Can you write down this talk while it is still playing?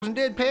and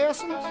dead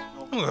persons?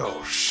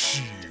 Oh,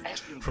 shoot.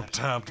 From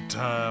time to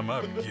time,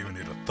 I've given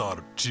it a thought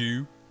or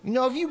two. You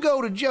know, if you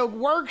go to Joke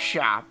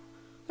Workshop,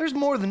 there's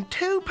more than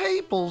 2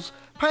 peoples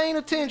paying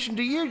attention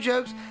to your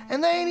jokes,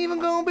 and they ain't even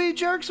gonna be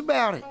jerks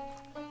about it.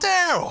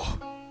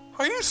 Daryl,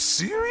 are you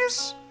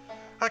serious?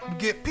 I can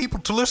get people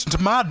to listen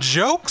to my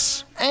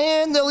jokes?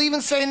 And they'll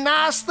even say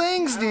nice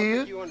things to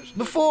you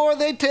before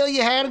they tell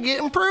you how to get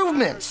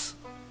improvements.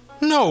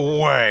 No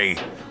way.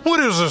 What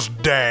is this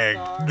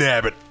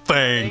dag-nabbit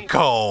thing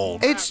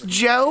called? It's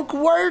Joke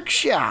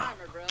Workshop.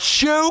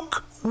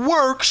 Joke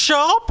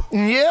Workshop?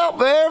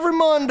 Yep, every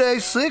Monday,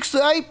 6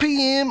 to 8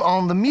 p.m.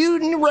 on the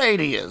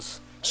MutinyRadio.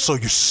 So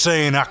you're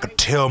saying I could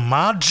tell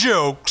my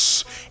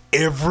jokes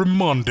every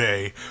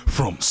Monday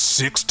from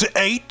 6 to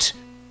 8?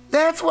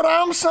 That's what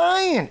I'm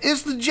saying.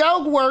 It's the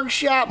Joke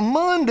Workshop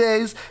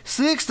Mondays,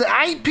 6 to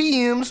 8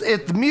 p.m.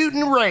 at the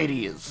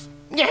MutinyRadio.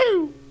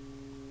 Yahoo!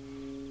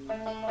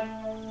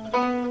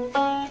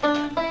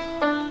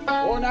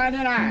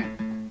 $4.99.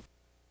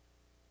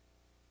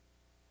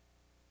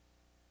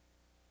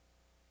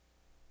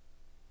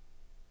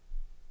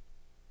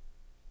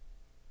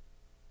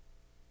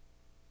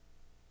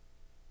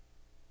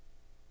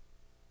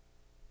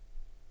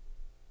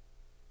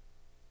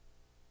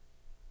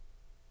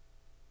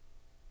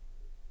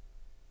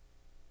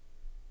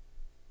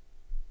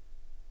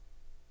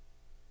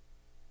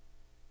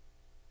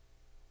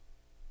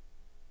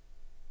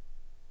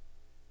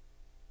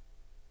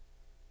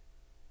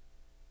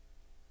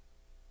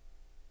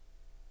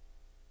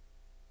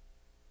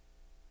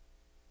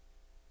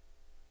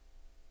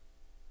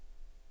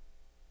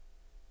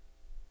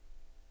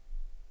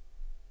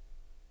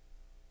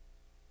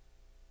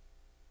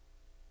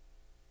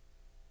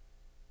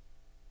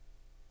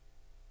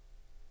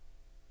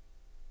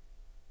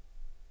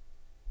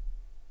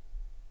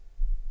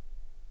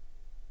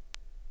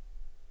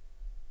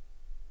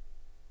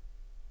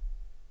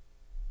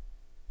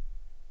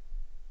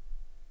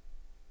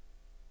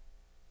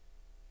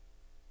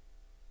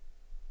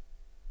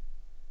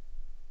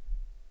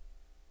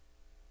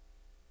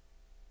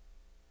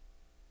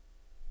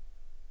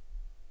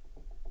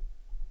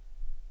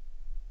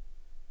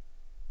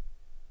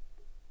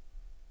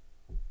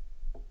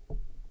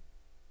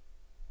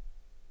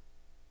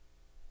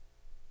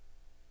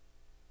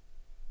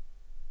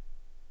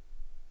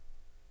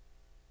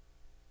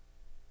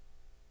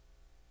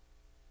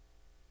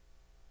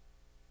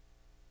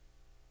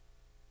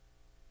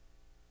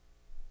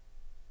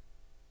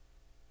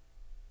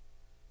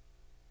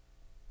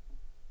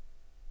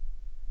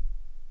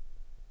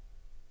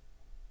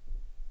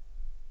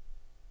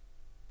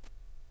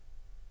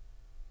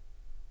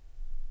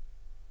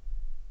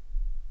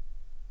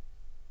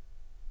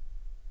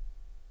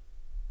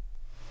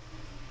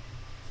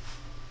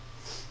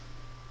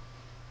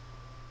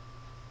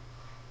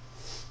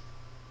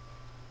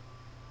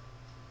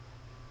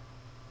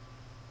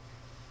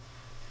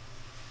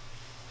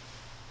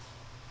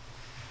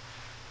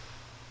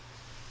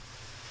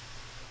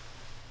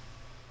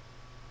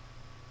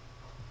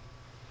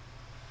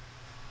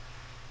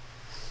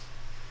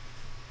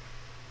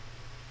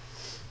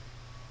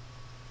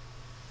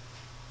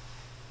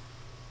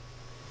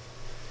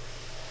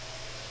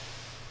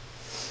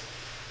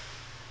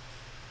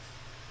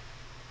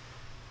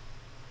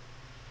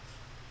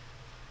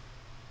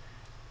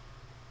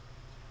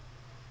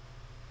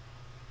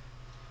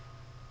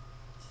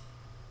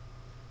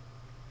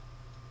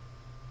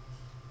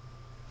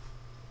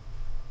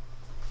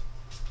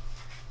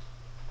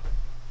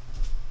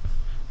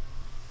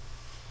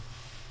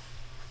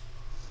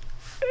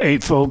 Hey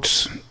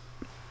folks,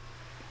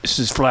 this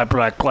is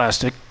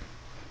FlatBlackPlastic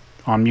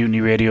on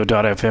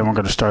MutinyRadio.fm. We're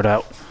going to start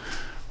out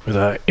with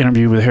an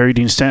interview with Harry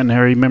Dean Stanton.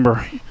 Harry,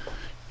 remember,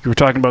 you were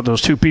talking about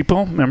those 2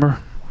 people, remember?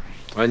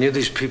 I knew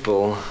these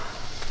people.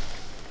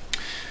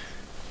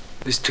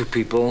 These 2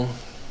 people.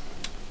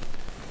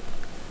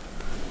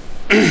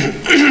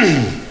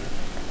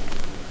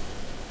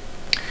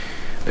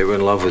 They were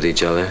in love with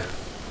each other.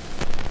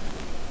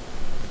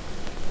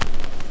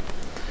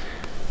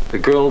 The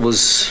girl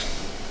was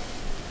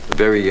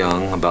very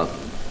young, about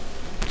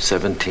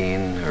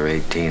 17 or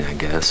 18, I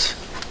guess.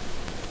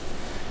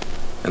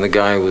 And the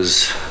guy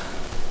was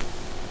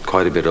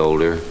quite a bit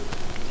older.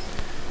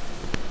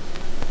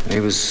 And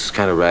he was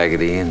kind of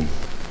raggedy and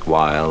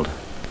wild.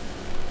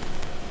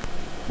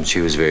 And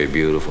she was very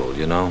beautiful,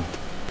 you know?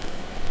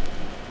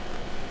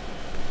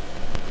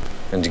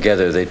 And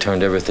together they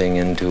turned everything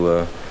into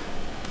a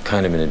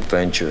kind of an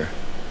adventure.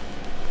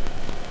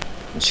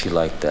 And she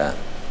liked that.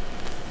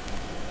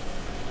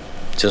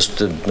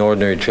 Just an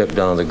ordinary trip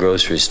down to the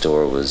grocery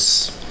store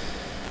was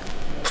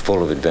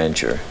full of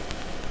adventure.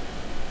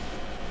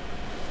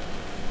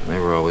 They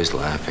were always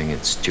laughing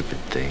at stupid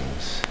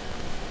things.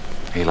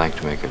 He liked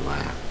to make her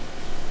laugh.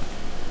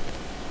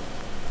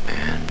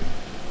 And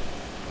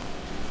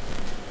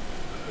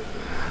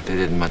they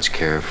didn't much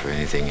care for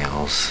anything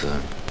else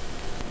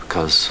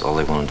because all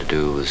they wanted to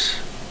do was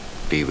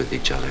be with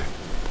each other.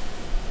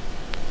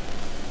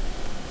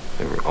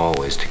 They were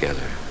always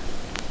together.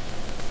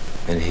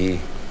 And he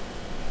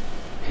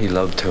he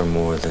loved her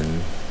more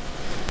than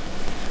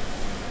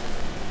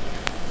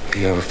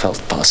he ever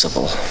felt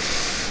possible.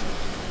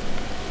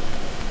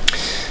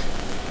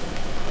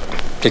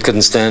 He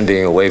couldn't stand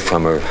being away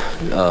from her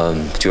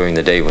during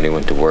the day when he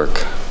went to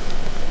work.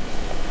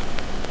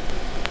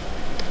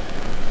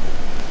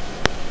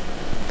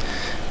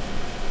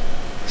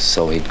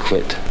 So he'd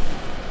quit,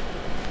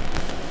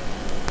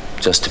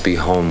 just to be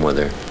home with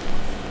her.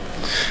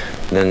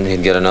 Then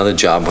he'd get another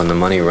job when the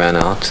money ran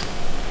out.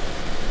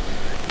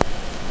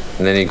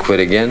 And then he'd quit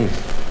again.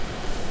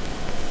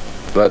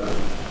 But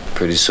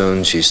pretty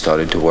soon she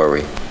started to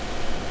worry.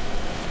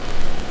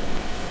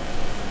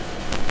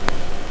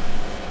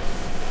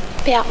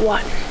 About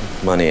what?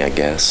 Money, I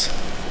guess.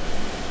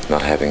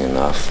 Not having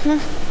enough.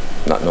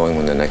 Not knowing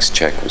when the next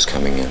check was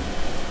coming in.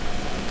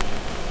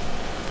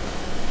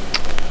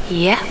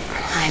 Yeah,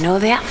 I know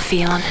that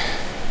feeling.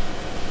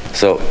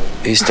 So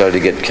he started to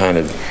get kind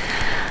of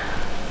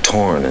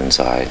torn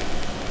inside.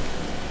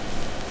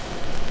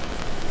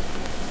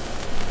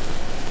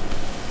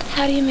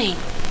 How do you mean?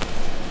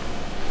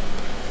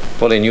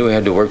 Well, he knew he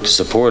had to work to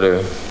support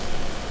her,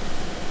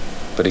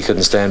 but he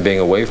couldn't stand being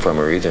away from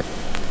her either.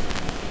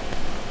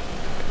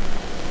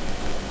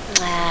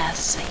 I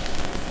see.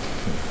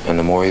 And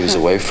the more he was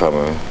away from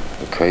her,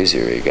 the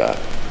crazier he got.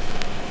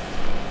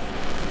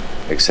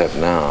 Except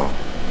now,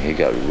 he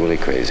got really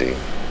crazy.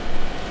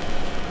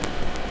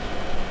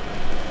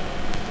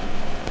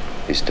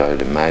 He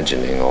started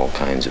imagining all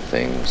kinds of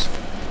things.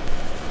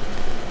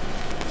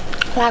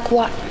 Like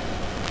what?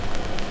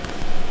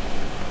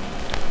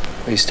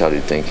 He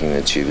started thinking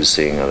that she was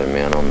seeing other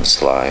men on the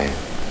sly.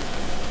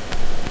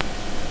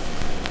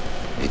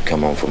 He'd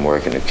come home from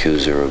work and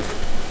accuse her of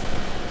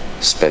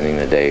spending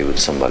the day with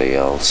somebody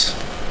else.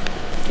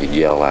 He'd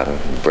yell at her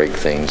and break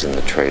things in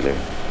the trailer.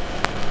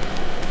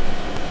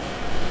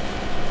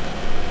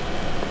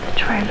 The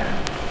trailer.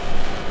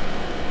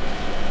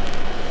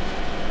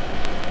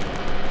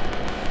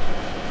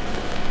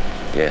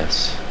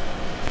 Yes.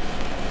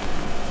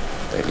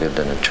 They lived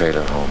in a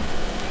trailer home.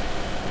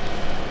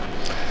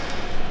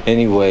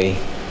 Anyway,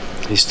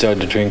 he started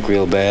to drink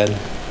real bad.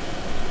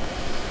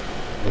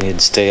 And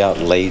he'd stay out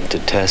late to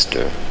test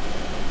her,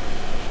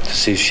 to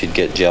see if she'd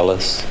get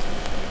jealous.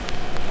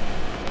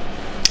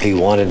 He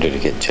wanted her to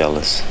get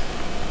jealous,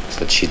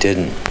 but she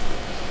didn't.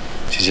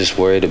 She just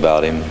worried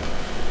about him.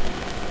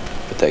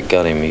 But that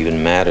got him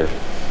even madder.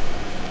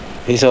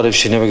 He thought if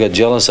she never got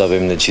jealous of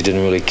him, that she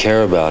didn't really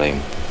care about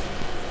him.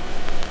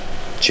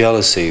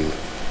 Jealousy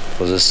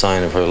was a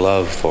sign of her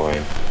love for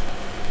him.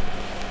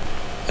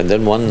 And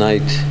then one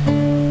night,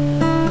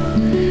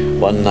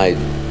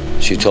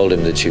 she told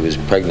him that she was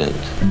pregnant.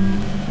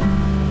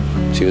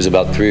 She was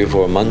about 3 or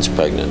 4 months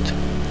pregnant,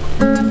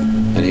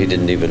 and he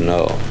didn't even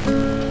know.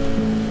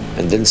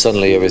 And then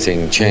suddenly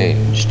everything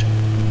changed.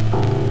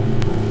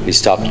 He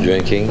stopped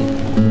drinking,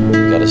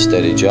 got a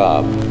steady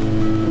job.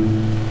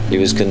 He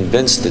was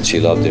convinced that she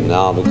loved him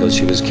now because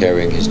she was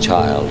carrying his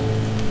child.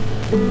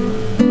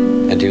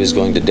 And he was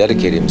going to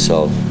dedicate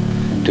himself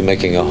to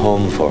making a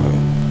home for her.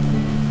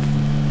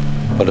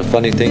 But a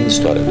funny thing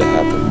started to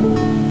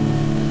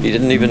happen. He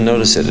didn't even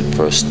notice it at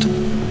first.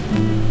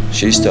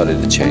 She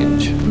started to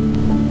change.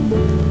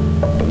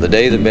 From the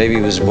day the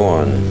baby was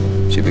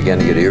born, she began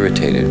to get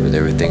irritated with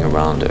everything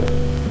around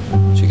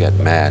her. She got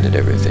mad at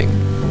everything.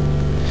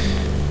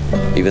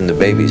 Even the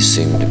babies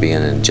seemed to be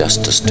an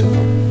injustice to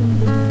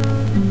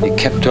her. He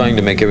kept trying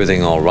to make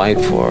everything all right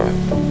for her.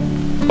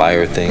 Buy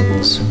her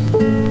things,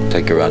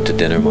 take her out to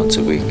dinner once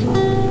a week.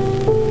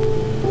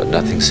 But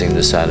nothing seemed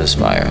to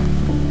satisfy her.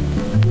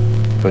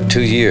 For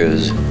 2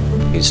 years,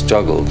 he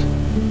struggled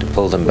to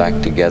pull them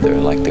back together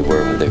like they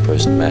were when they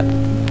first met.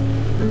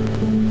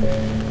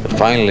 But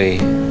finally,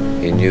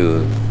 he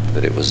knew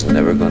that it was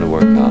never going to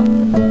work out.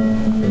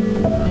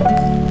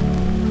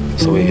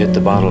 So he hit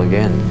the bottle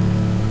again.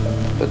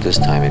 But this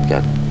time it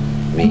got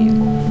mean.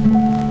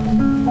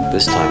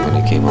 This time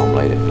when he came home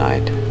late at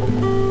night,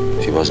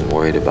 she wasn't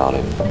worried about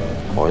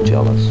him or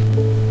jealous.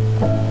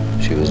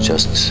 She was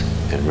just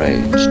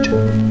enraged.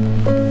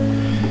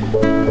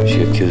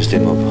 She accused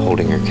him of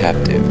holding her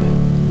captive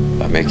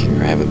by making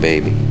her have a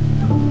baby.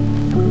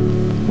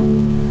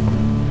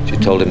 She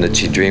told him that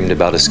she dreamed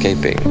about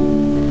escaping.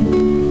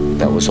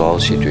 That was all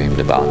she dreamed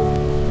about,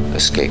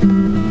 escape.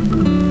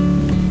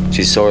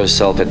 She saw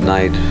herself at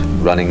night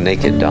running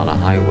naked down a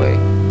highway,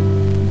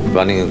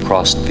 running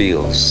across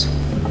fields,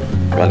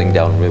 running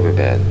down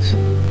riverbeds,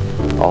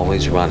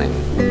 always running.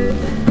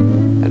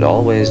 And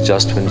always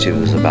just when she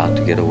was about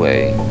to get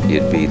away,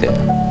 he'd be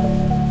there.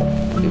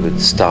 He would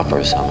stop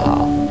her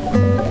somehow.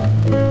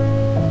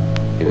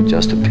 He would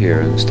just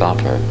appear and stop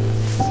her.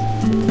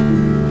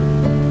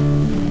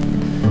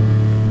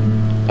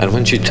 And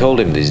when she told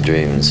him these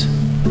dreams,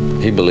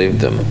 he believed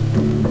them.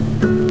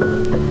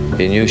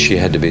 He knew she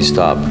had to be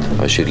stopped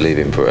or she'd leave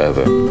him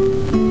forever.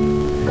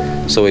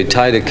 So he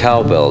tied a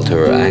cowbell to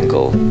her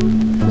ankle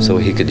so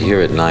he could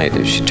hear at night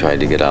if she tried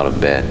to get out of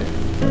bed.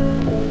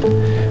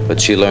 But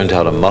she learned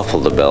how to muffle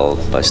the bell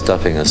by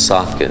stuffing a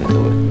sock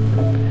into it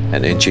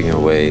and inching her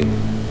way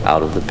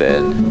out of the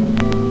bed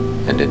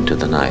and into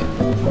the night.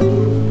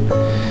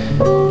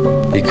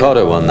 He caught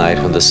her one night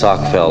when the sock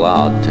fell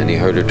out and he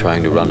heard her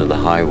trying to run to the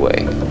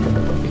highway.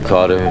 He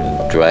caught her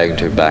and dragged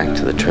her back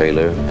to the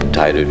trailer and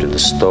tied her to the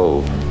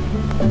stove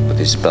with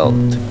his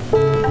belt.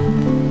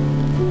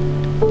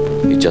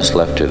 He just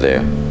left her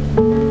there,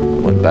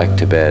 went back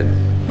to bed,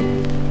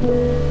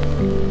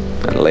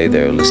 and lay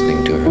there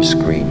listening to her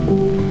scream.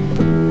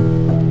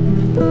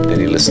 Then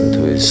he listened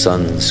to his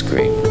son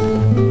scream.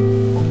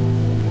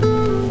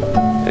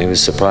 And he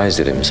was surprised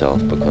at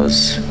himself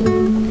because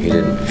he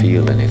didn't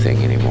feel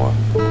anything anymore.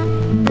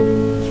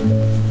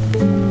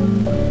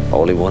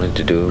 All he wanted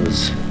to do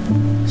was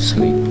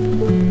sleep.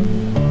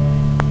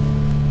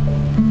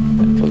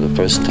 And for the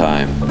first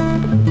time,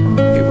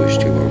 he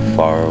wished he were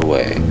far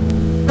away,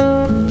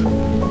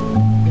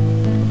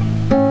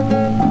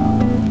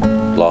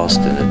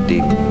 lost in a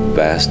deep,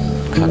 vast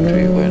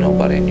country where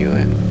nobody knew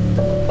him,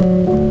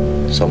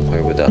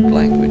 somewhere without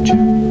language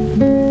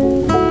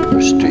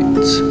or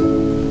streets.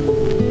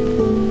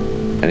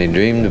 And he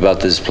dreamed about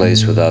this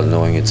place without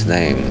knowing its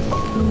name.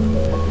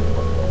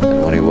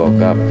 And when he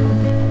woke up,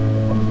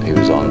 he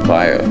was on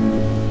fire.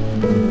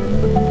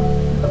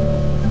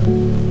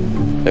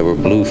 There were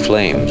blue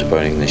flames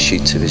burning the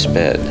sheets of his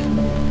bed.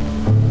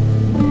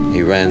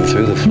 He ran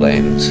through the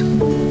flames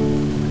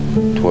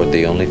toward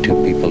the only two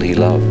people he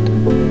loved.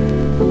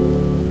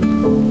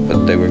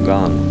 But they were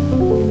gone.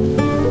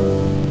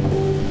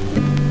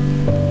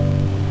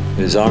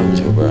 His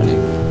arms were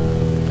burning,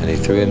 and he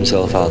threw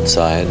himself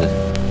outside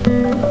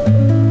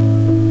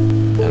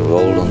and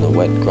rolled on the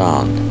wet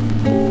ground.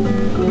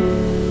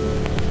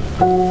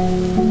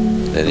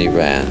 Then he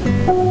ran.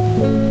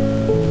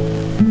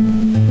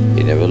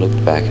 He never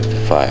looked back at the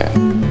fire.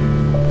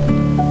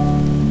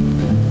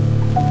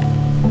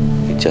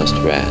 He just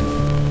ran.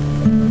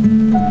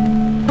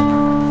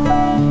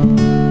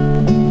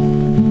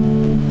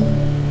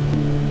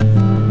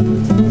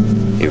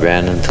 He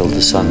ran until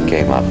the sun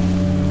came up,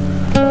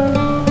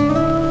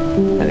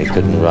 and he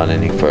couldn't run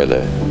any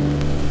further.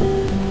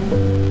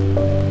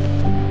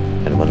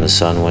 And when the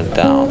sun went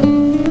down,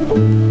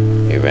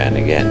 he ran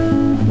again.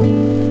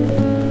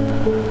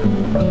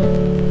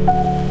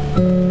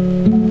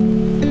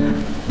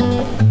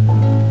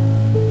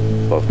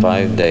 For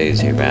 5 days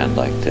he ran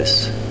like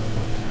this,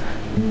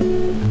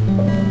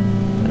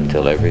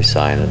 until every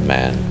sign of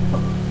man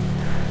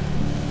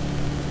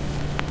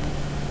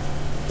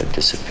had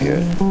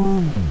disappeared.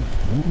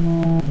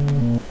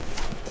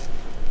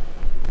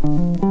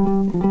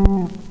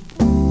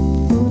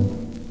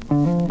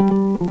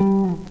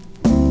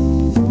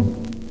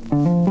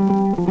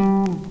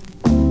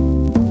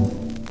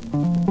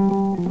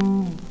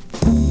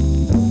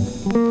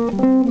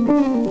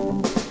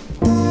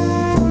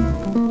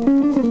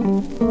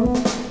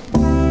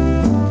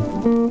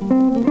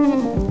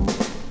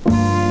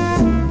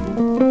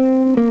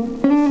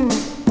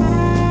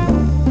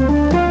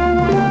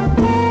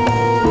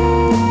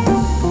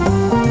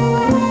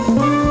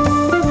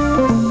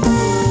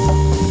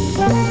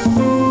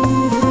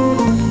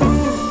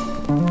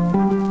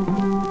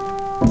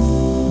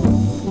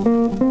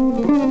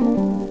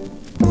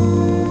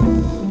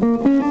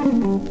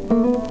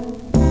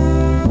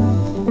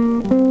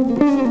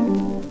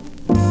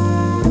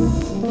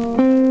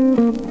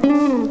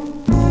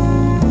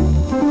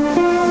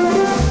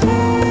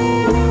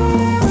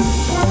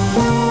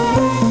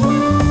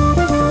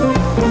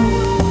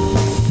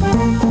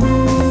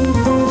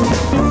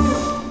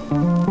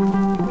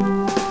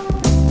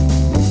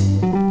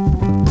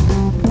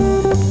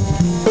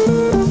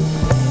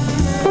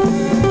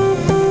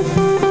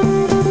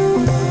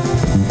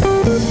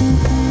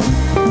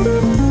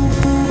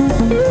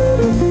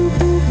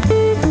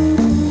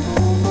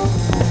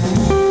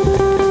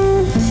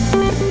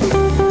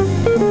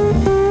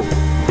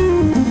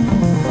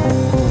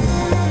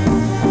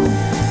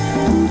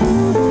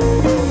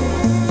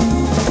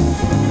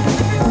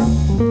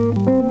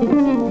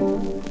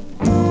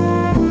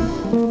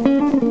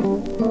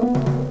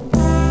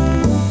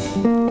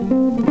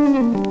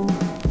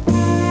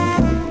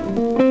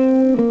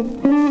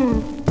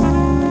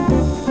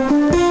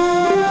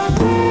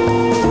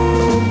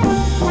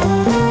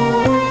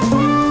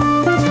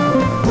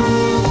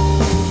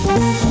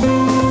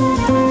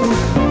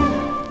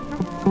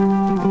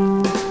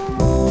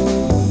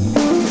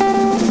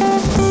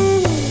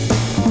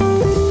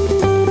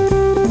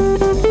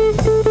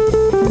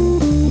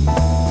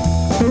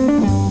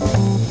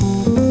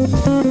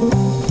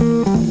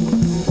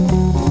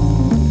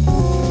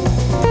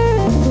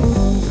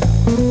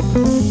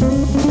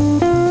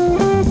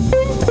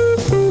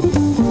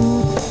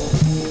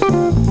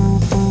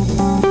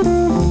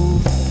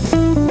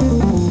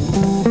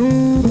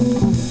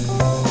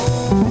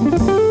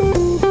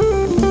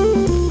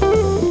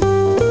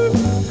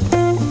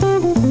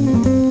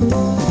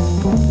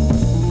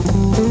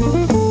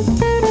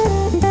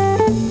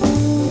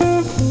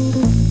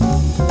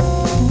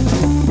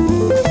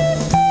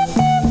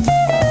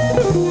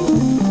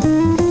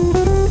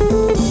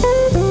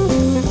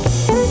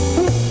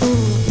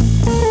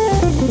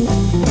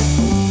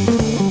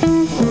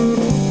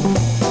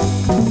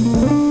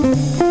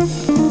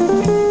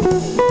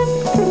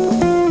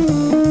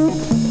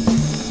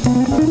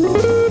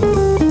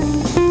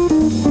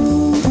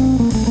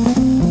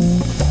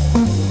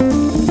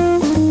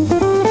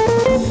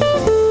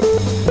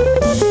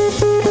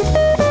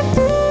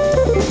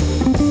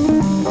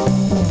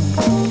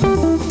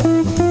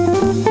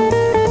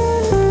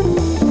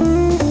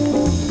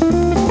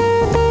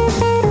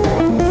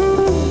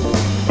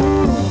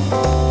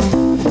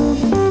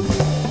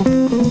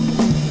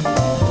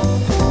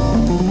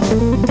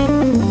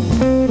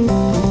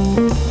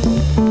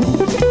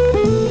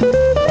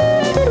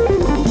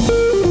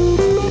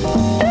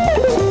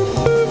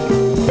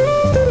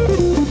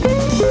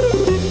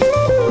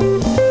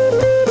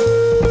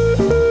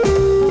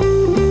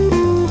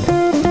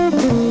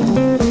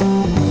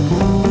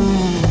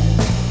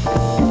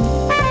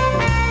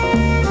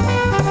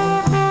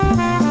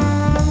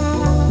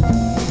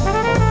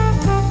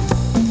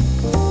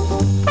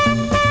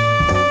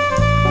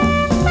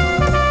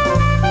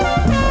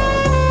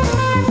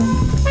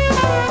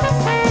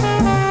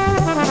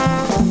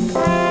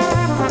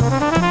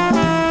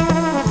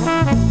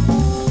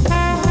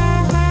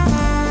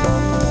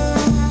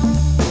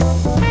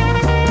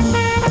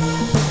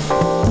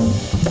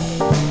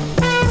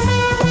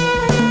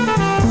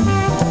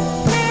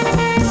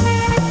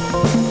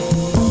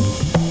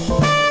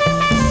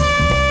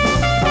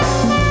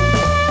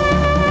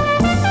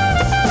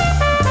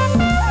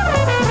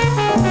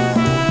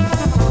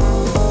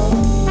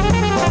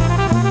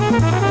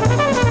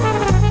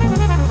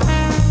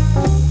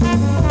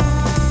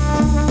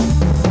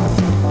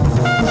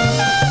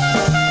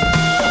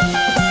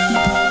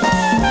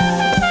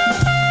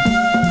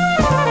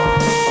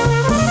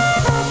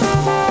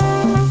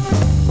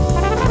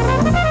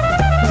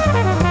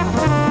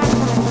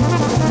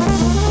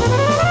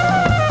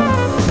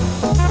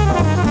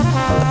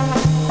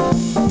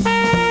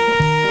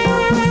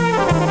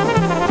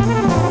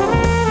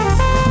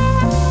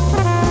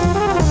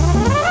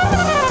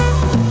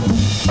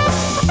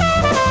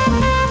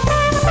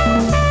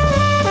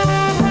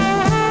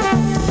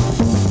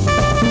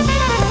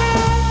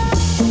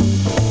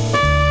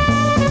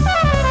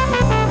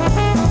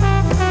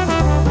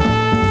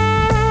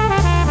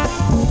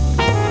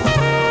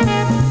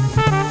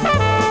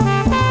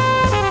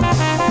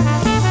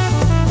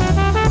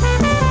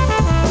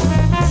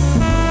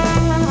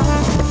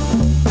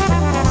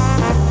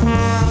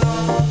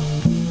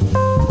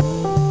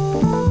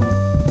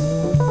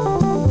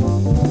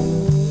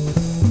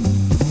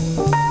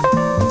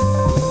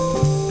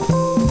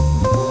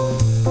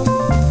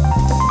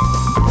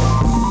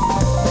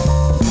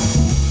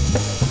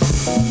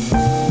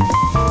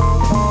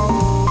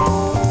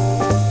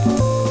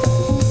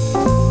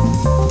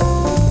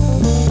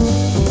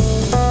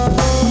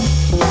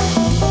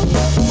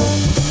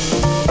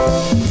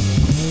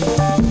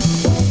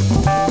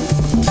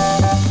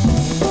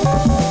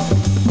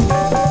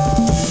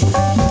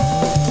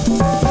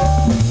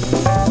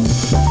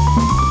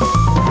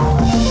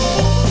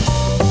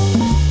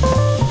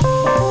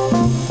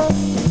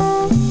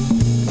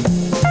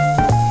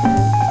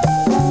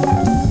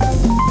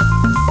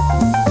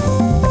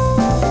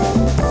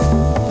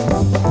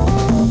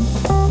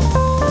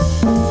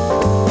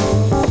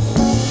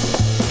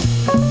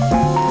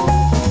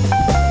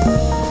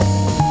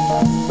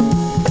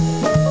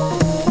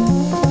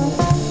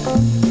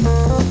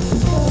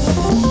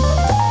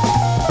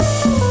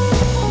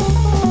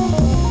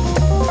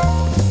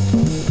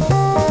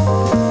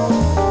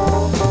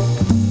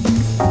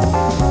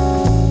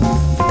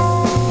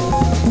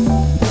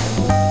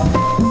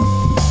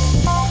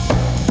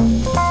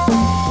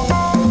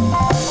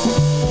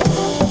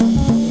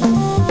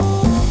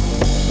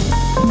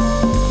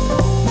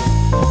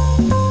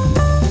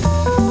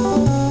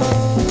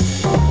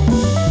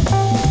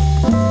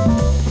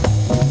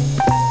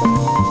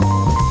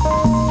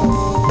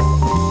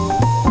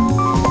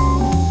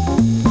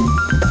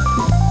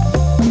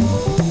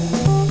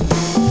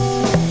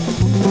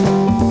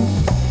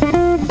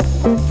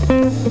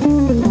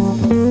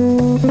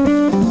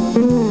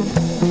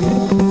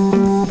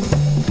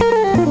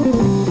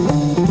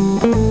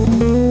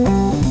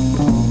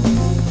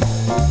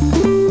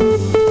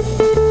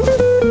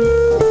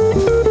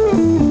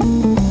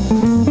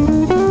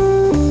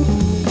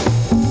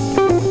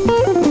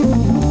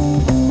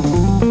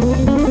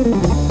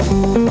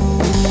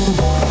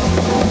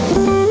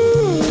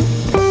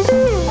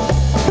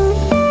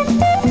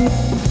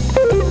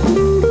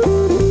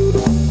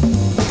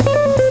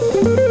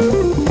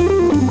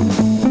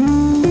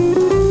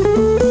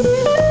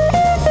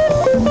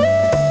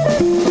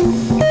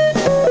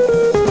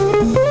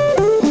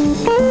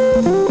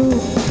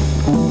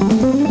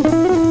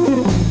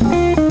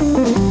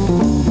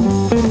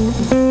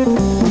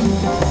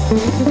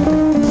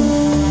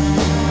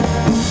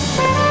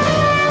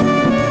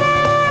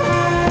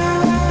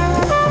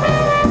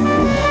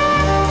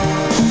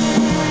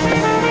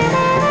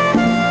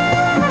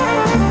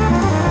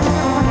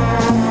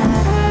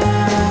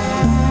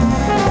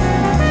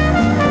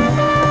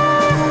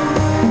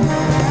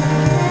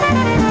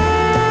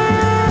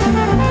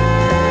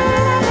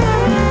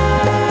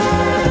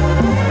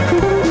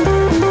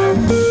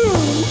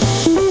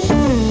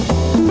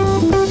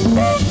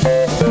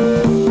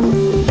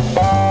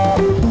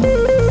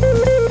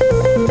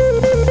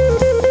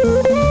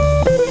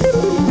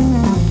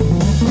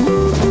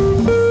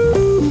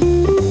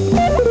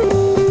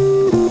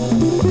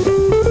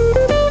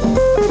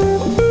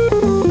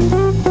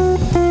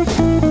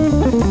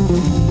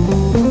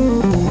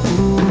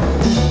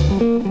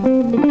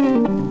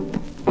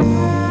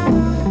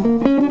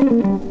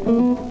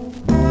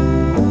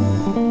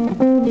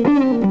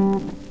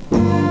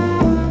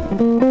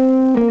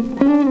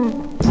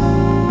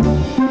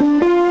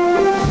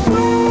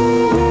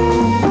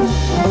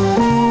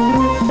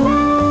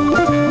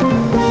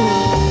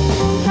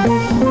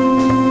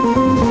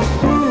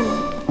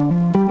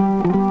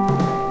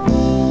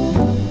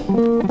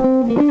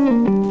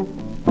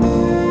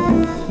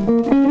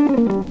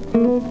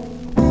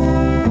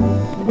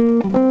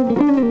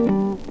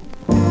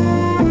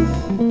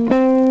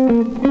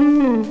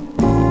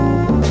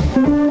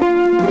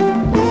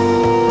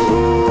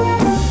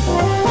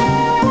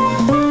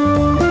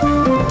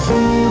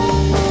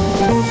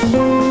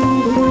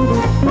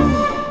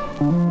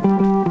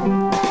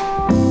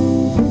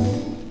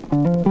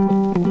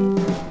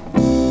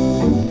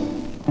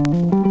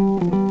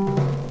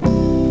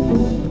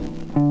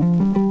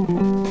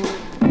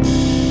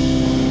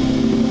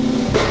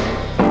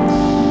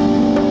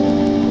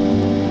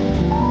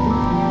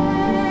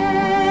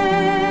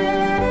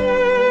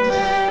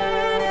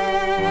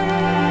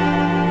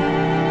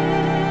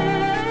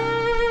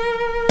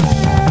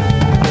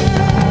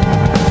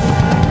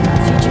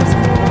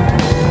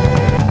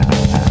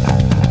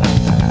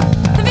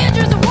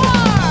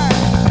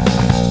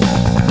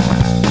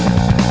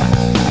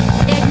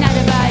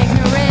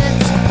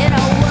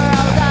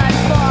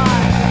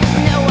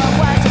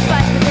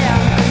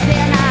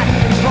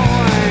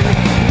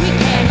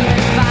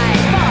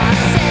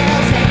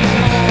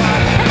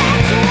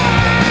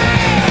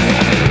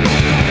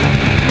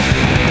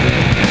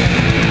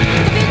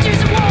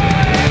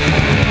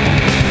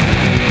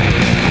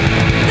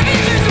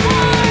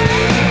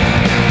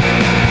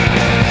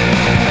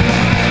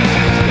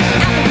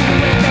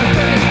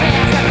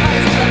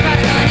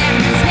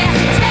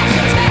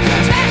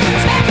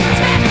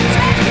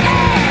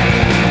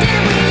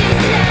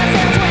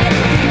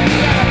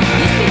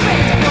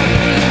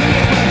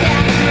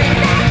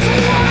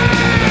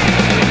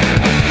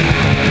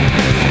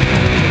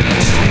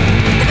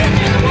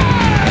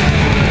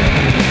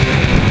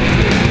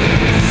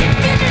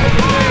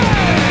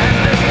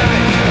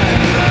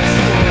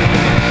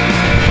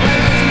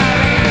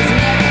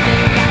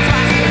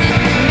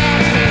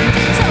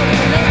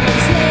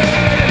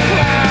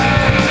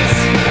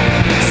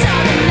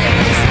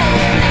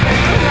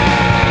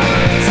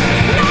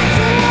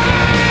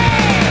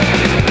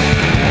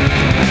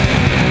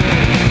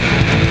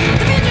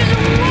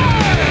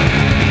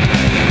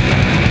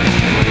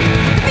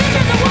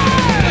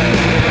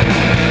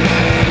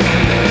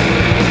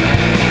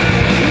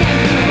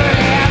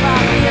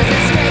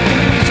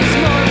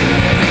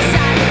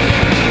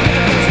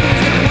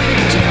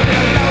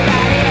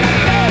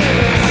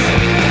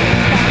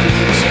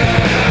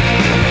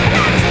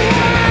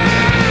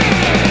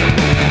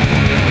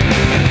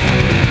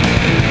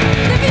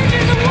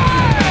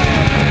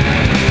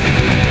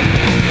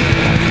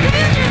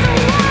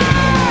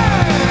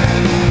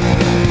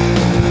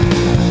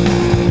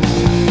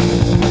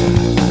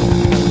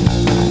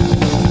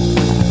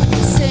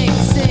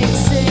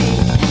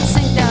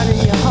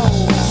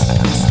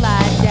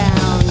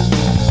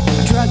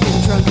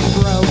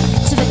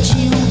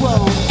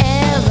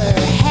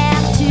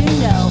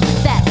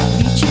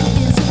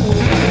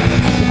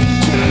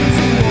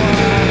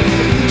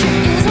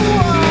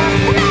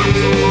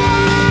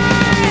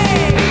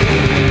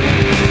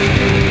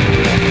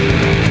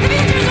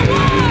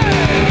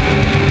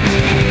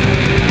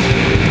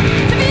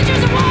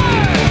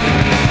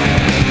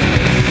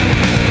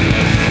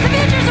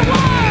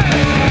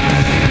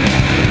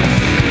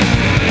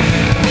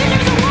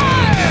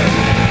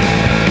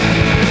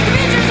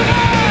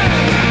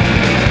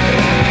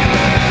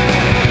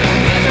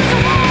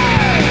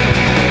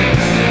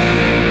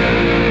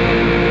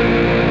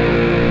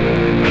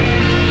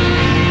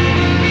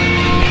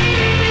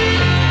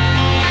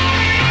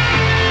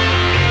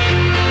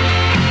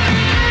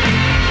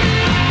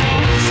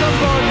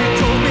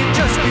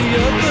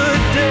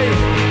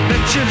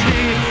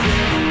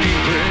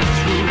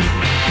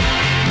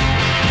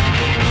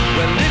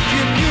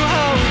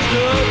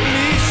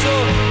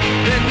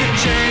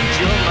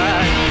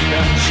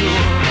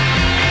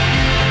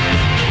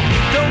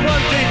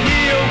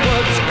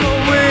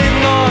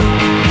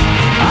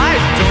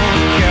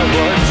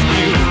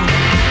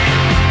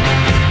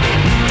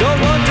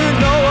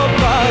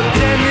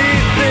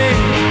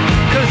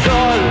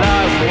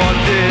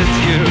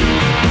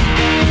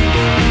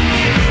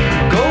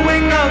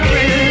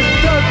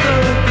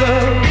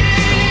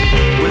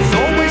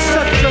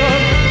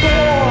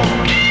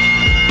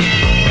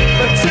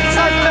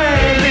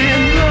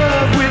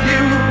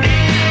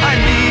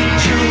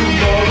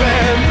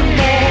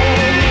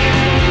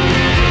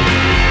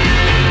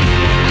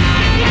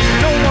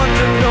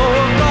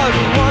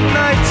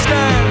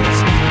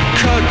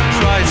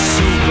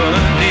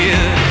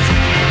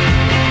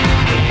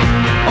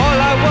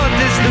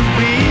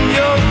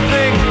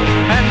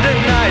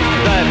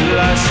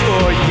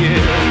 for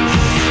years.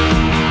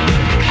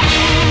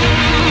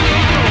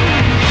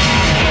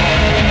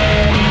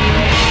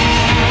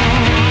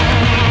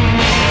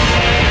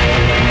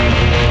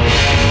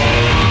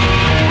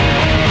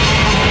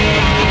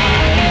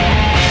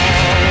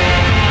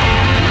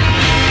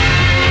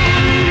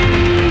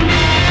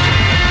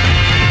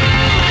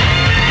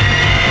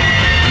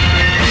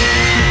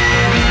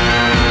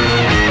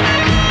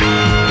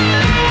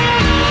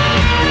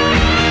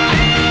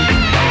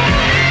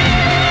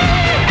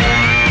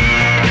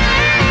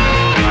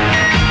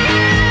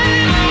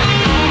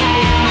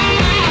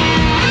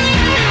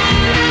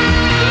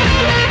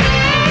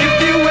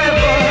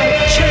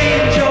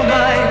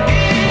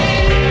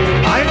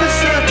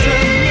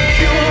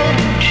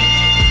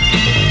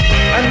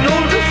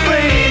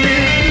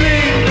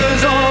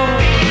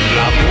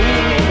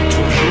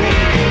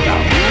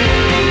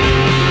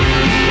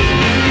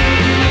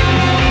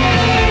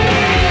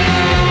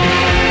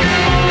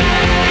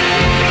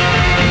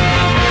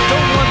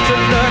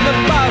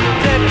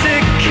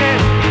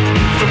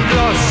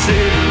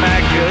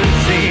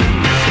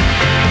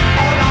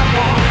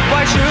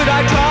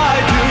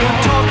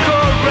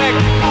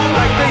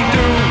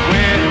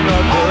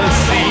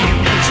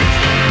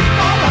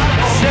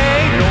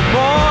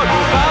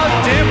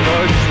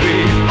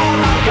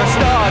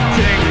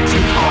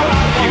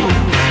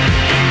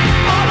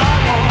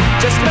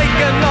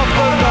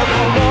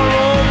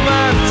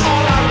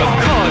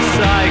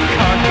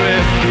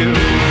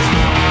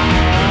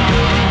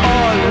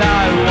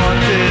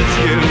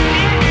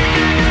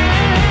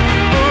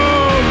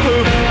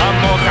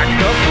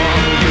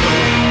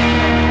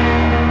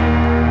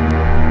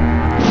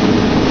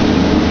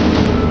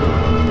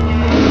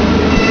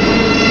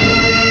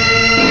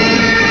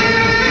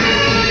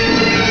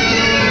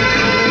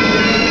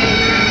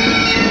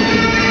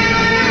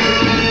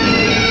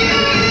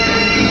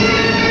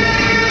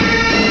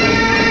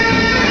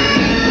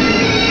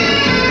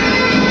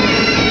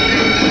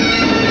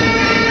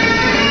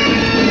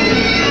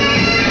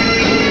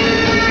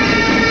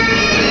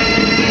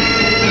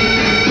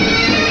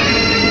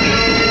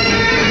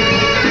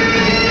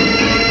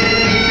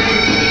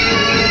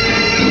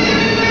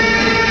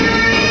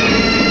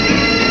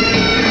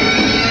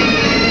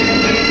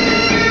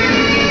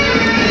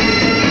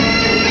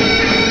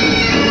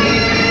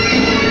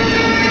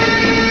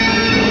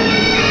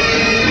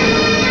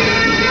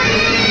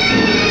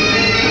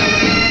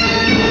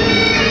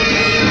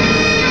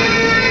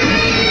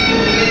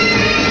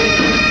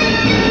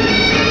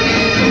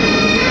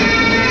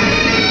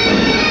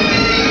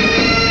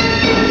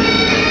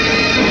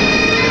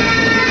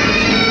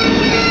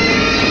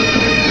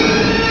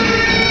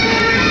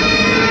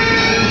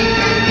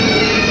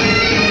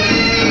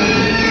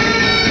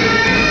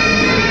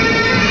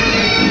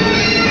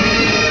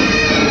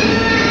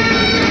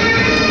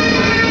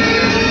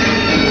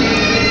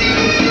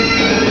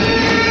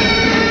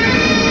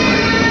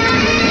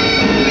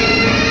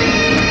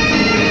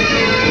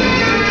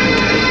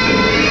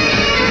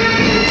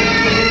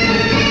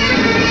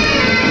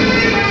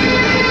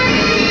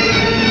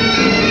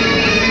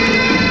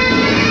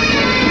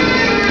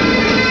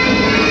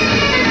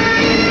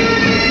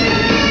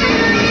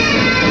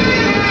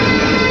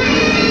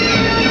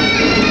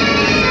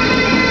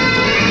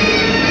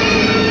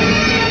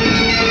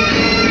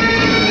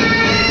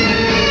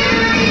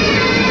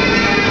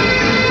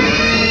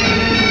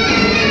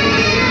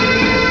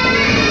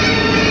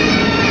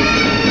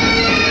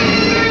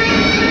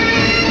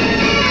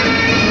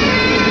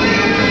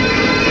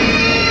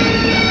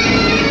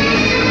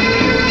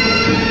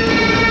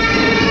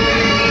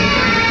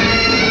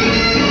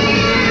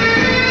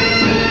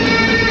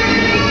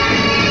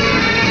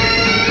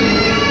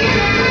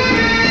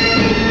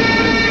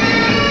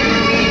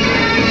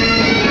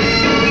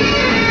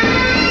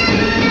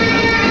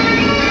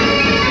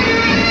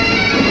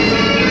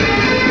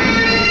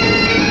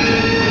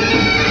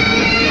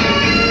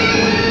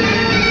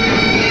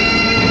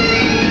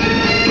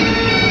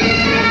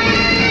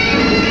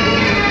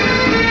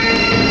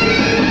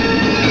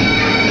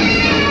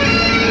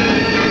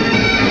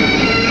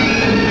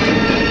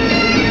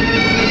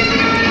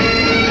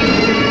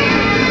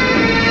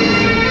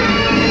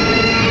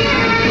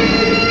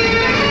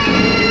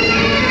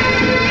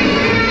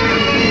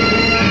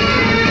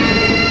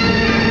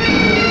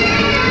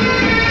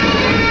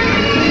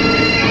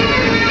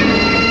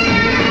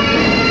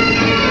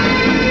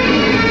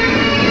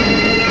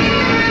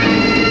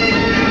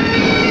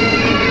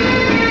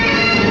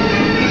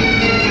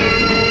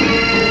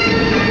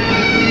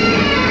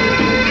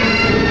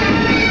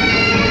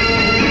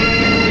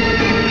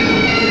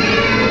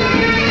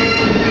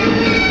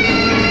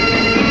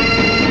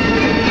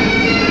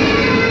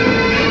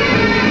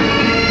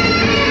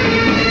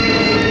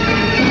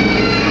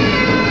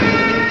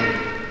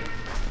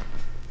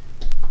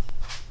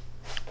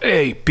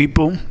 Hey,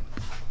 people.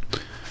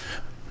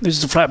 This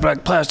is the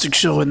FlatBlackPlastic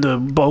show, and the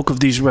bulk of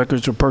these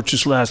records were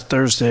purchased last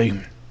Thursday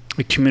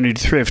at Community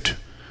Thrift.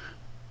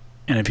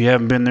 And if you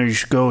haven't been there, you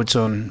should go. It's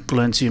on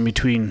Valencia in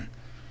between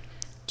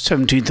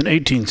 17th and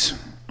 18th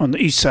on the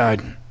east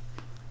side.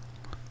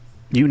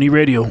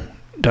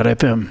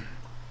 MutinyRadio.fm.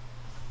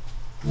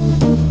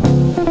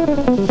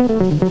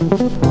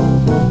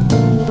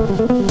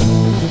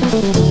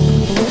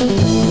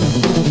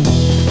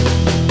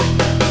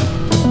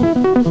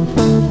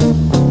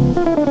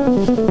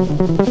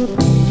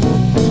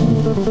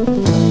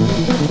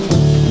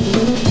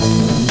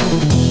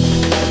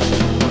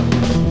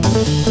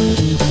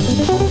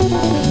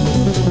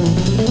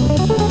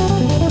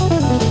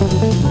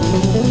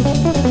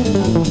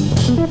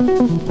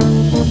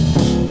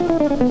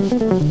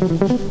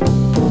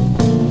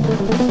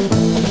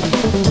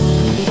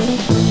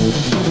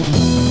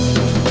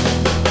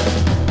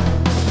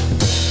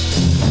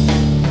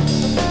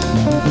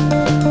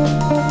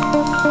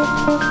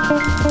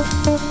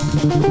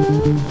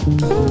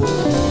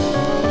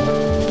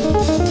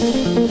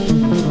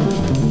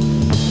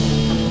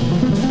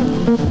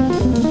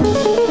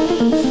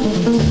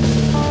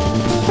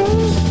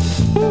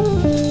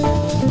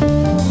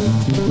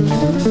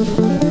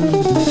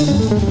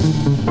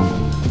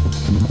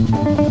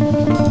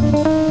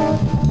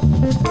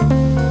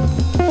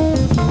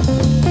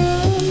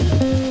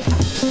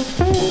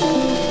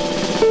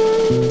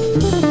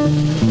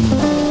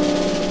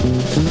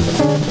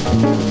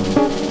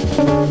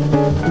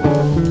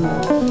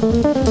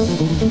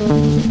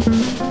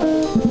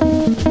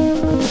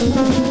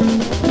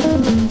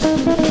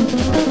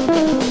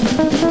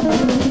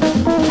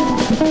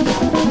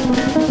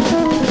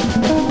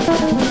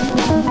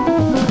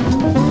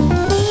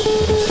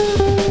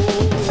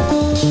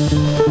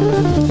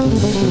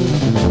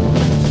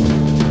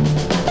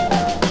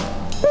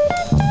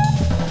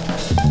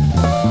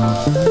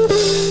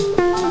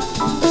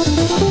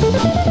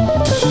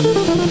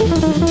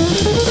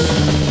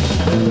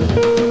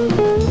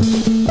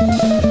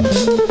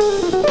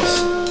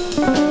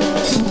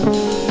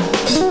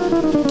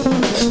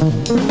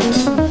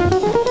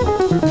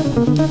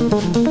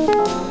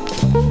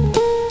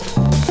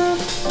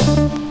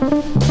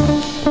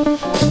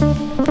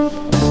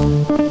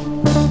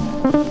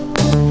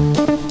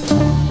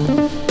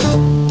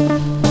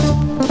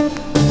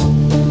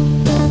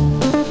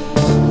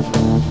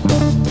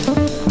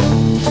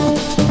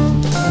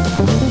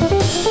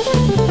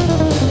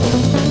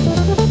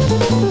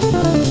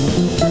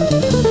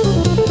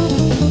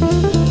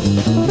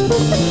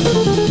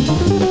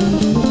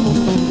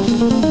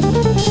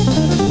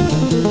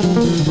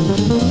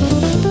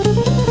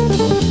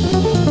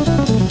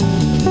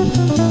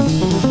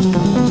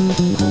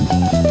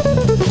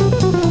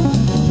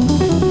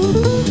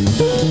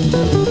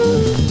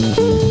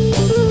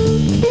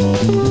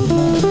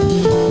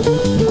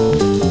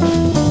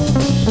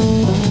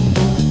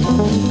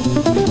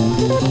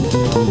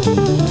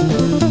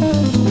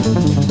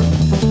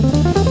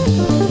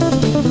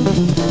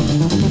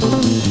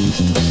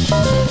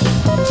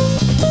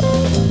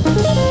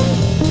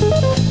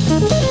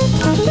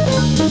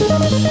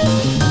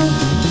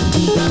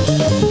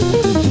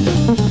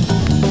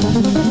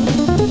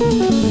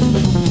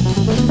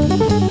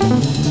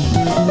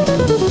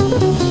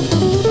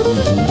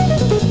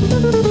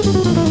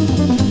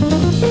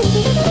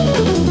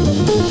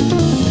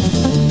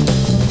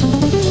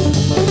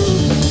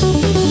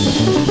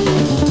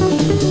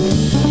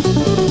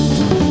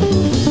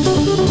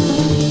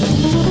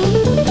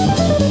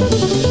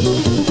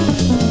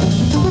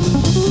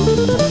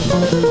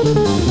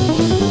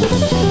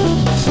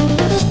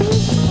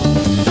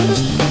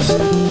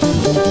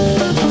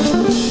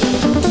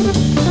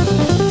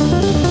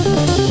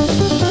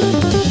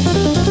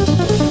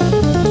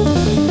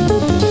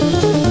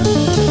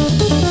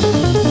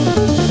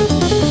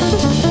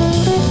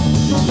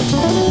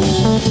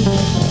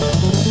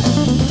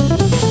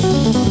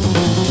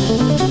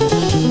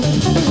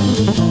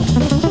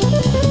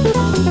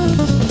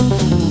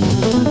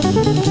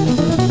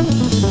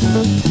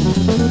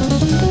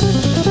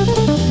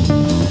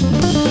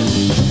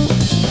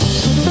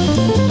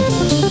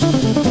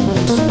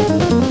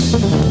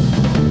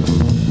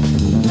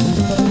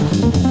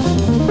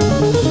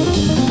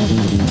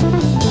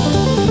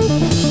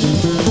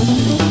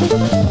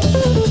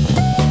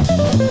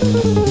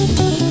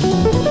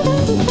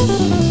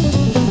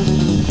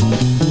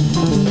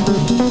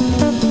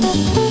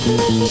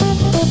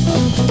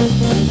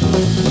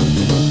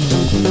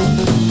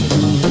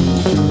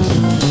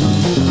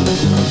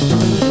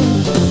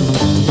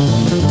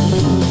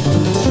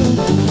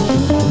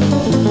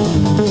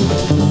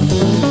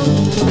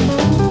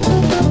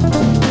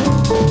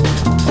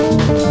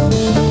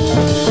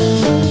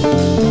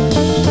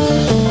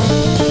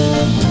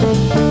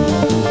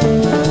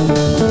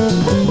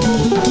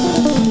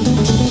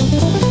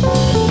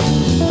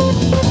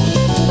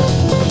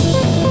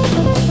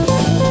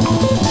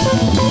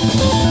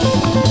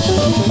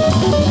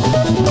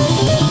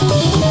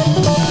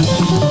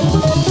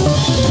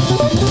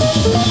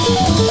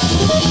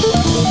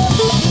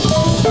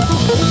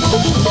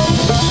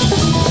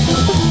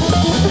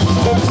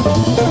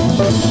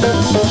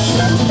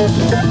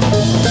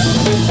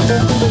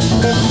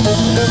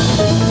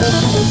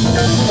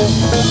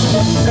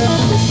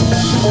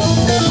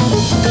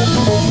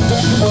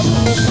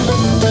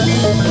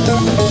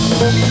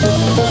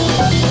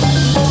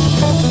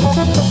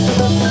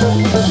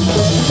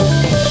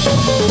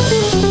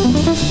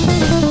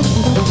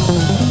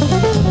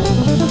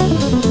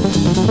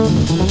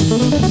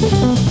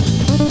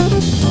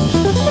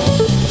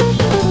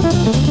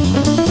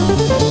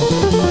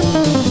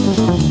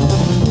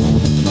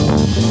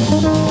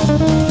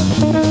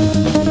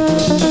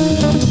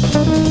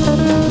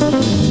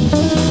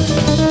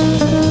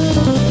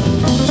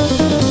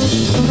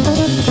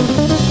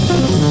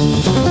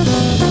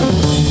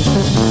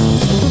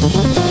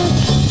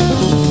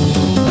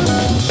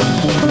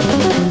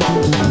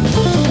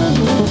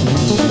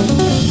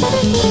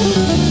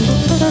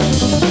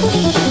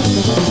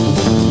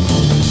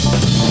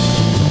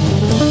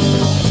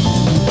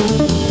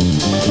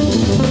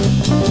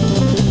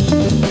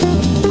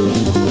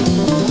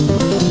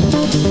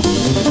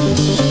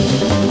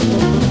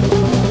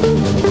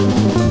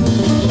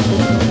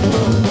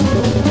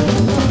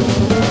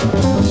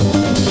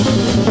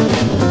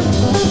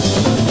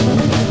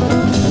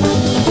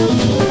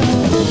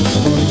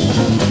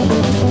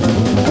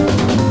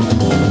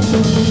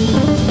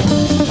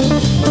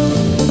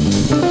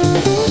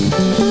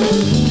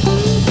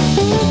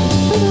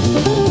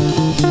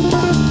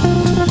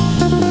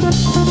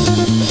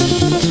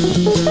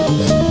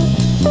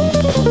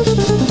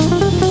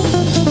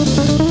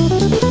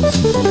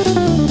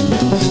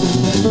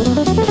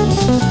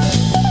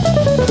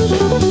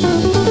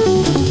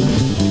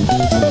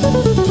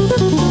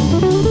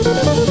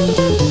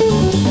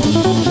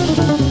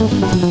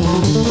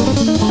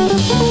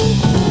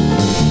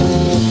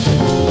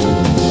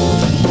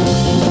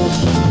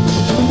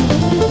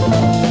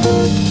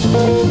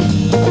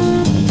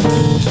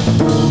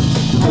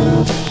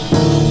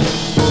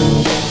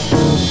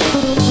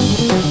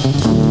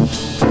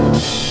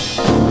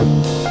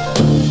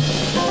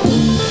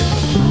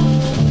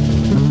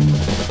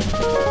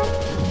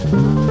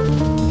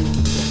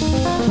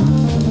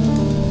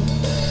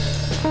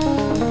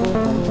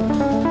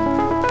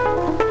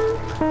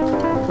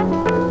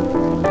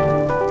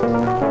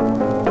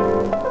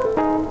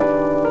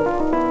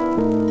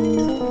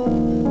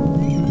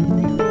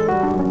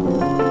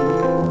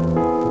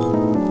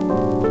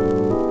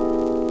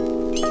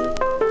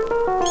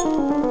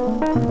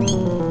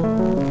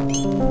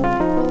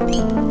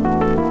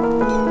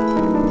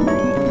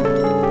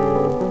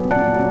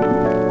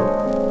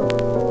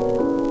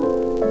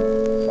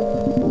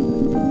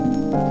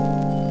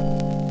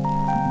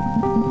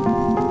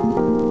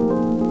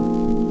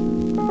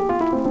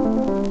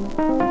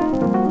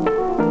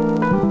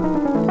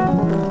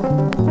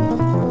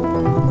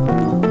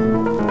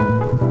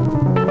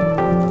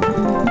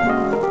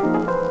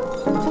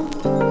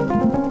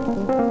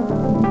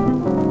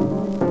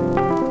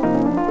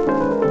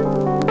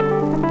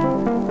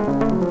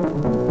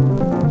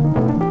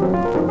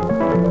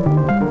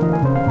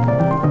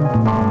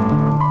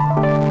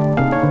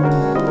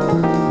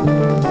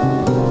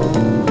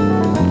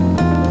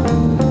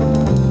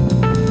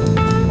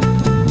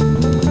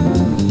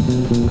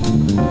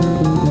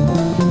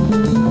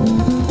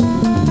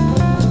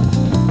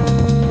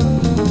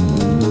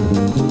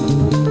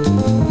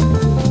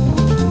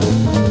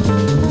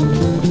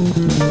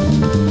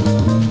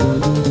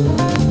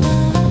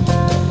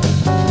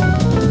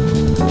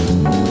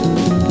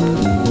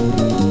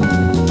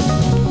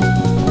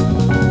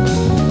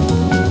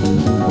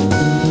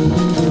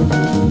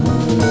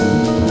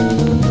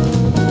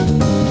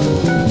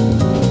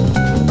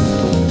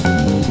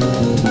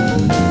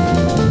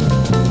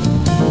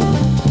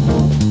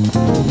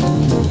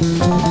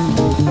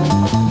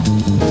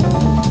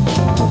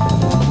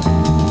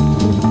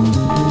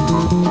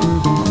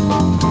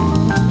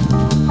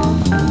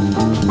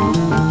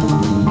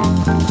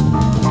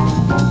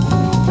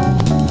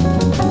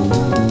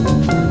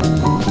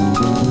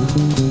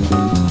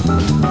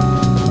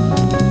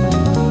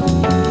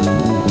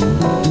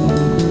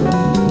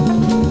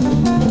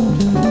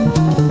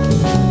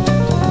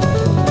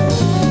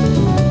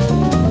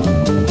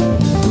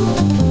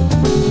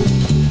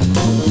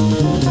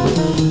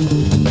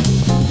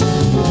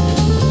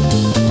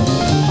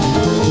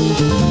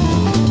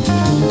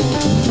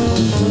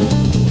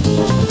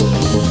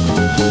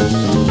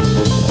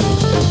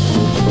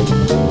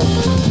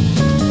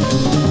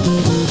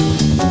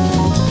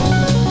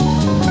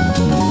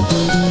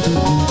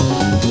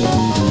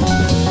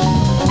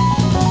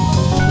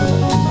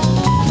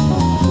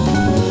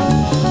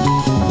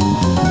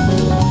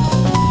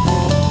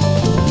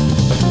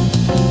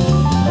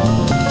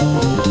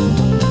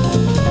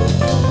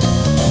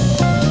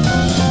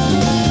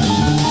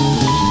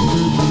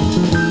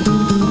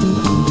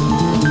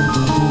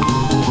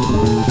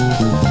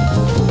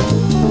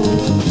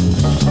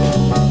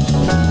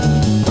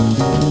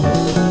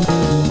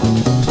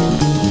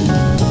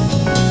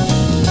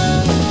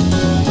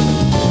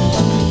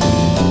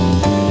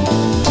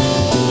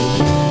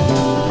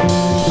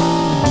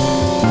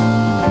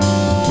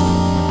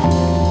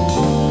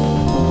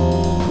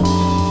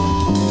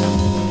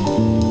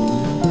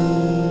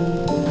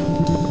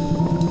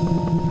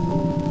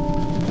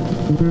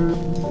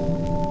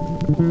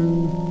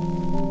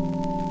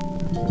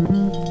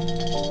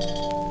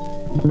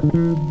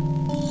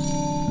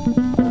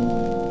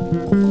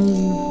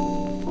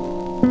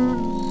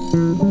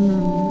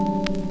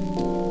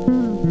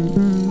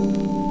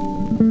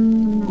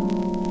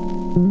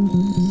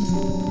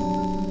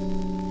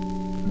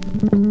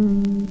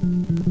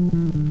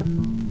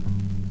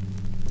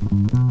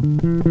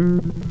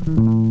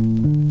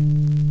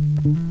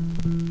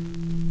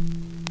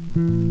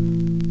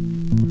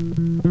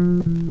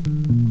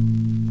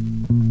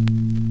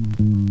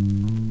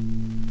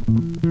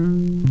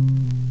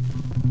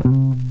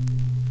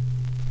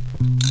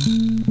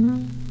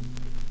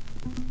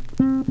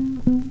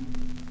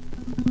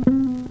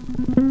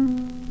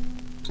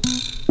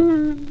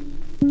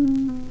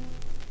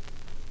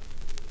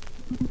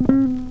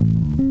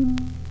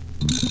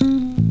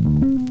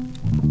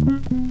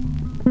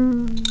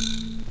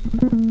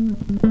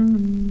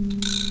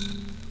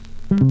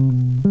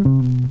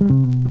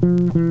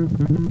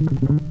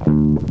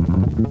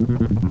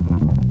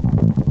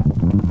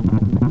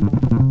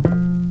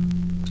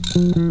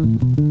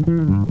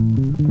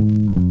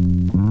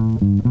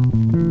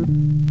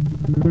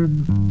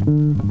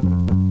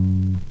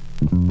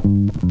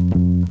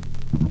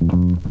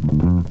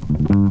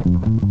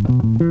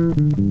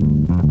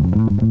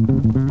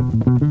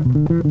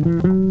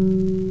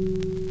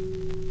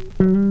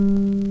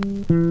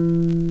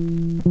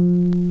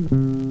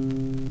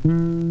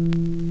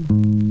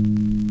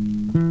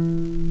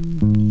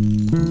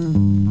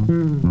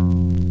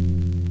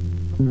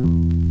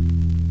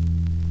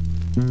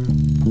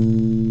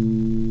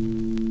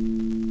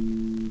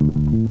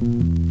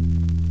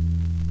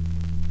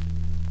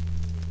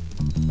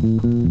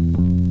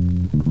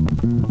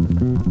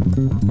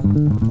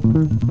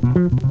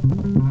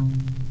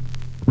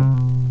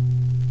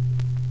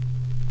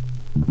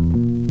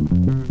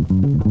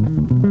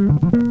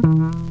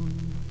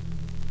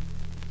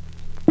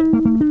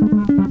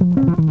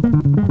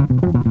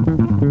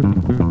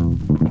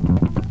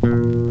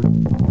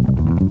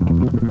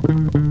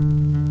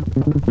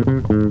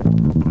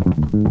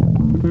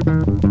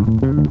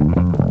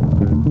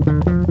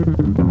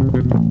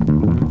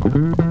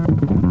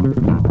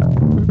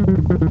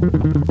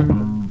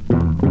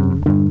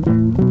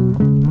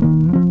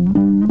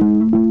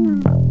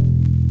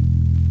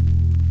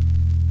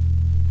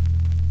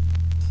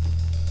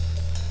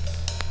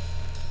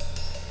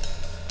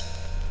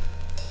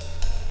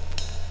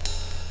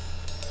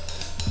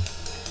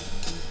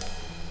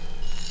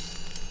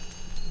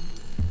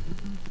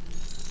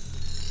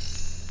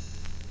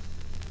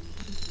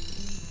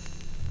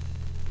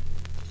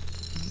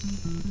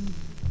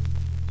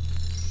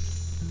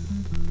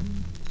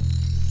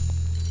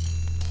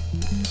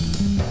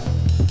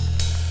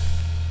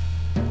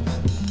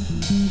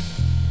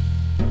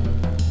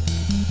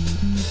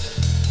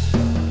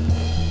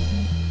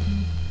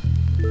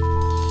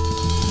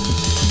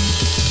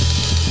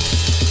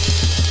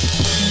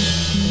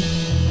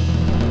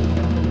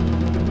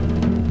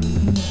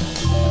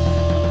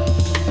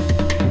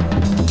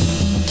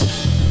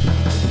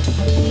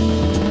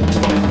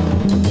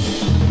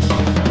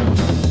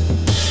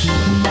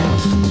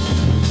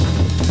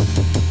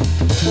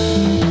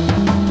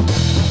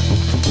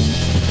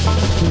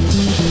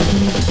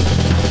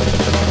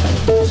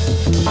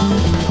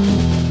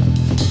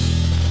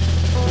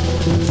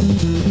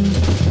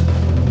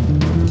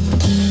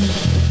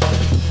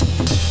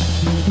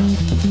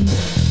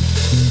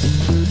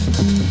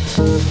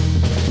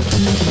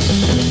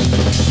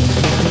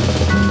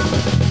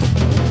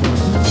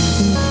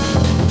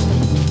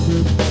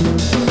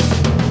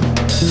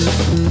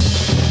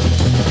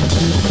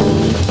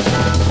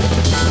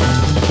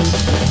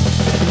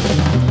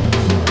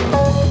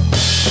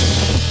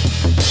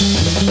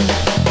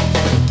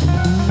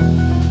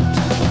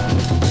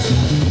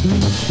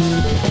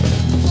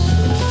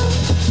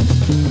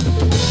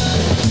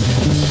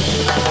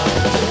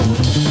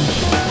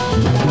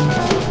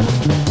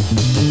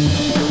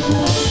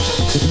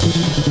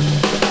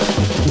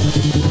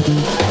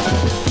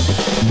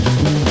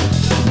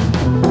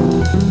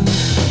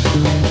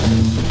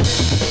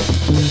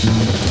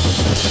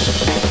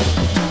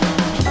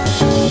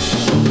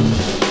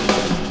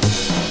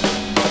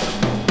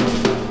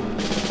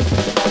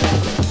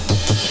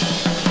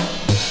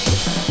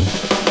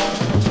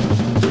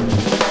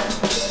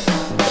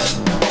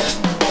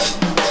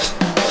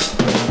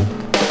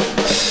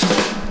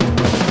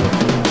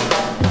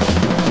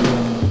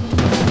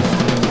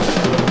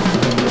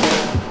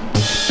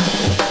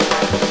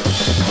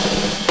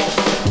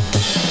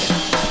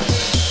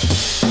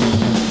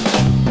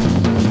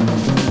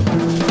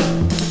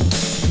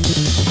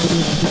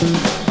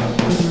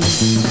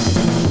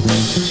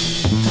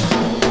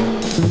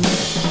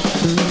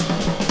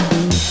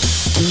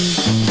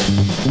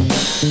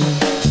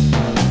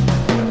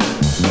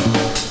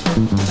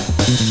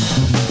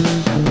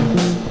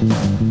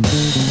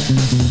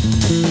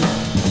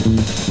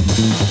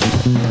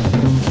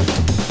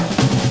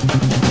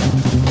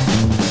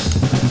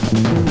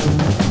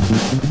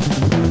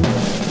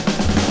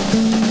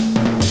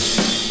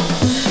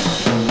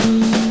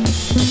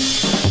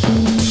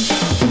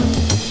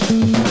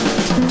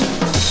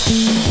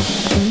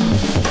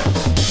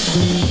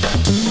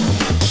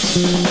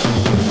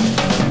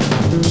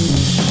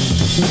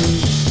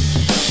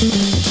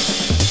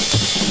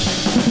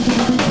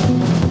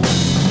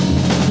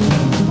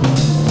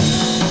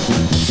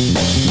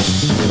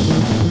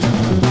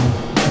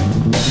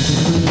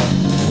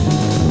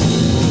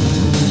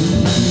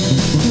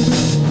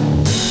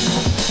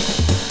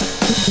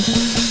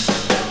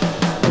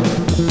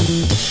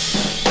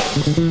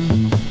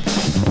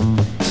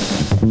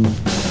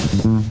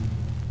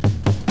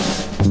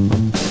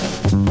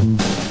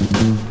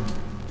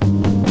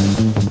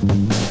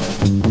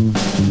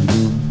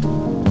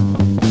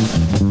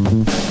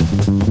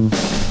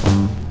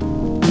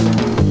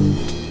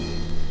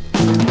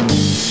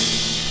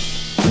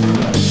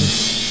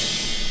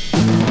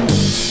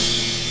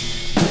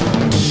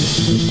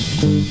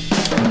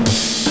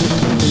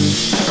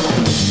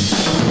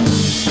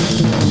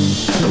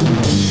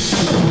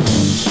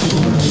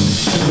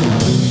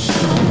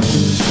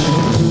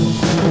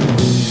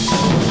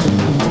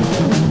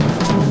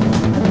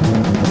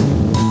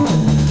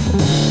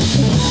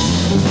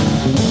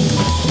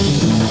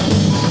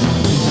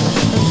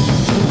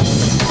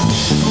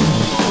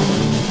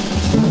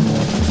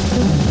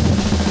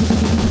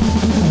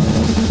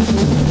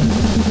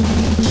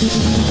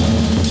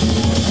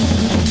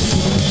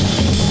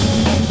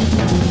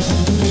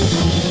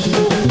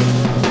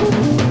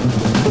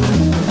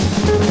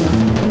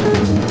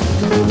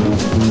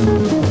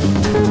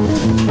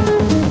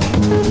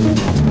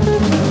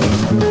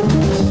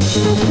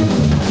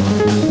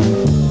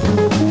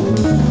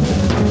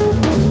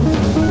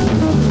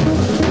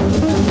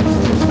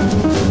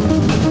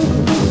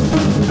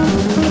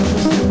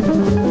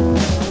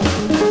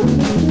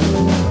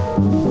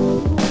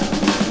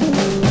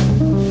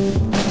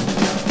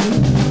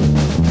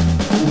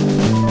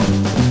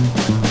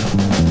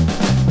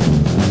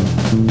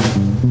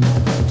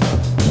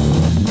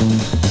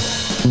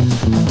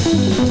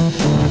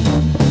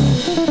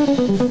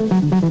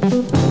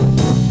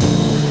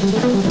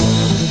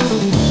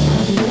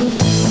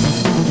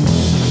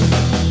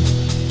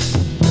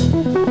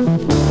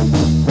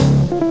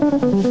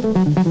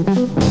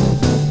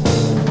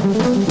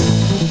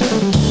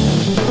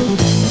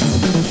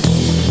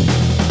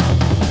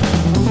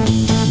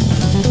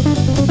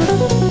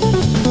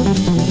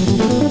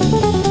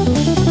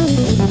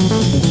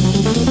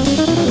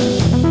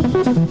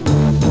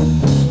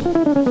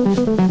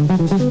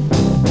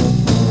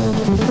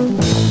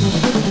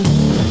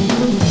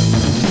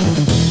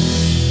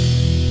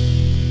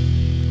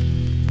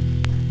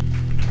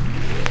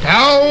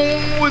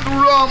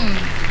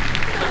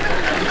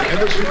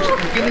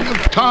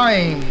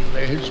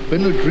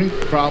 Been a drink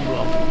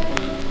problem,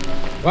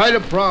 quite a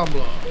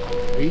problem,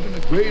 even a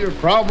greater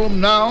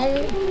problem now,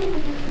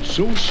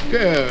 so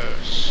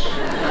scarce.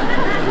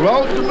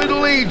 Throughout the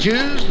Middle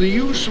Ages, the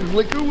use of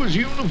liquor was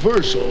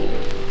universal,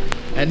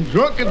 and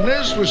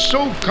drunkenness was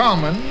so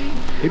common,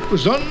 it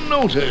was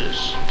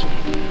unnoticed.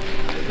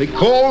 They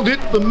called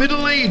it the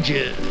Middle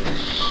Ages,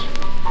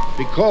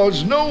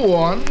 because no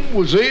one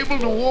was able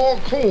to walk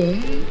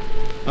home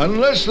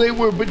unless they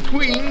were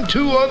between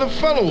two other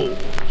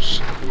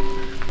fellows.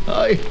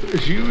 I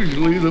was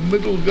usually the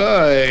middle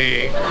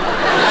guy.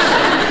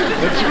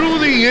 But through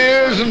the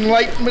years,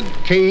 enlightenment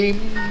came,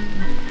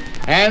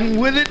 and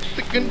with it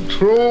the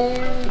control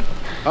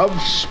of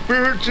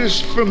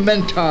spiritus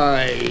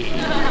fermenti.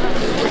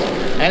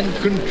 And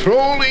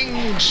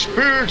controlling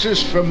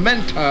spiritus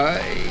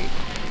fermenti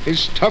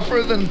is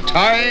tougher than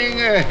tying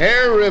a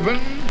hair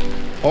ribbon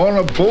on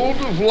a bolt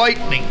of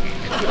lightning.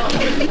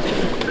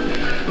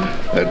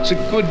 That's a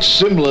good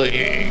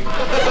simile.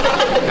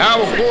 Now,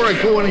 before I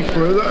go any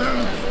further,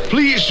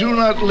 please do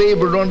not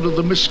labor under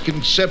the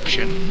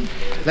misconception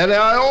that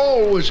I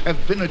always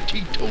have been a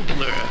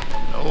teetotaler.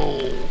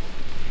 No.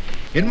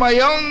 In my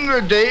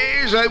younger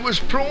days, I was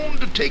prone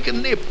to take a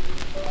nip.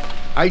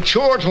 I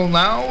chortle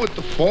now at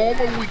the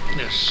former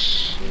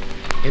weakness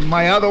in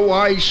my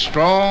otherwise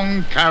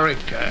strong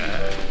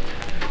character.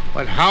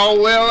 But how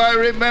well I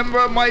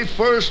remember my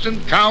first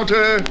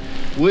encounter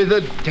with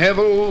a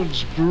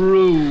devil's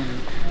brew.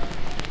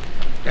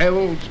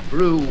 Devil's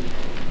brew.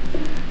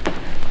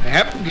 I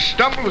happened to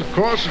stumble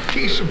across a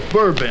case of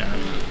bourbon,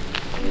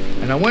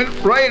 and I went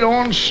right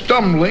on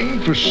stumbling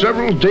for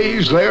several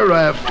days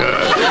thereafter.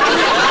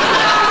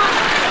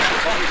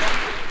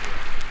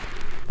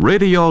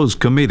 Radio's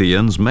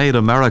comedians made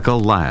America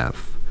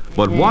laugh,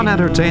 but one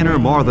entertainer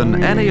more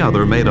than any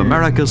other made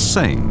America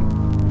sing.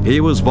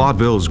 He was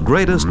vaudeville's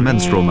greatest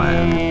minstrel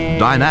man,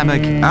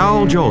 dynamic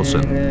Al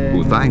Jolson,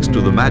 who, thanks to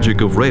the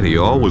magic of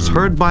radio, was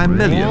heard by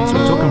millions who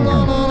took him.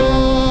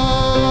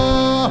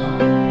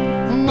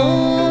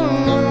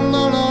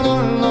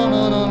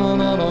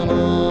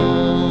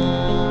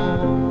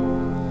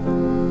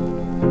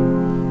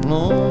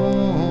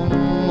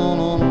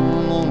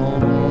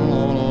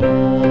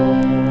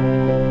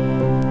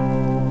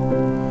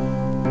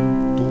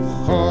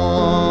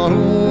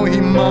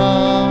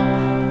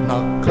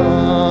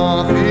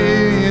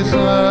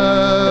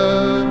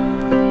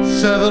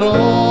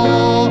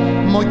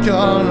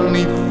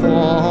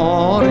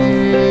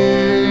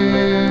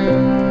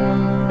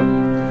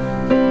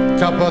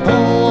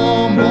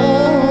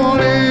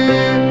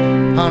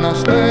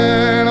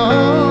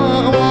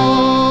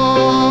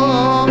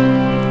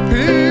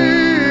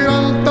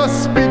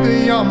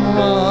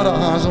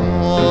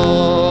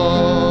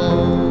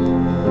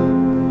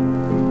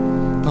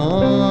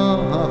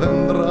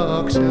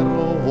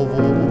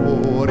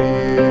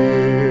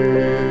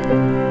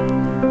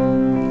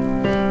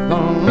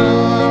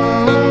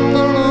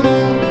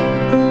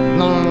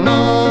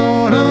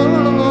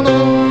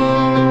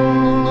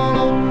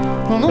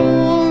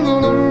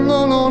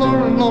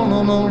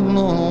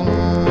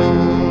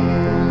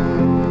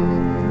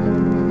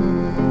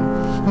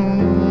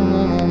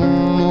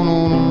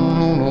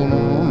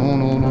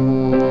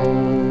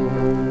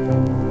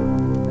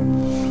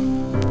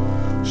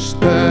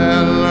 Stay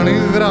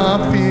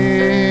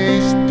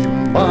γράφει στην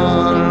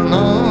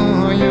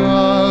Παναγιά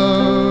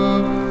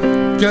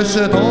και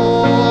σε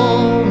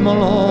τον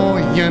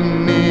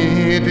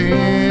ολογεννήτη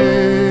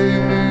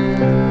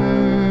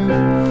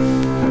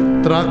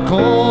 300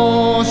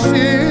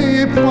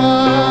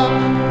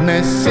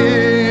 πάνε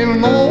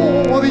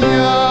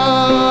συνόδια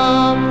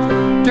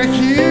και 1000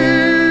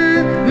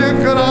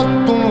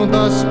 κρατούν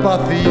τα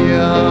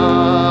σπαθιά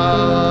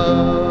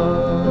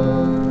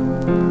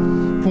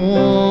που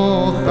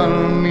είχαν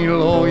οι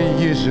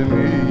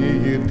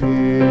λογισμοί της.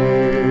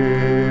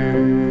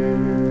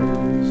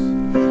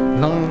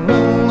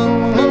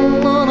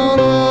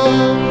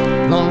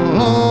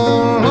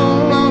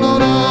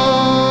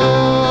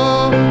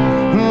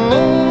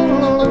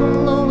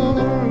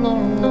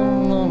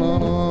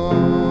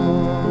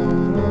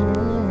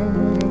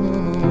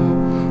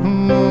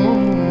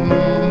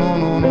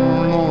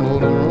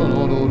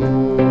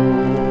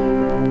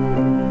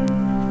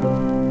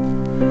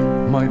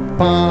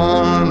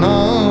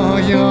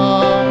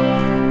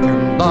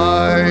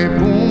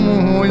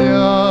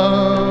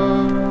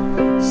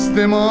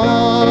 Στη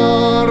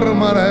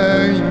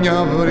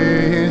μάρμαρένια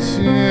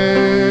βρύση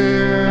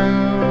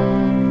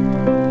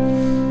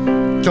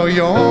κι ο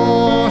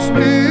γιος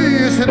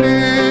της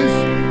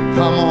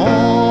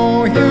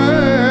χαμόγελα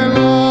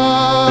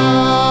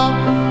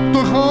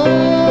του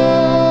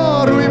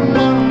χώρου η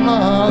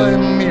μάνα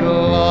δεν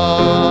μιλά,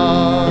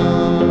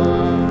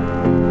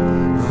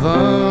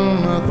 δεν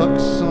θα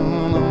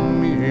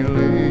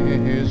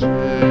ξαναμιλήσει.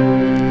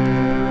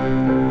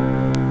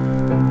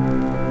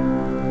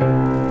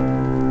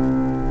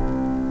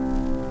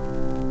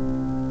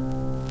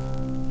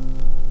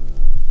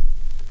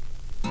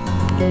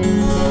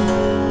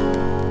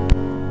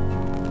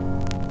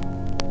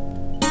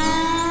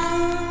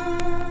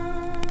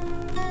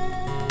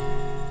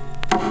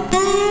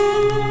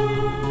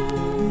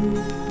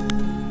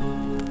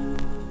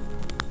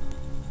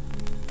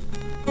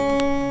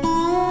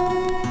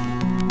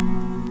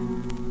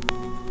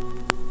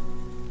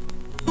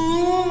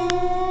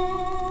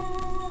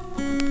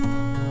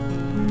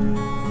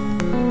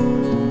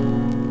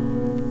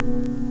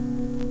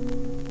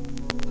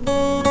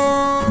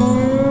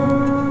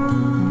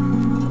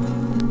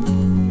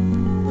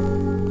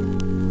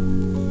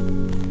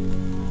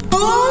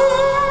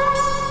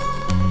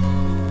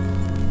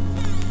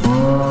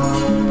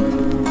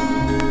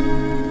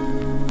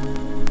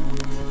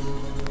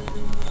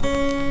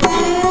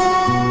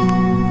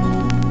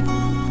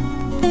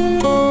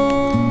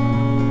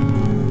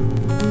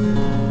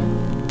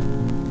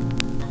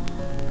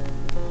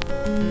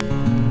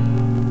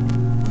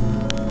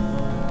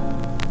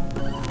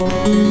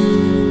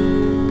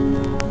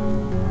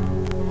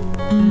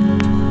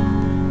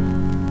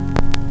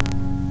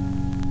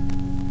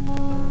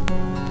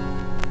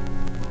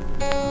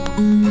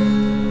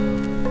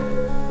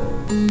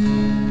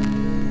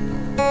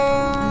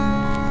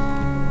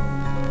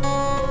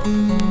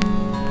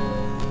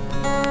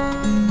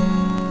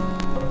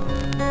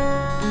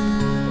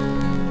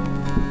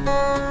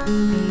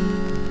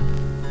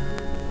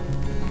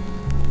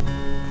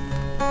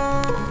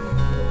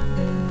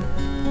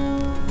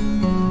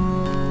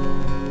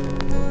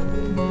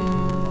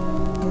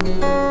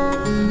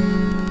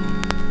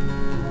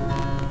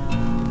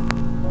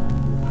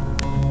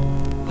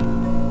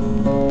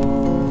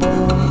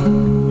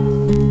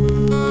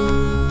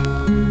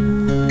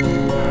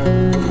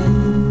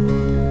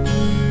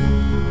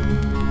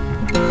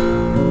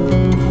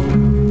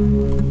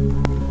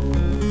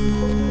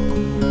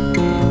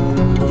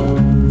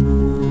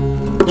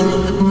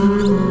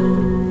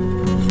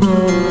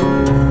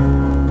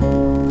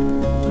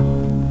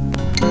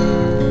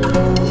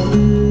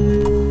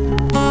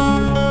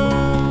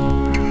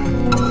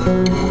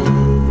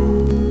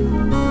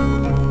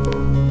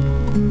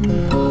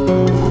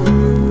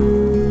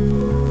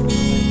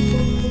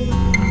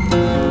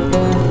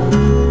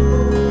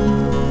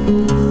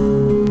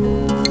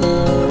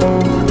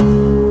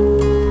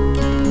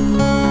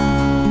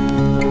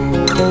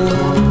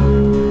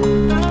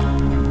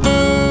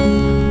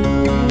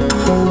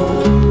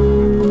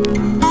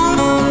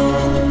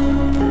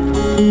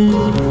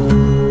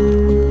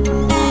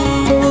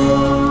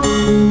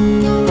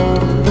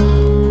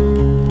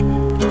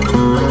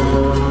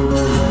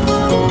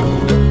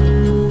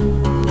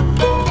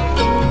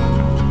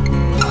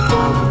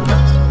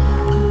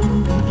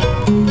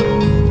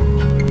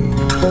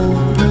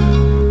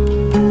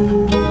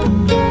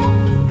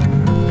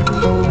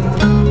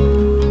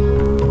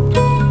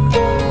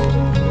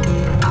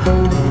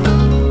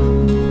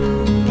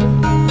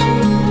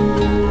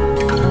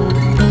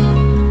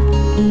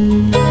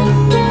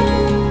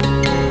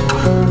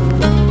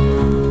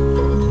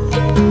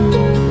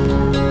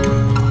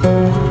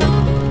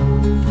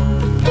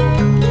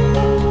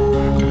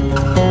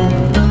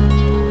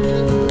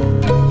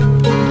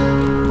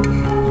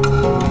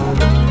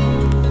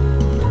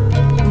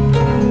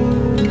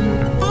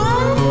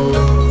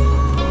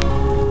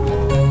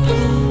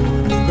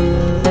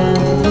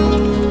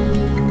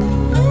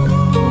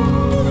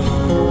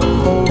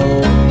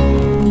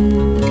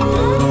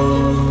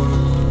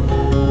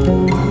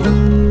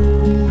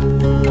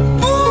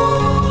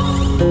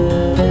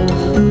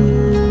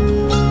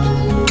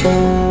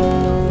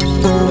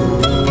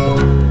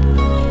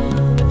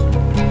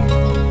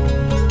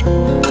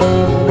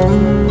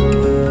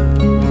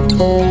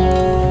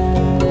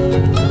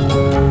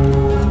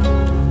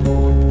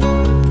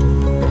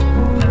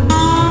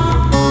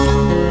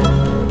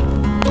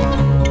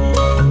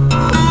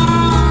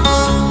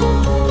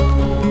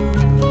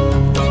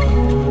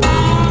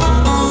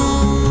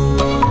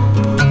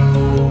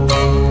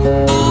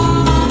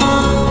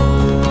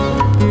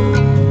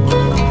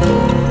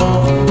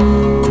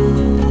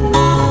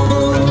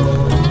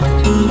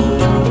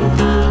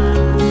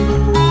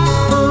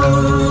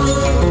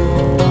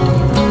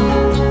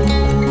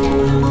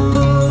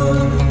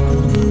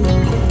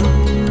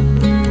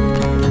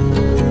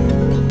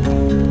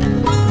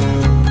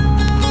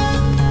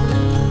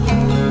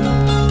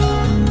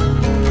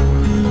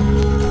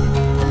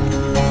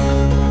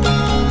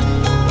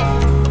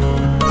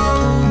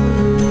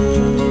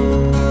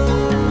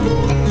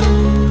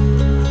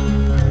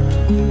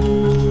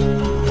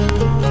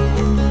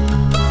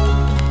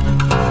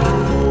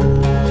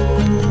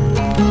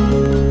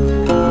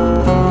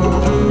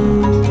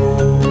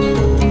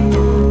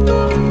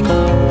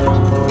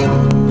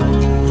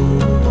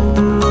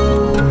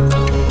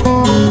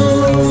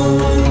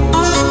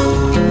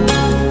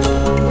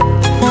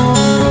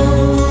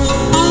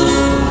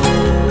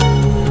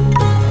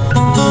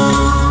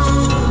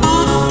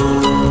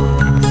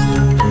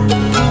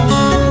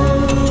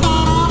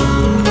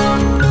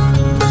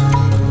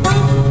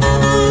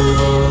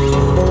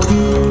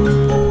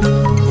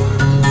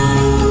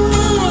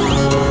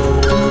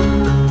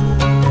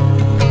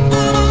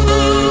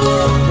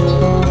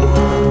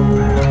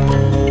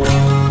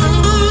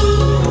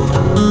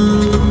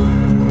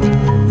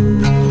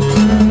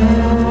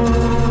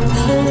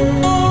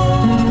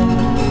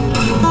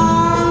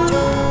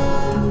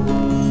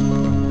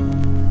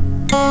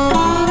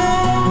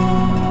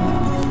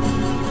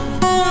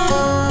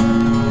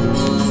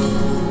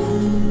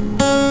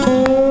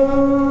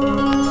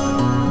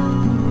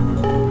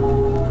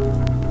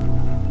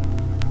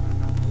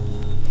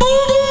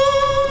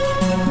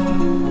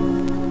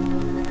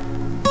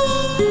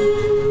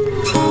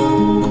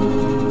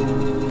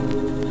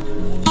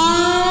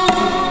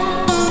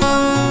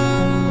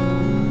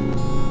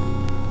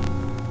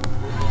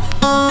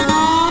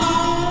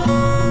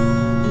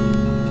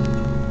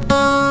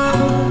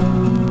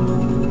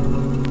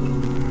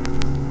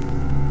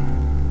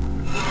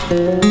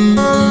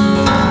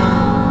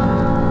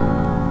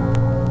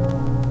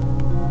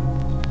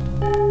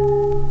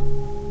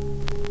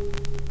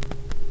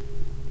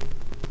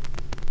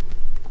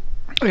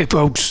 Hey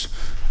folks,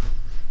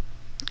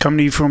 coming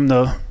to you from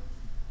the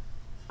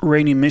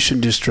Rainy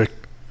Mission District.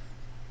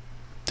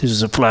 This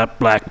is a Flat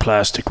Black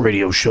Plastic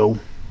radio show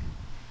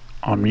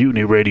on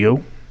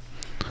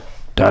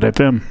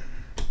MutinyRadio.fm.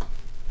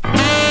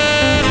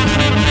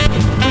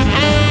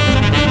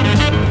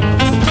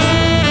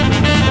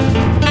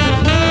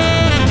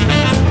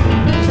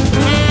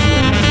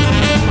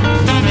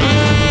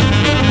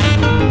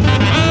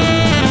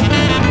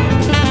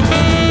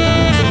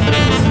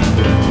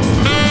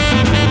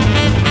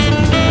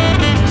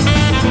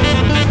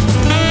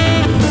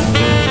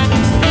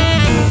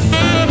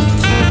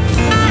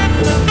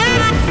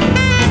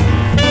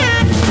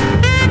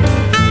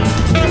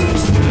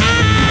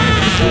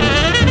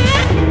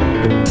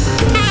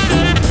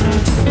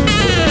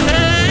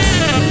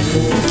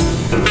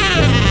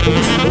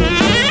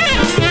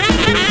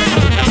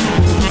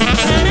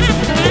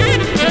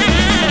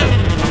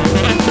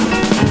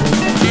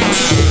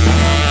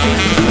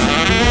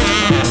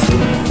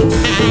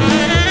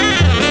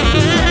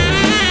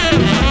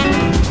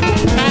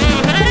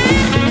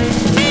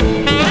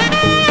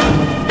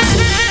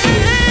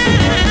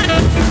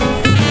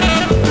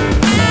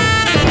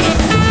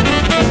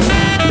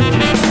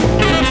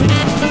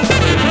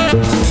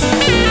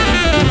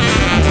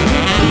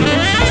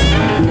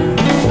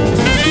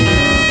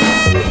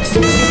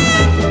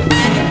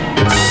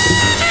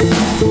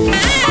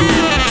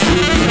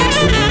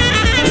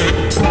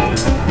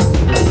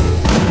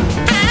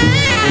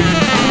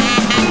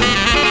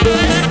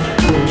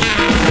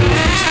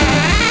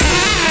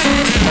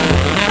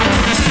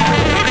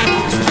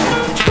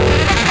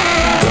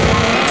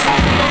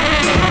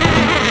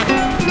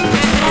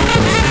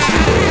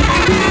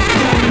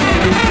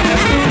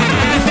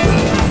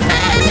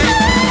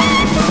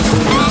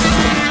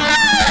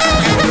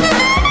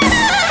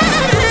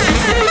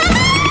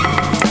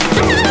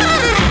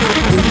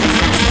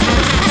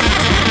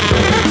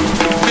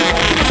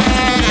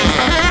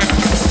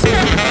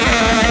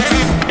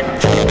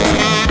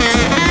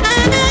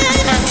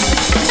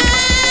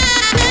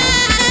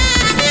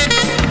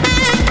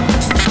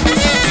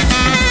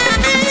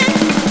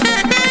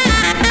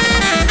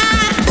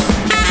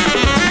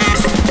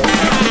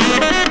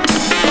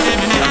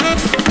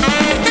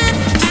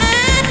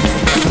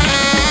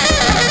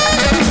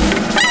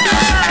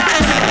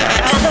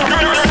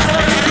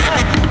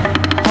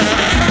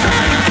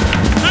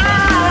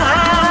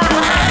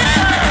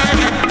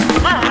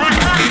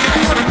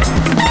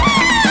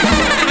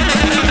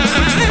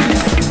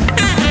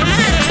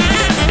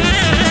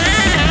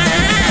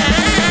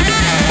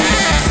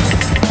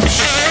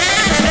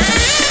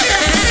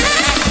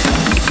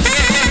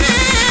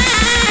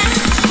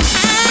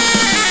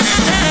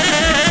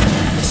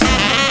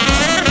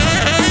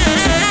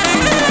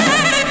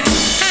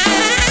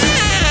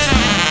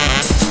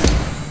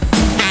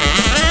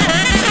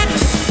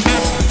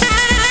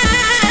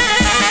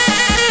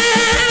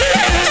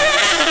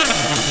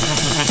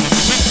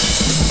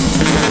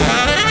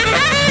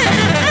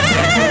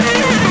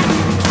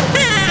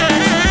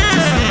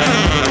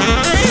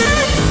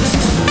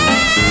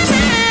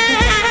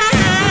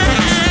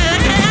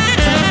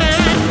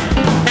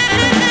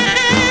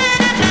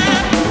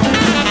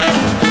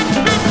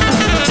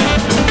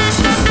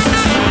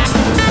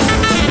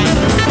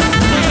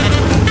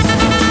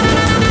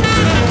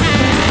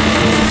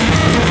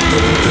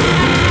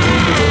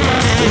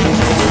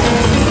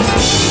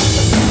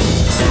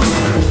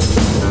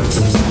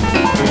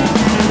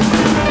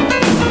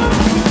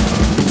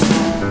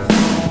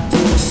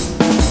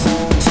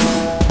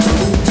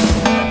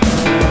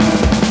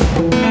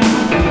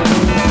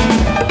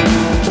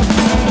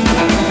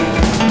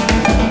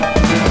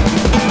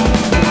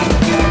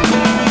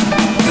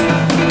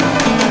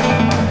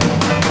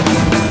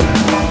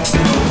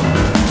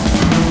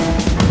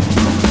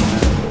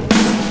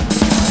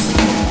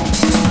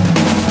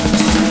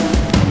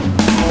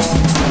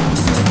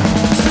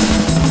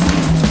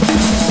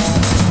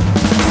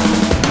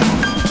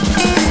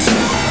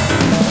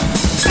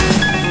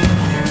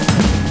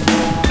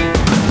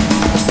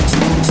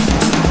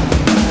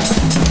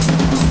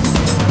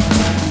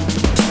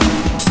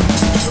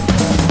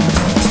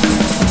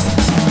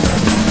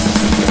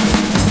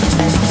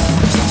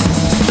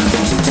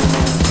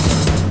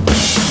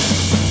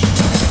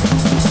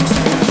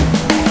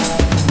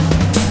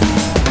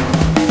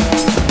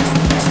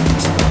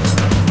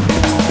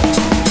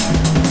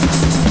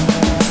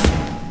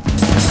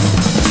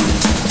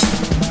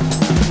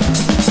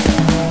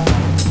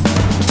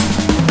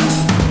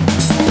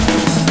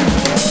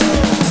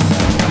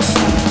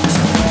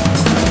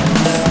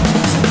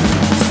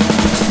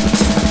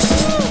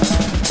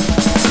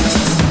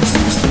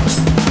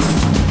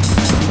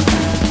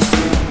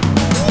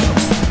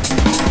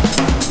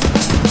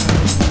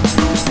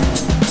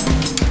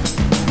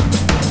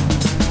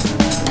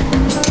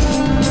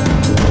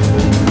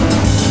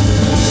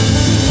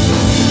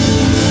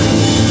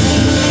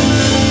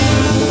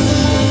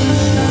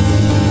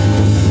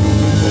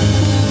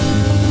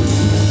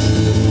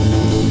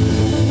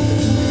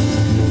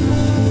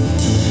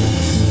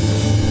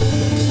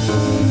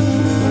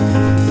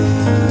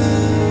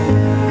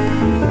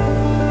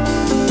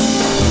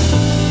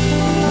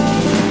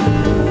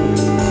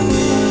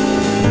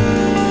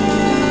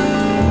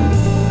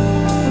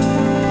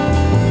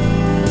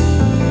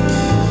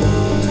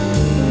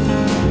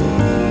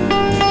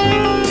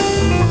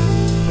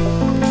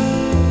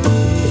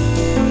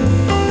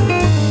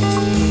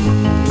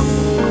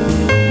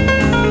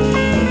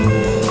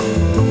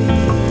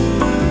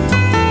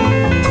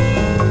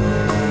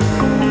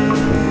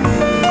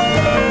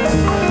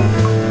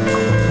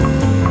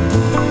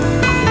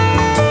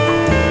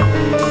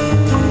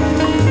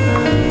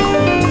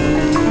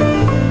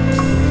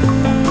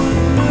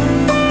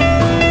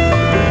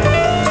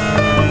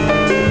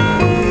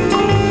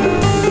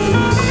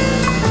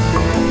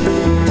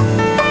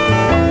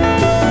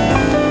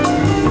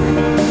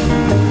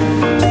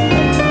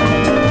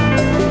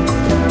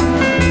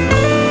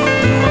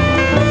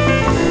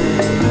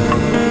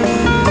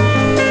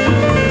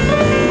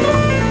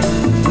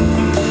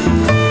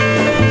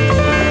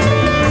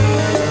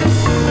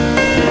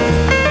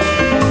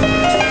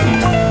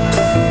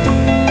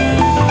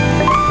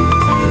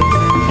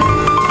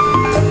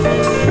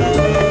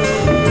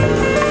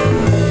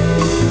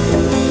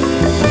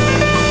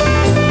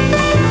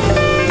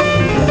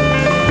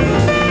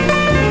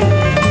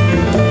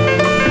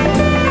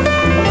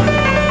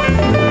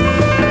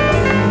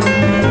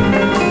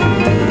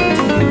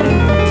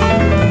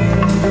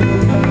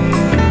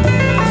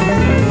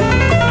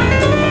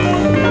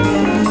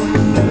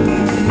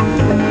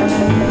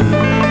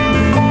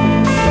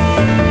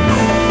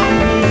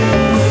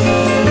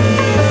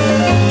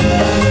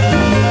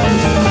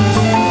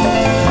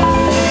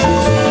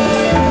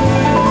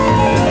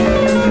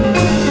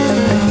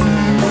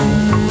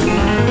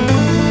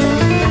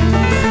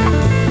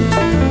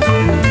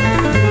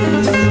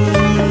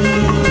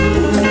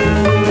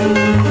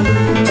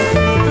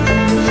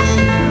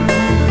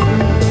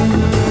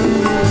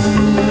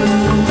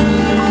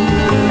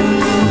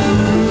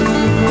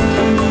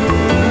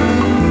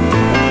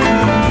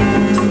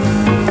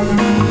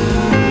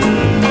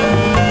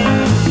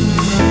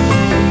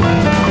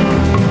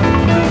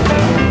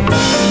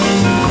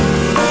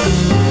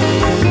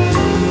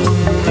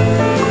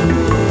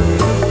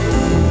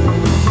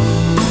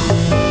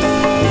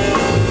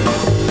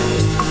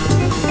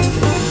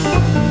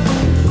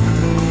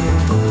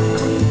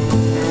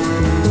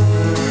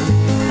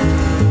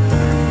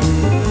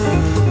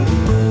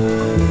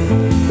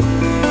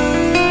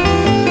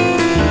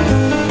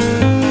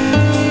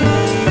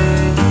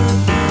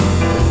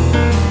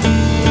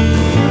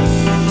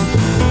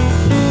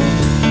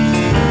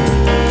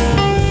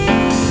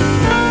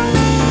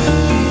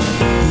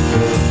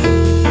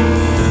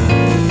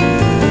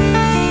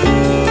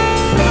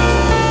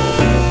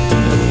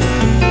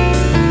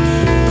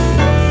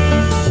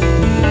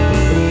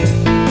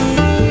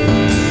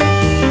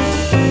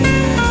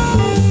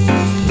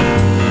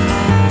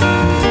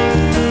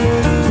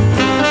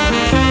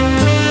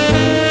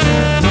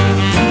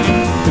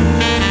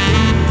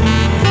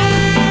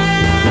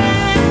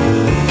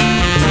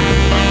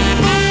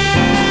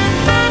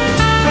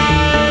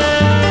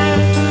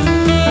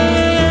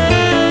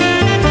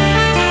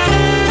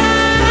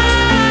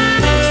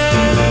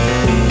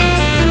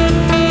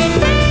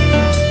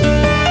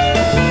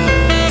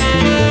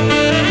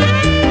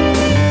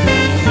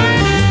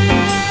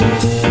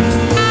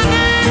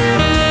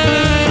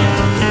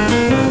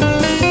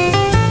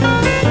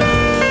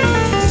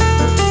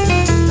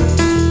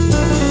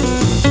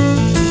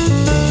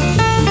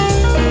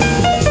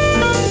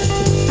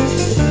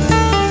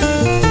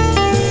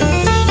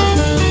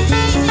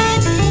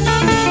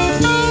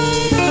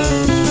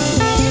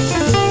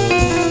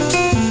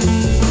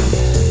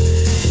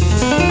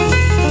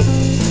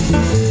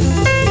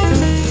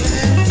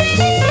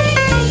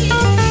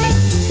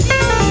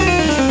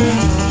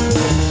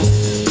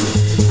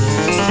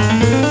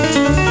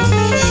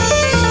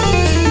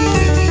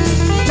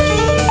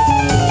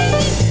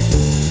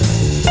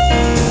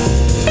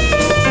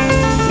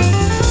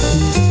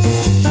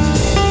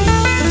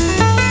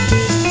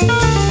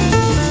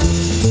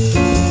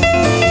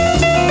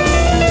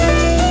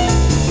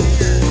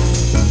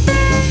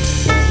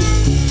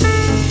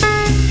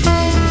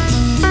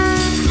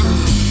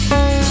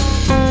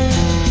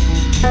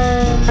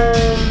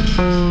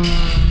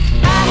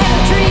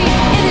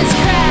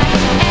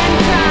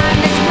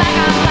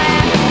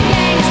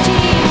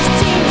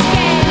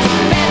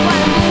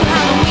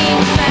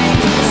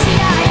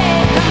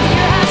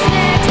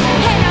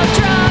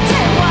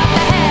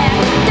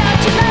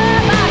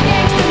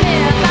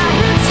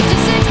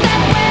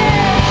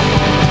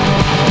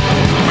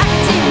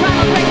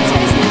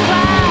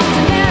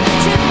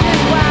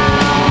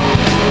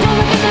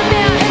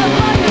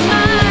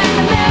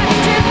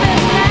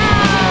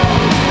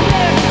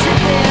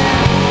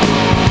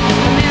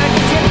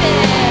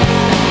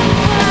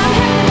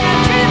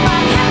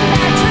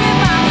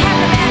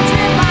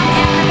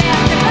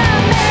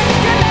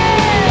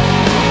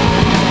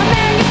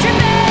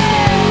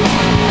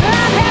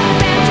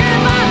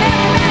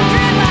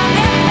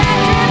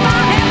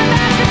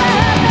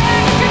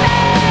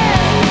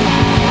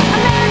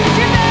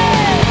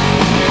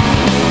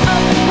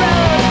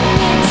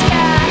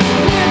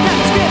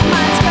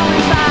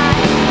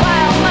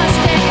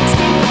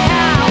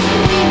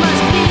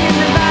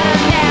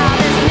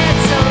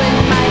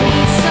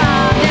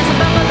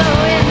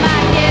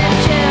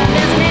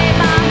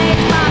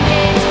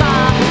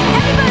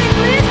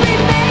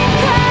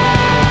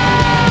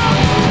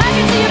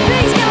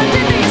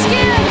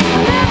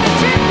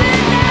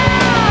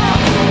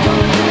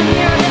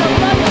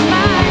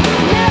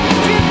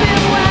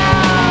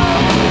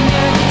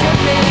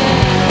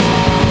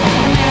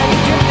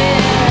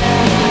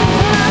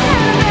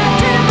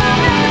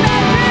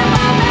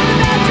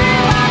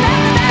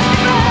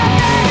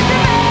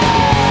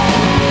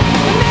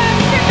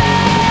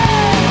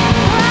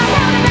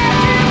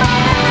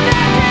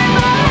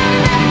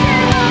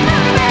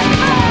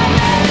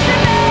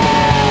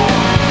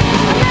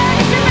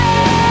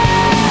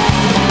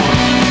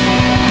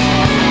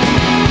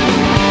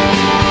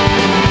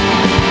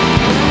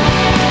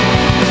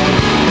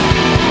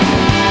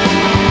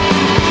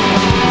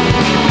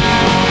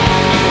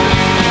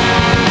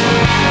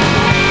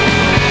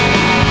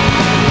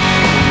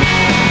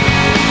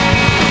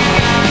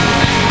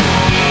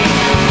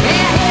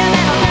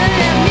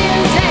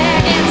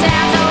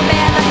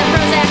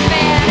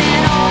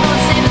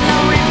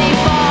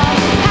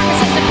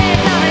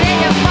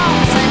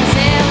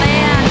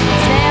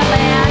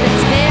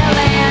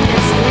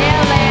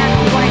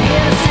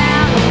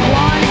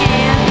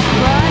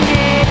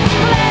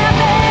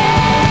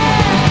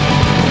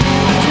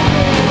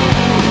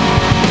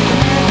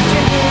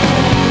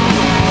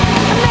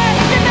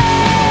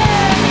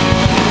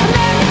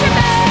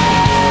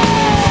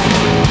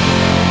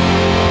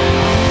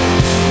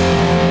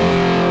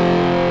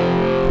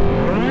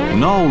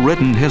 no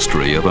written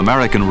history of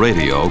American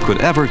radio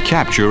could ever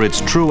capture its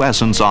true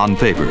essence on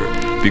paper,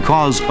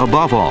 because,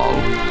 above all,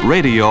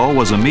 radio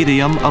was a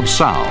medium of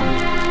sound.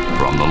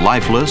 From the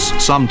lifeless,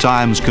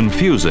 sometimes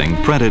confusing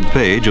printed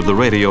page of the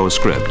radio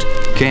script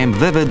came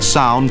vivid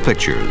sound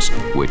pictures,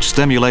 which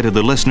stimulated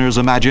the listener's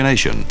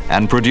imagination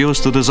and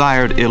produced the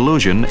desired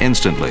illusion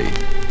instantly.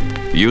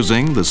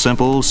 Using the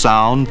simple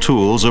sound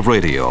tools of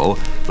radio,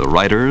 the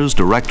writers,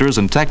 directors,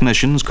 and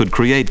technicians could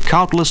create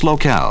countless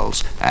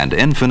locales and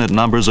infinite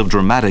numbers of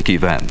dramatic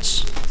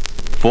events.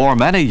 For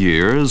many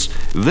years,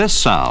 this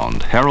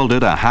sound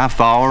heralded a half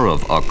hour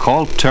of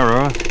occult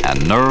terror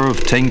and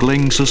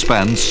nerve-tingling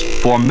suspense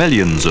for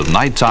millions of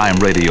nighttime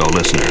radio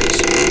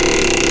listeners.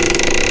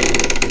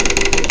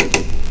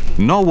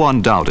 No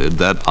one doubted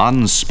that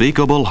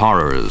unspeakable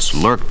horrors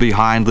lurked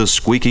behind the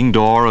squeaking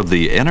door of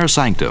the inner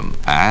sanctum,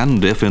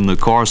 and if in the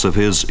course of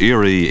his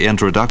eerie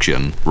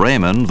introduction,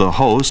 Raymond, the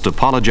host,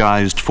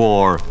 apologized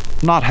for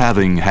not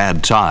having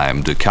had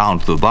time to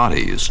count the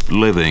bodies,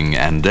 living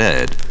and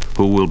dead,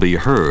 who will be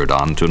heard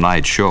on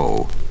tonight's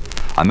show,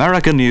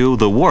 America knew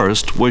the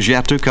worst was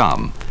yet to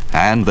come,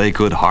 and they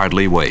could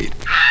hardly wait.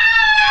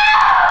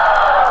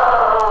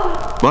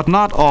 But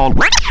not all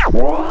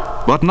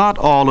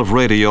of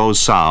radio's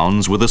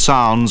sounds were the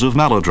sounds of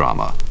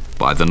melodrama.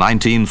 By the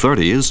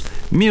 1930s,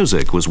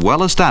 music was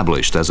well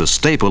established as a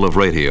staple of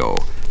radio,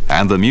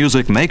 and the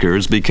music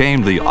makers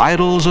became the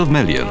idols of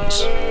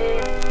millions.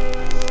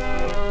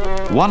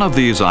 One of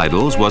these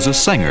idols was a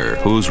singer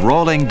whose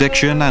rolling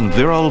diction and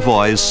virile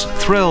voice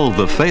thrilled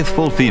the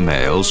faithful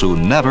females who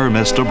never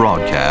missed a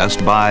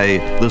broadcast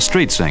by the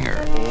street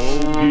singer.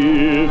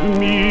 Give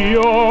me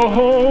a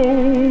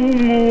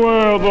home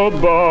where the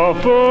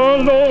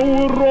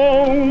buffalo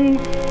roam,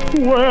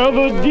 where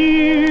the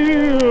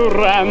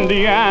deer and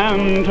the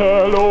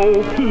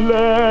antelope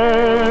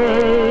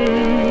play,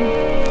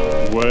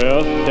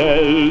 where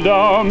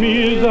seldom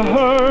is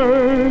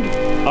heard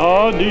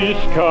a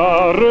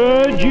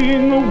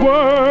discouraging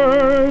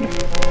word,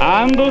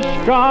 and the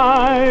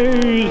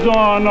skies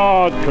are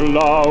not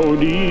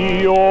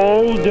cloudy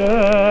all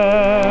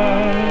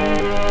day.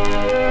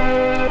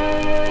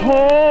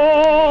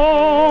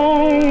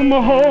 Home,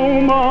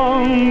 home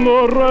on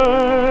the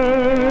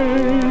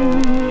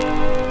range,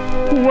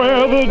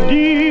 where the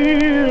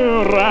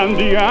deer and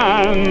the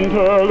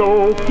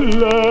antelope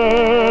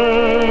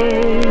play,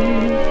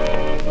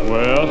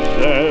 where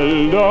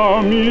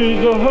seldom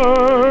is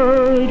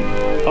heard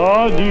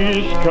a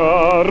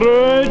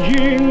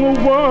discouraging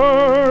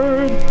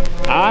word,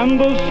 and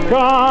the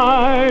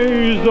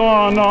skies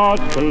are not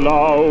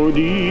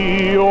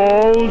cloudy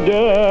all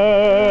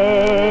day.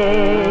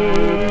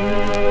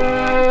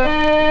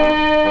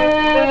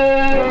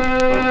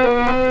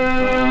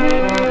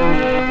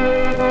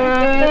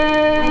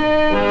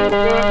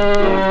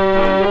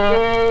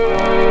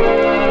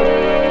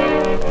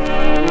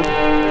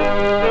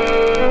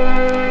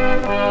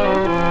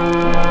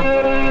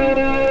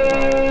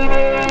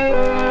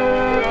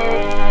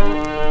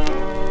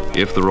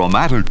 If the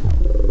romantic...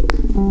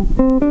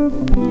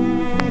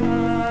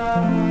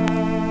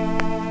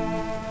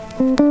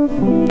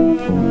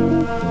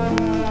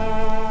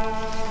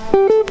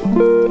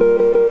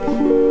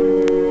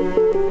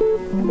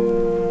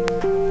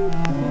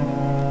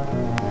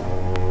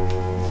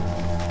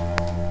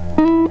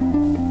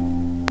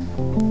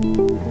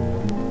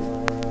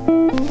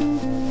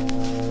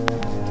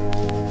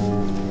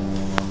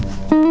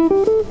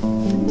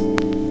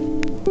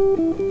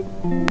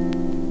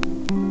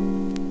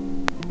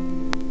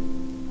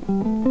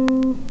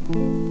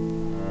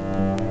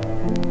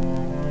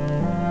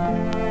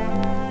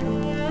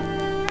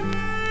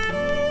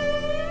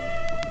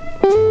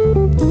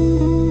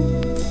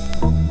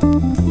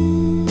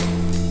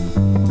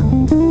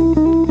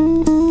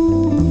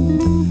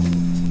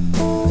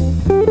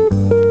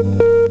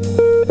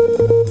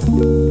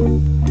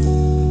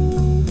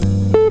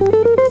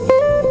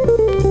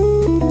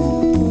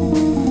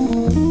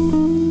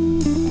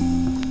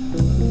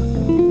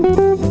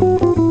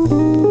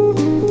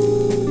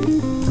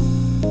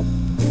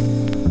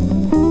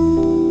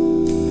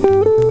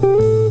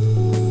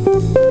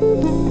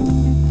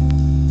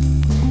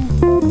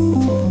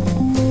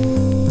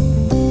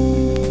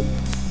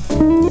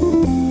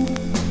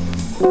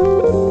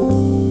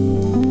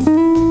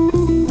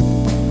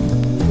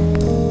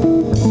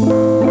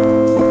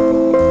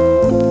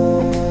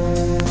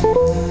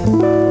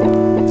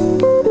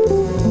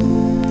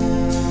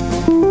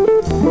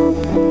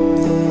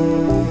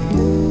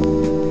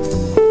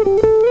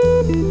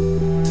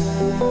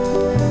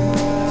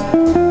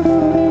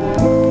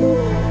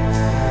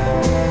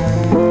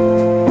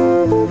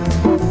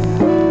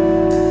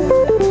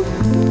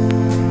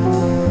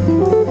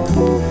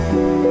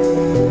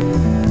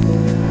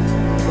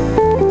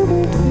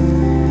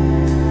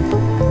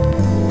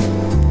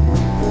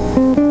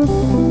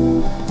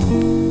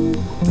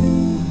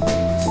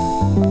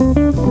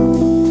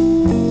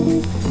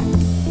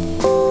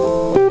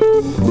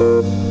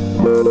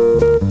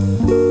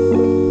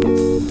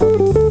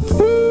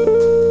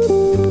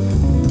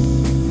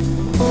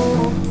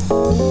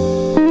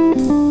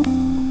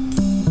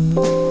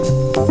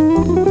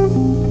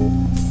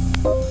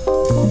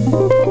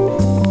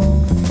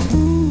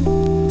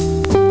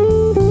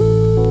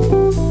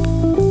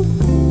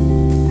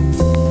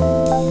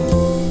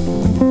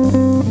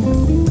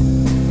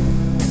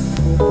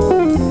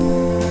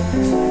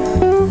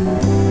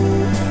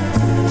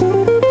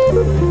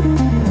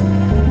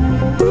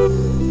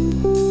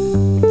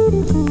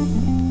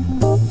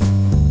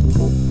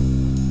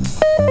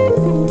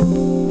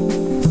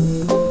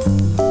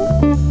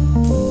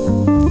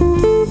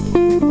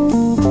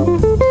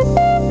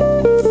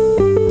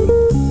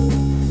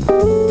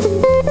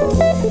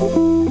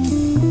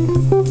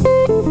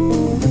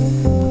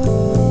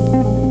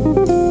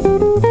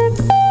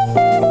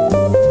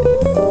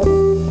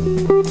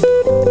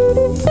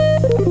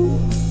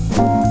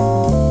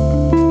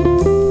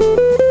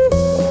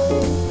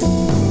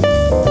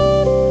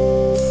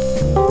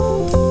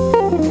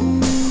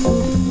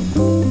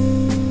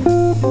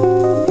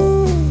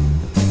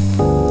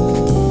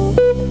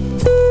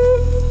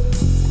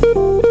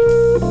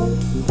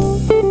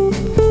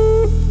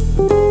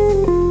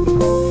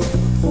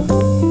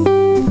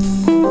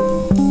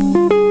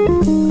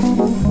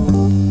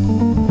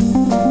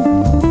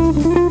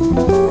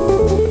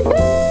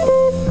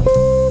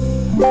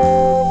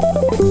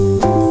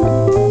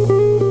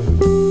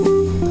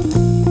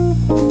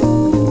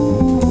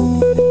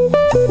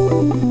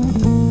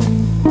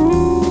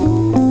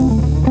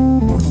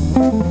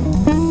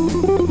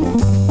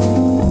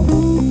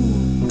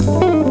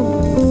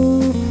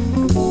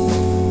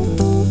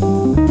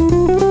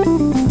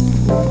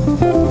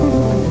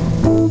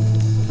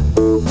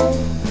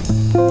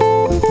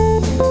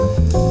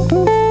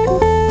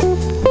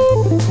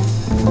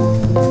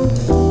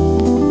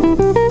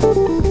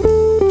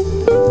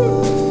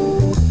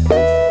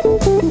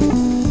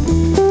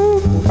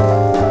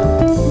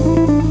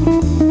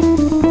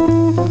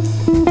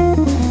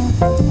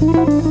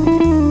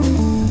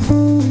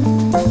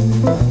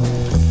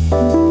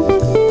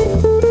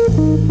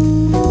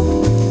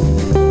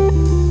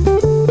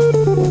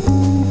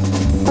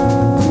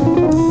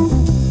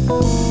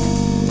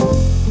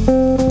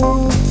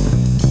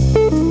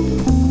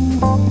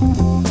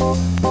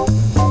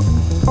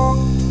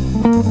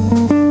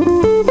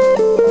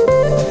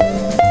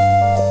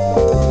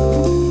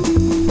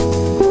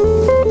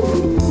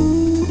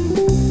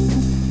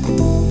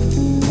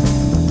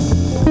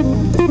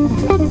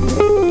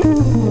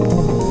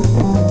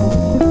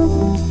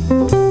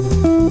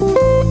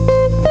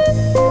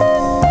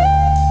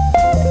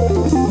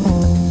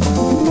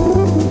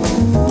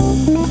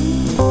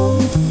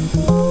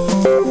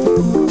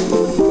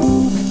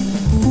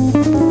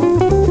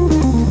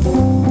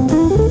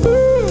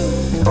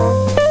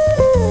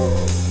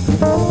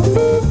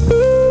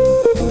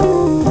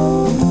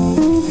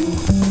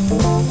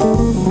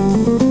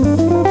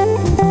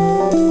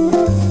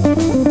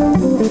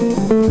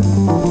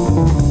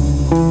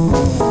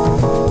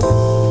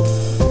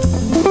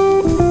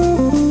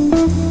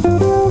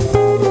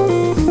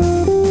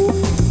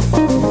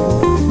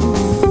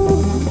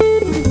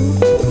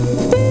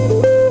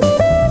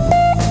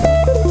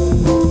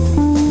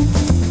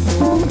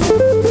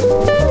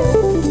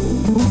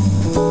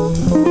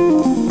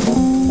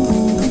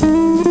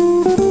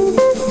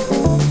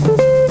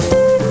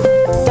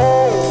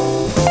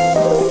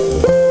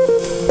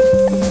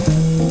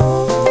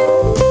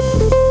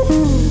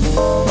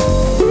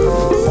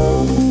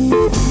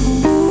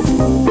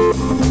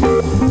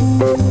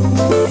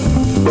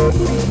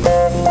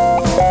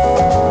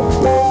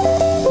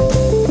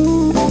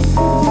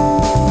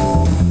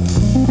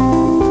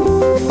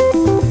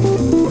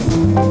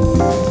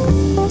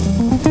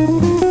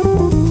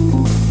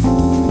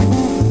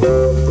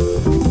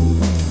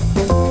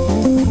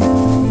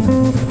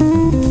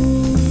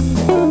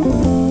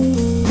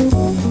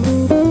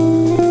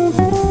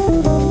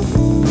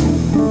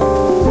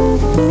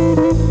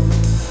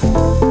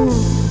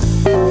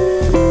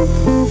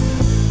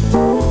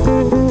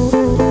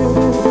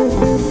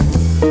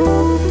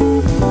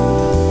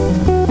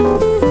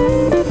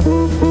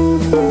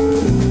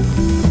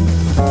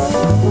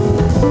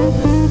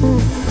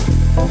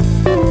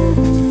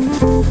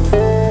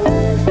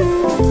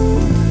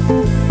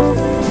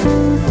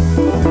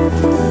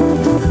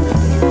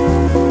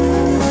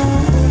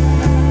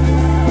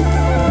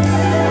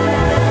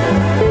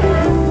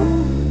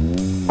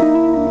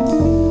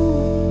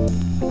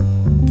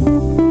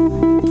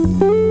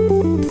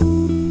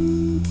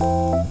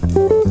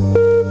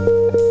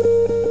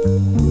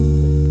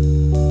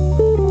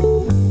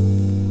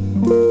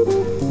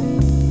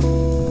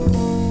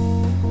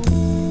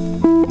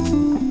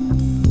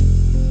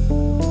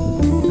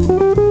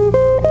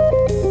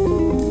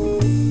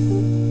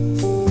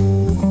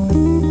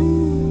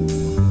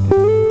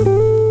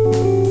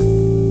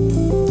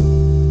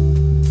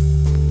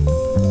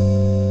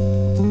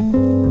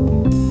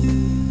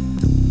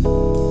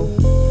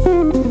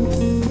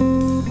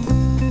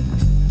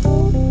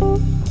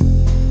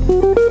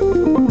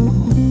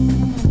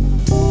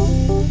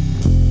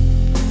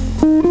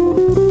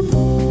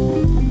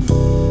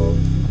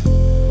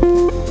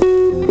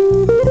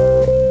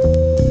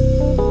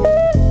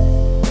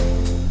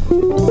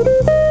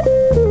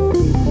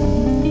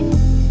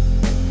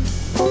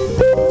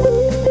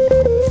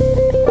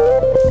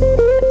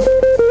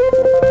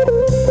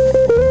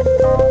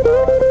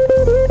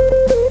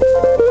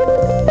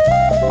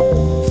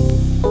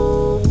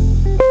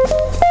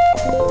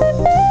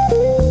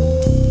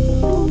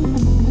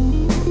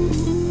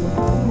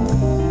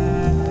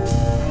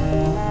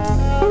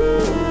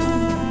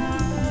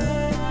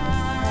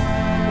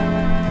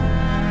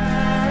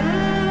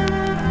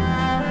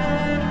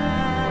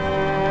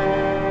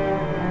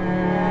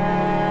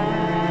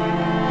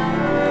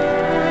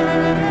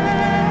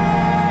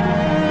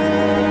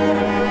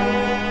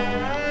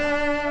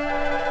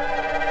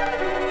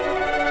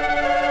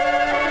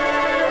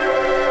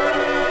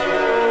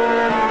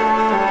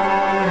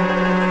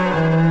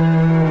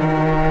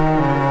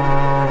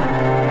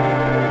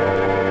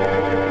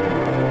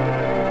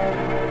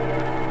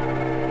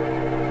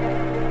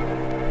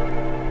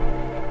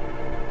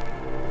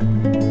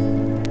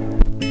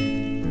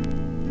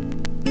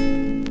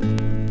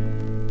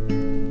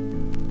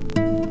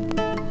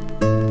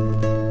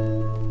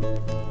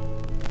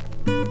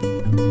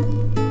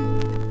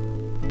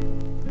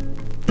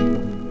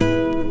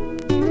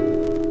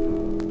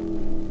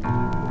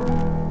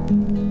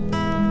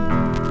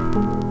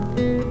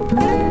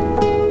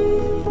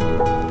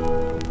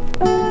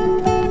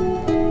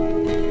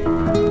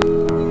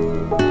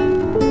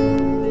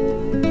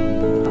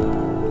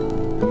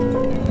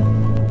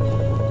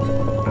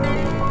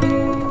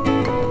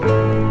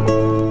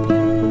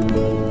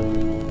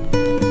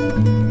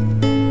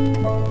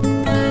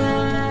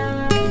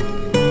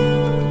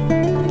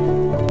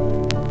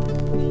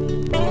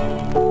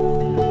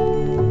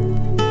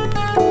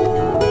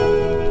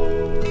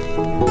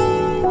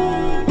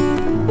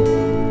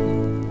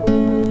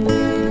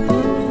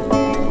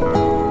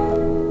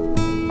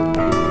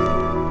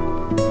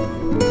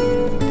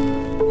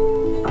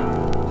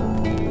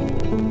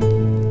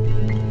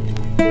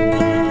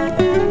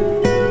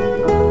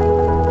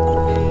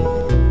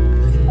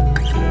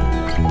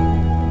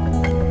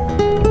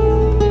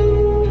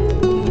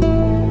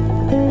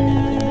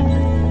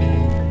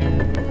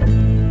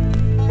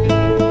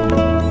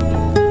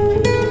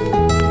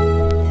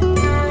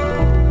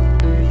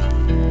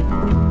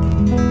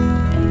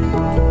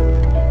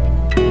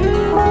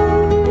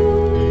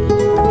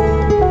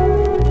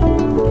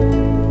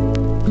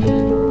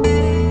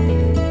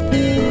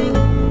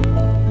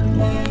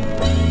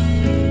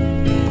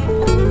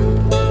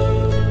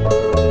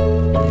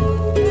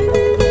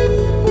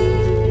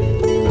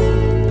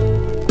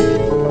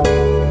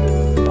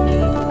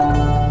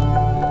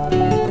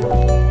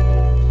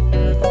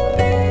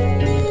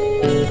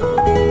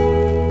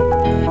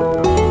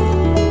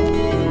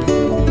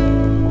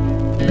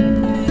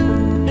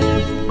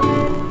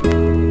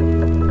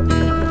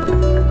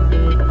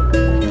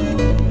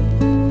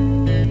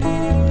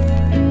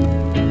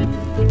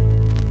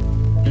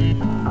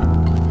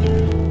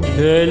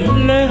 Que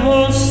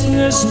lejos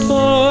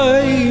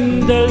estoy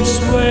del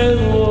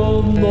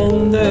suelo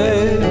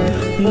donde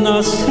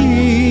nacieron.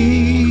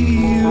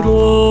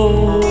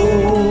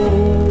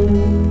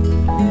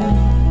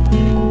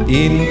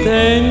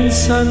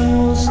 Intensa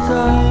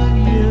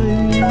nostalgia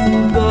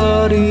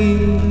inundar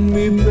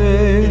mi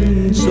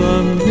pensamiento.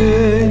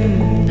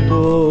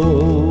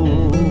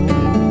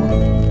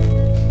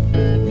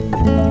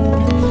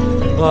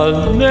 Al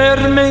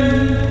verme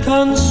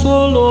tan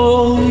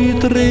solo y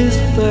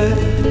triste,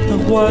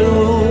 cual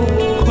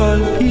hoja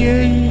al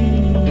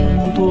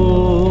viento,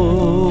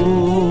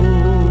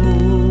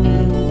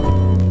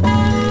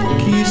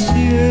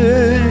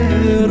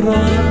 quisiera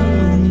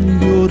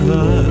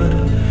llorar,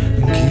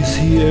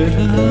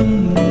 quisiera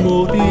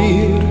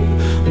morir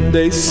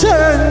de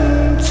sentimiento.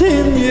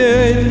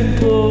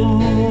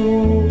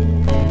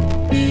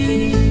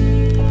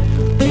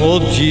 Oh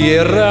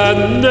tierra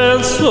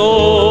del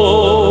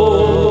sol,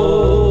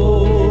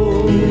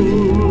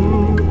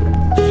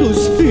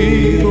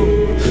 suspiro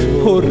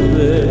por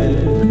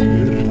verte.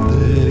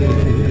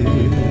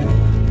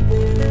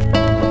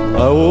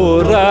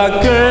 Ahora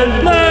que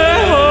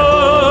lejos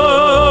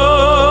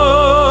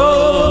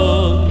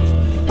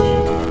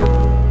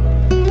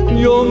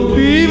yo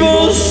vivo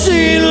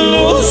sin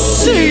luz,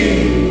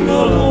 sin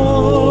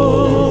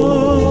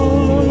amor.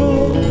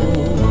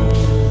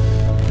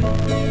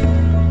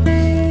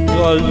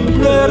 Al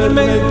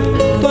verme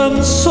tan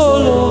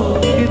solo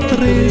y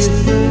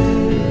triste,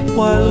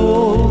 cual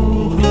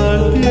hoja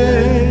al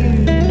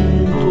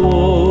viento,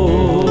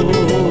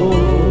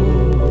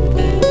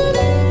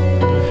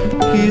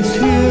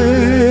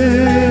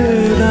 quisiera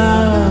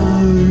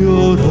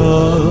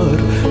llorar,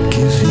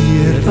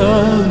 quisiera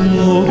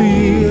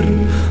morir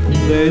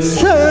de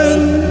sentimiento.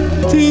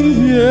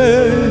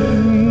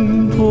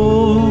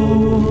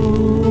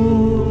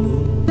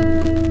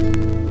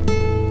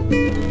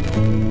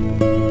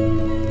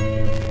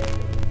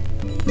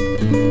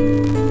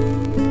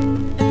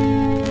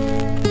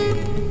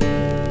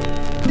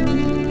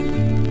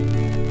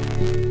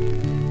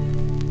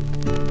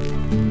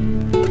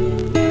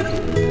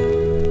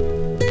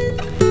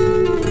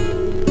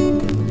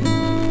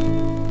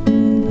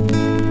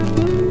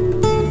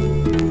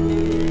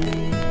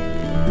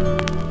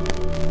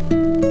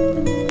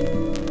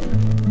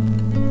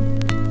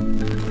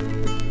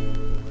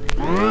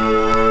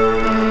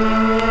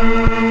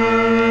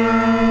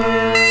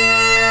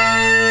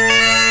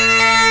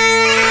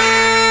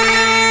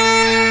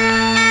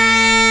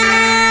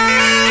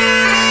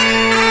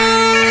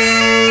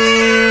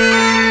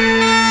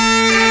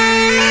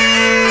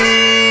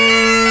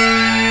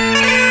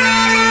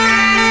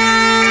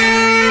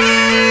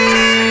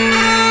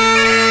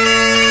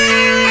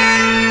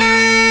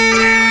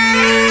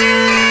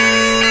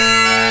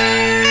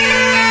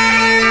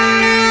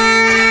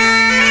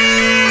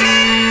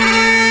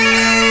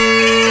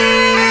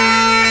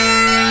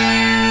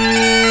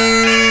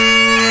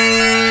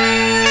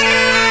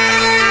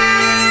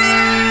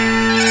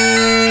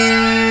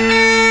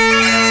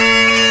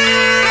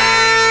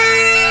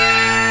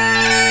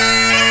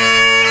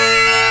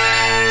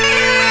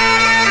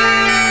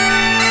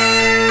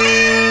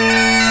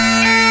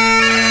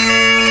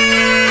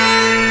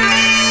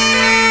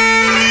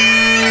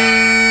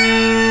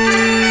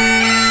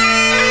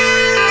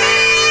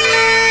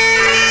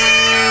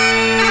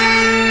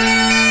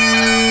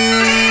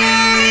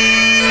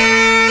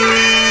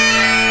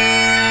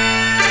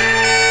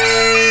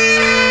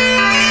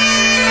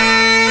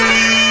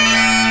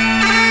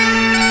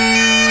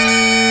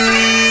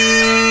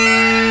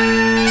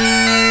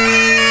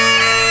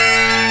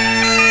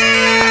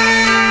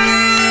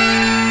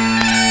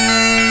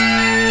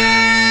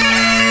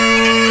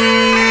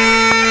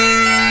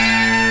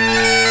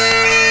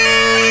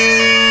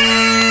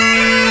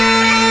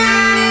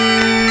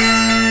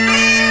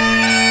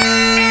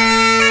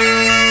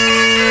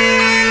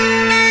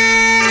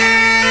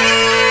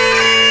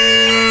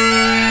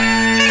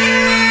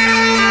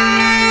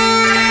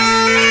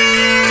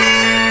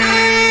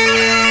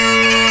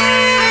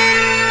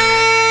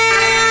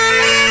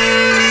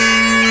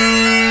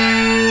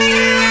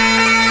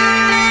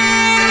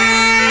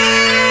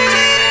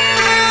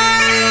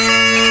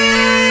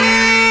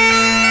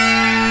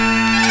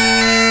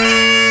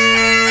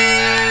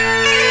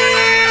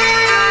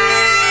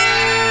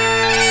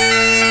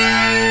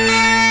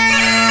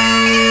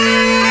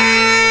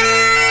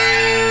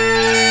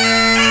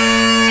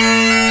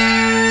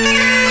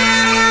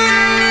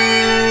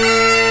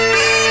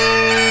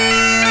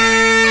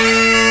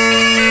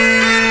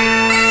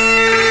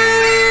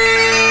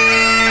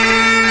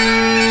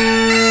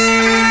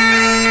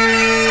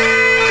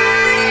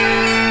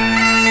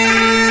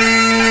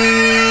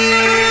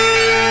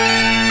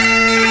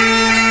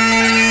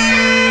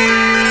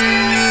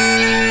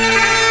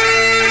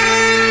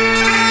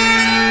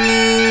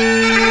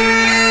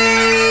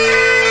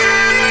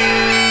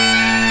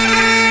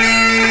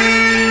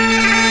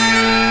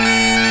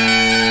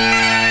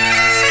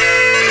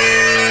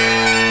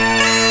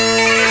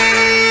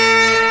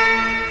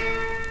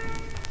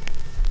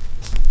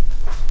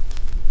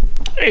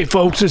 Hey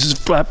folks, this is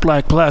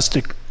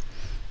FlatBlackPlastic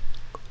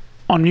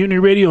on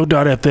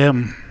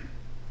MutinyRadio.fm.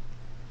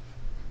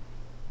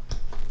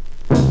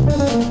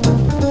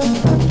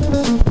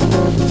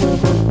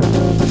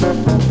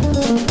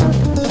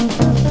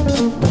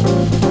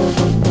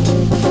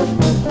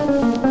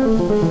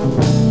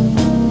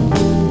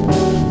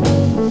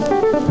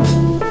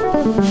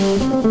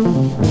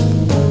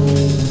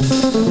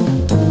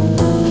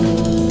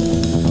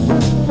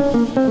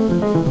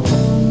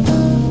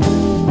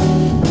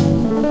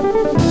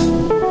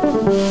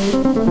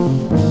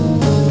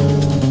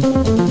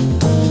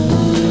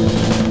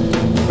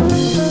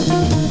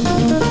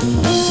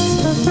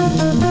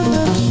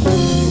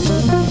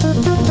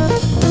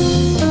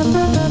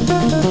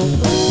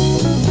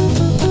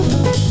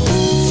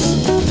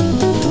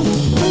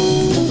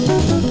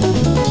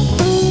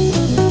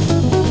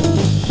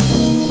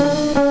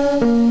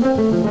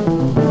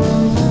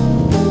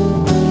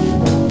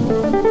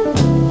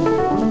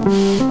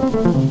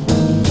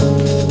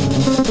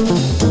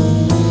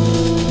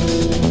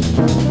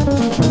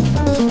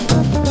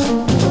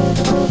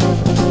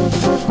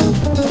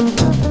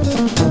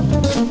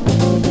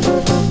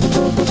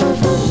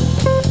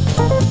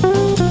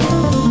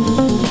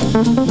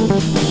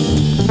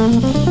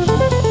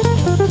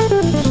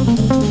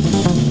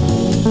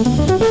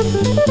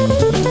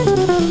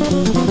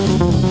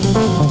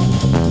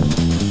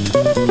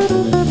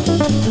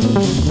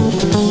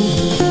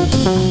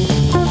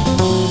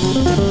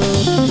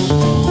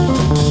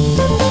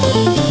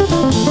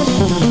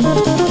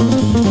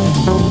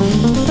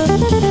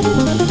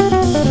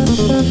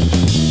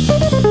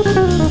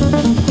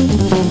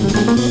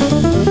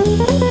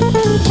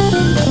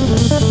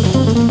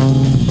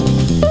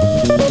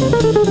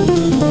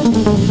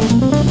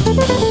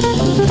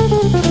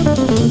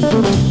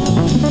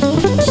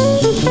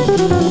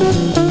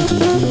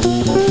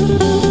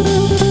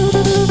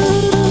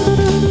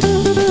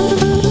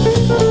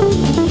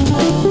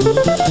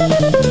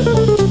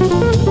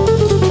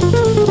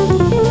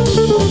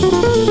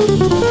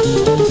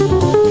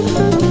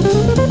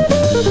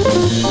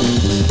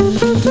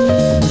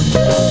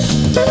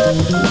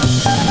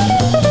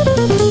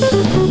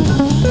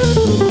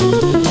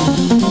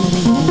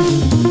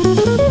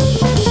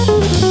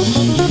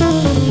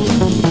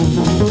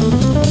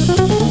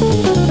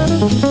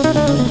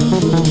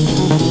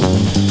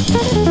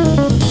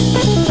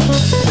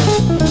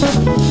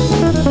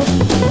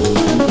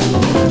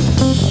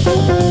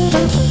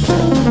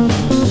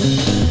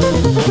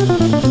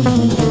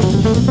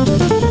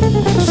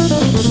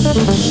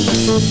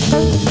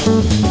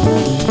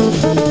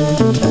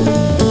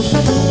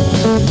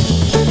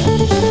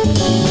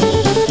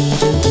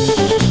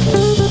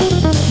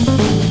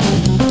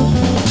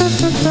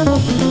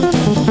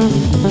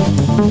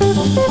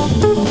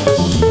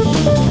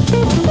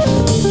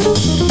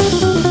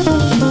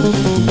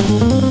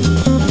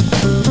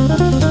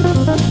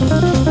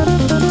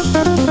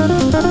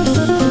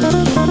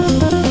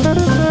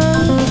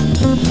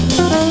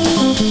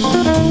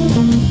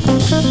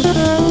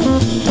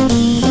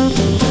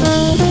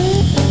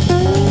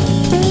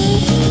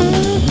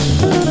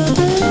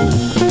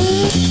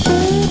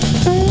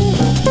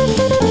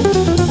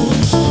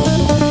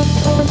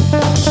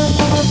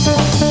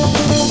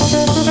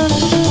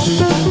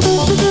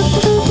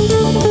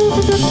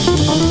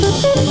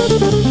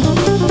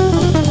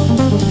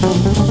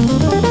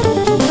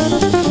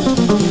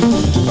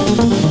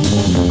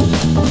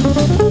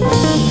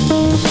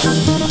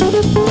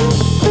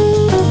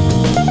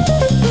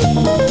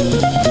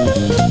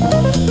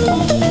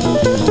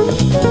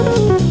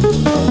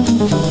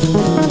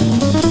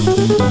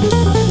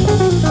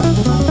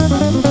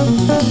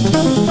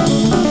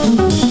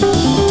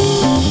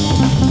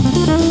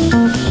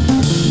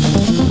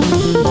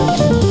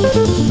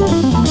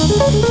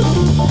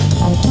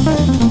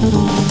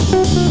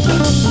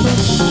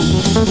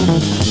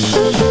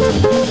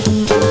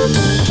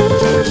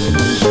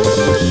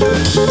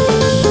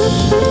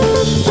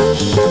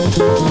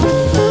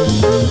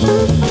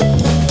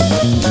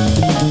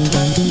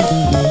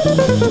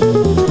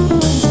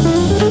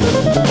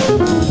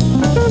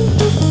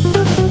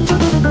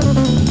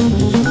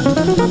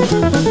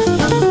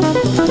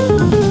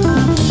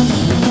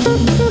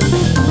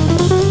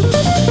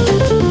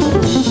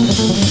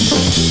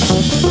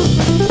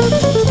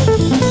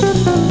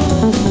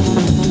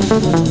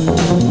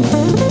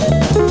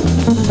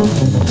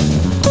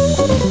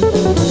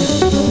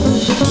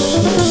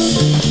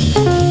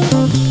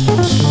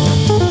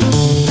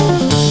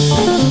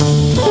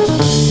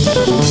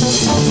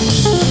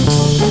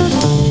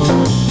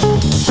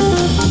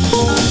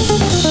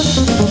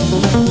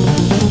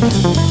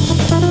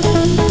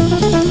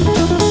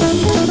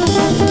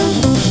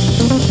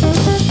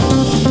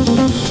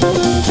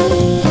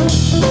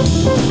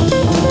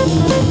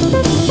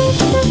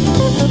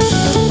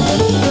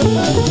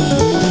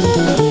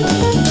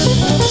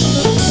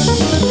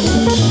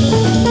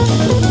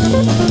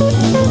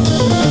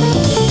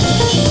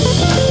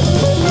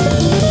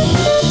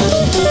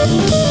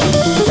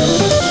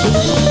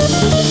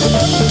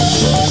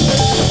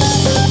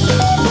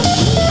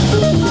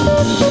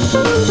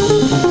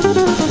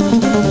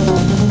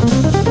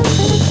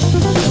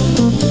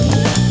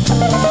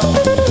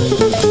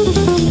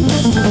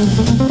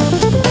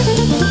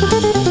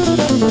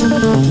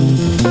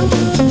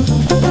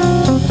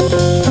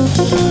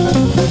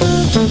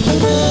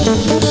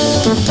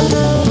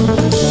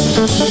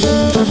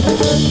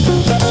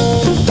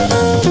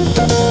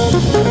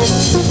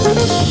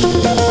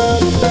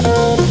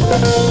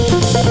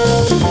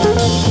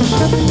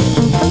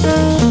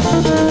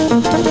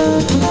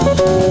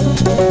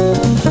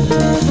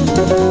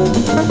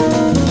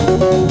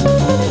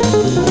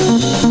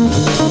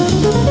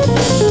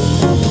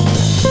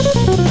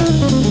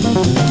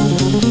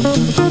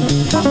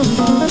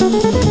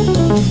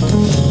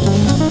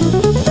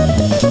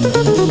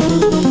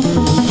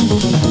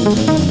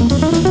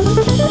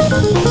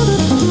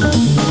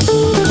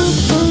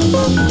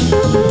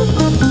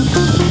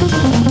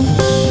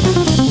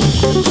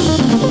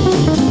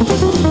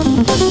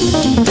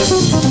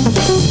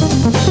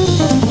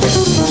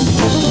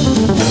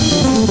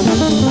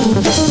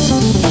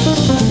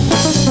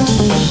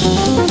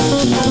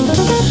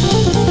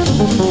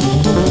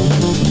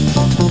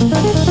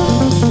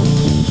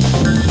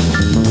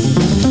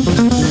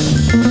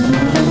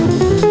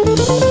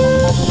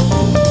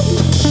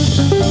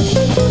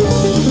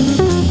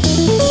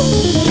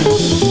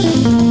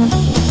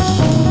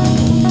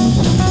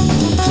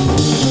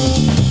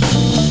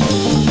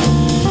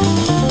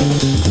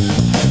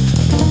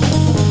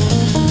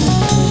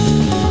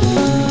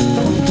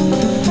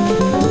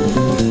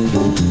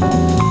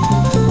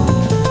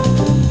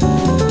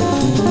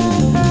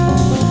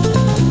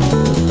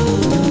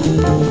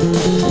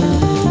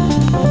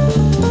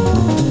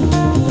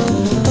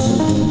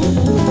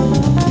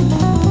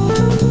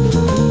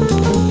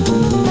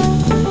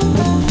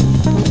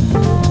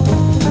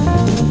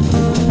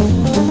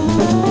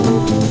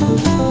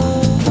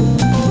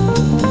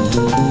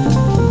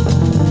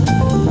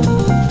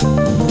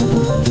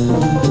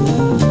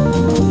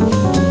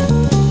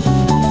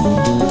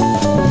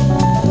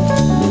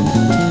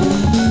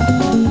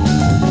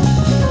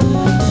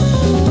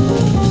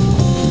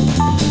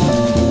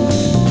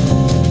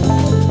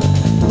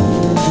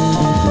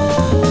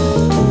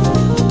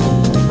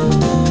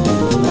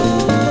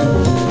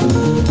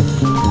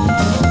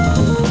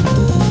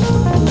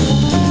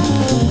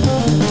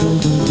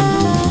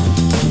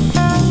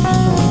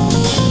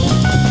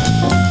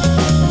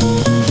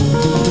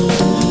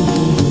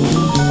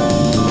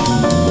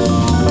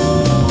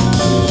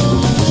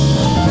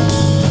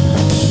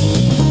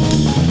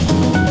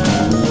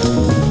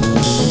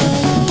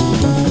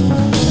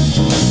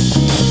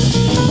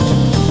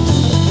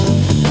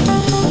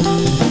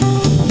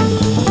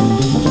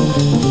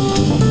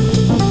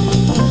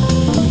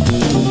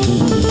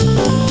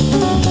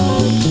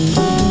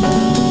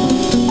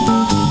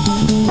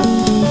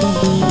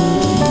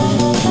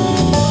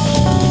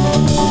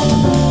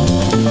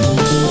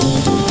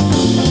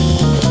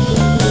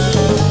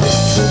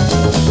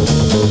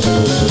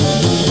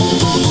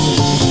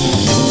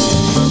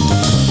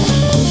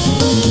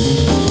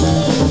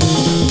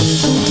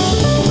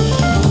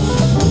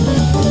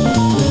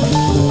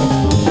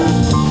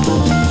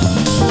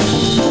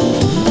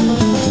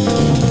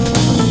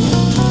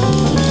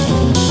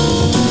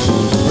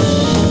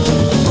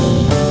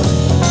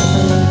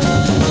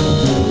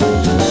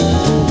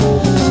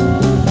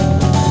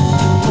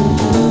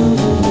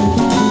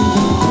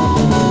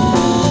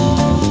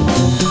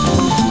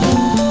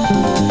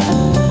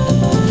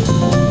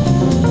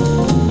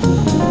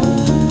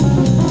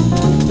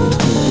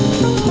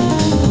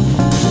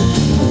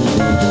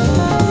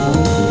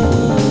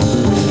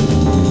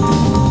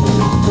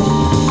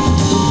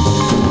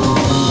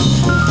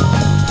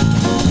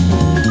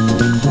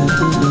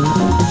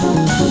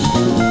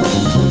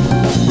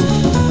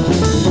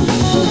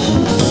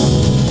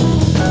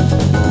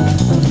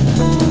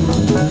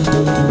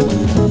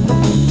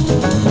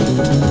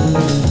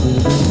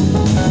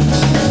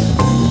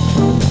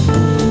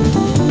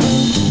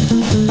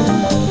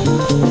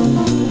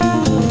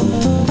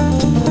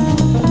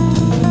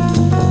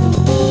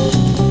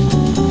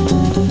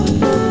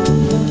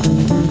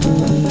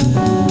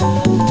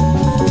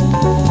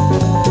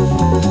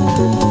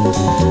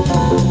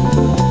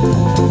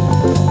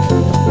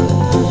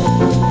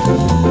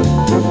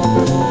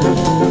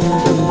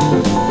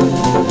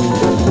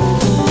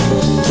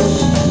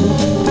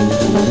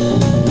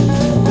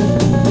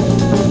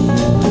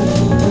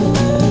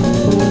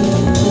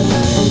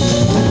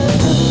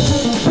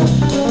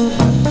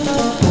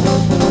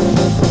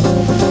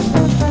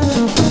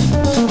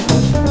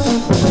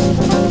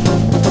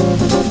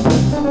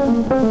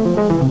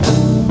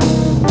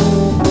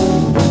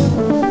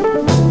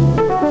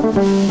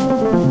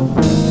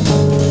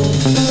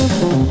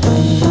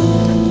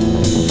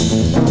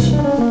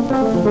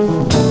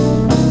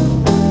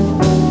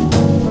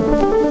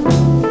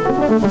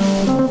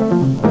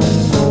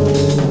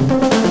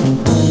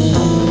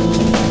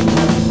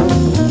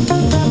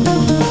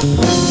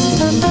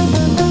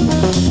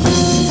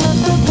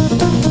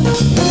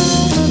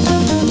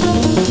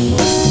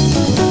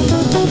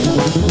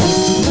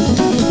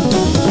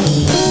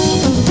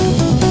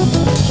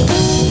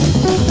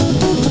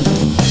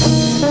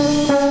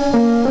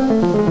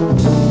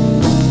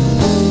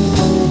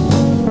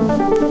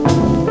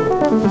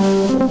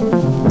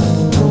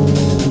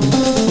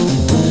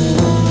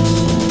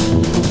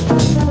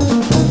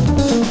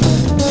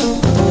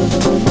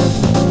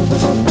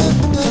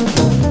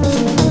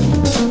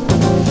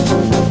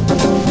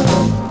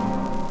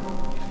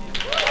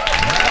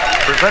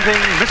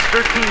 Presenting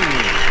Mr.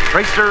 Keen,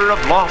 Tracer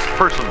of Lost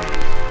Persons,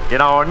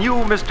 in our new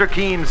Mr.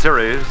 Keen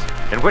series,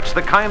 in which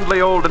the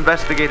kindly old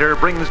investigator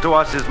brings to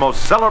us his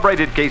most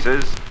celebrated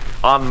cases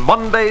on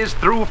Mondays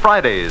through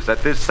Fridays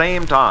at this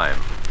same time.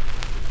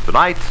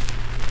 Tonight,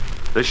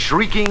 the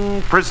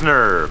Shrieking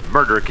Prisoner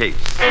murder case.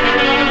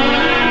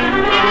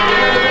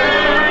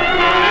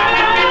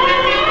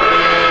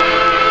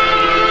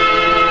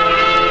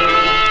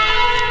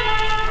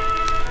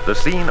 The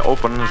scene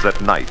opens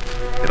at night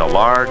in a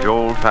large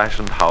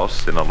old-fashioned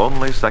house in a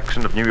lonely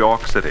section of New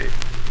York City.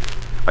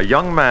 A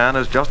young man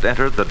has just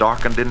entered the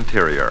darkened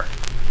interior,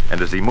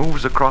 and as he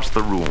moves across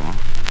the room,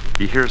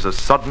 he hears a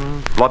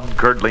sudden,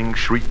 blood-curdling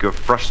shriek of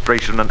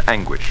frustration and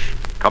anguish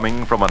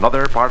coming from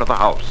another part of the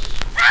house.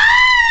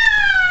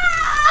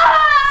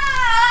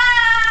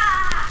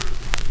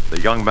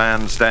 The young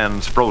man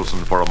stands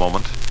frozen for a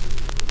moment.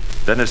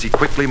 Then as he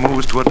quickly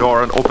moves to a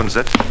door and opens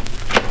it,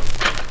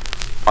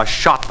 a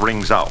shot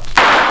rings out.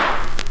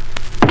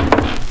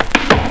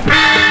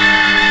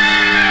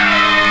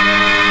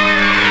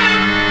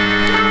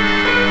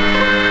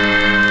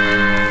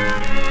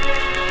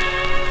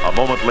 A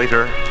moment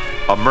later,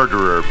 a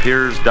murderer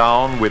peers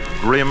down with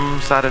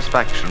grim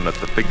satisfaction at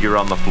the figure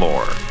on the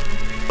floor.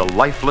 The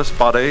lifeless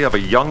body of a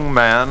young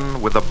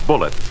man with a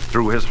bullet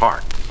through his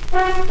heart.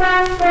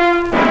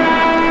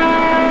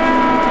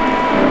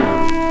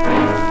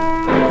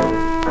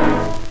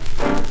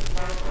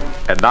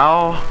 And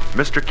now,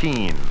 Mr.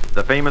 Keen,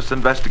 the famous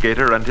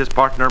investigator, and his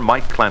partner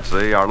Mike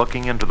Clancy are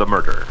looking into the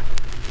murder.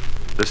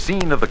 The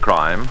scene of the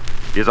crime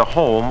is a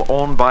home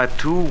owned by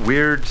two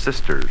weird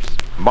sisters,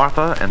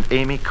 Martha and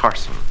Amy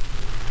Carson,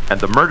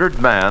 and the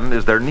murdered man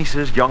is their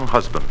niece's young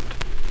husband.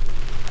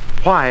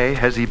 Why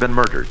has he been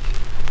murdered?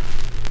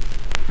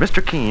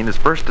 Mr. Keen is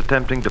first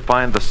attempting to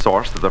find the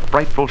source of the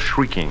frightful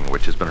shrieking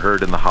which has been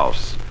heard in the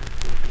house.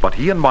 But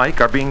he and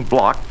Mike are being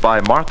blocked by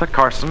Martha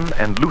Carson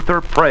and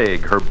Luther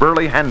Prague, her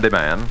burly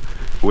handyman,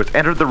 who has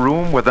entered the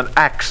room with an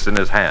axe in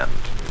his hand.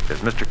 As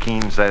Mr.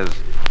 Keen says,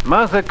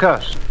 Martha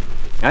Carson,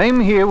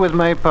 I'm here with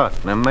my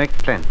partner, Mike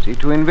Clancy,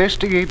 to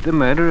investigate the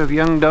murder of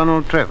young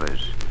Donald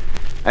Travers.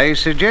 I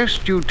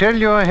suggest you tell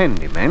your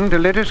handyman to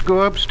let us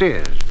go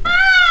upstairs.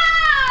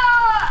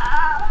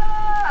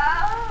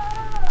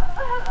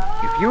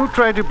 If you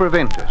try to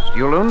prevent us,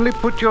 you'll only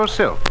put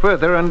yourself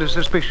further under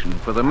suspicion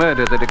for the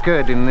murder that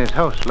occurred in this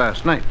house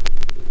last night.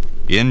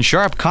 In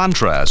sharp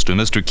contrast to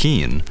Mr.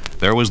 Keen,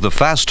 there was the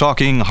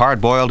fast-talking,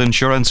 hard-boiled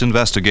insurance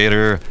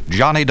investigator,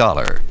 Johnny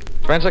Dollar.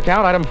 Expense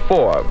account, item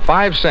 4,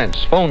 5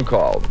 cents, phone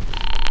call.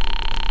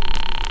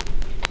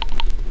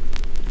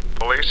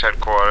 Police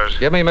headquarters.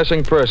 Give me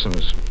missing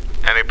persons.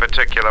 Any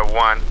particular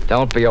one?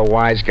 Don't be a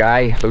wise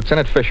guy.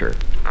 Lieutenant Fisher.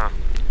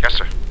 Yes,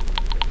 sir.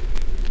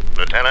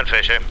 Lieutenant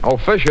Fisher. Oh,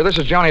 Fisher, this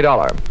is Johnny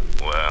Dollar.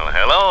 Well,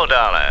 hello,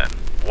 Dollar.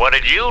 What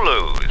did you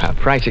lose?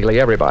 Practically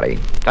everybody.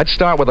 Let's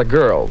start with a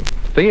girl,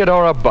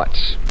 Theodora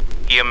Butts.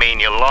 You mean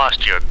you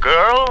lost your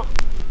girl?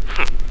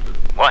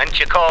 Why didn't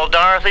you call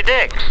Dorothy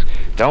Dix?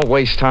 Don't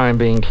waste time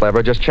being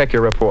clever. Just check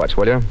your reports,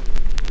 will you?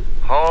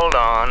 Hold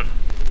on.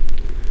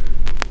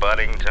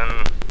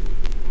 Buddington,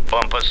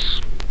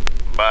 Bumpus,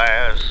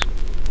 Byers.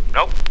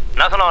 Nope,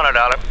 nothing on her,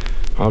 Dollar.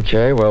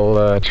 Okay,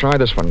 well, try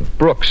this one.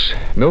 Brooks,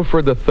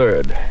 Milford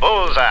III.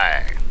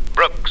 Bullseye.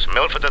 Brooks,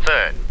 Milford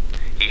III.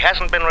 He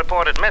hasn't been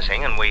reported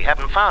missing, and we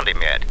haven't found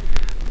him yet.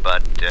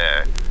 But,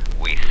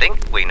 we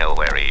think we know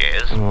where he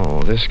is.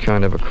 Oh, this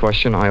kind of a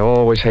question I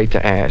always hate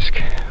to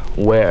ask.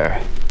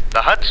 Where?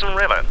 The Hudson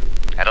River.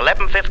 At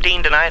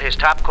 11:15 tonight, his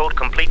top coat,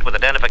 complete with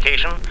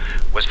identification,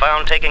 was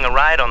found taking a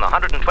ride on the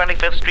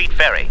 125th Street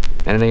ferry.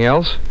 Anything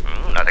else?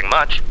 Nothing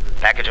much.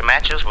 Package of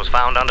matches was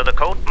found under the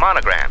coat,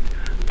 monogrammed.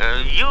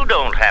 You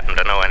don't happen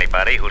to know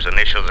anybody whose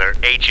initials are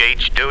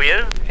H.H., do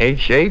you?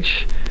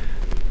 H.H.?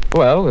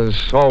 Well,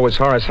 there's always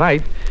Horace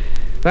Height.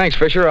 Thanks,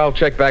 Fisher. I'll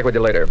check back with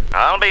you later.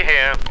 I'll be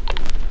here.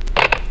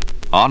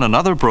 On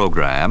another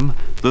program,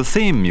 the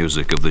theme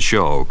music of the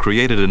show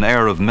created an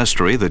air of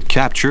mystery that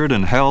captured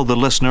and held the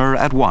listener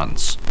at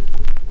once.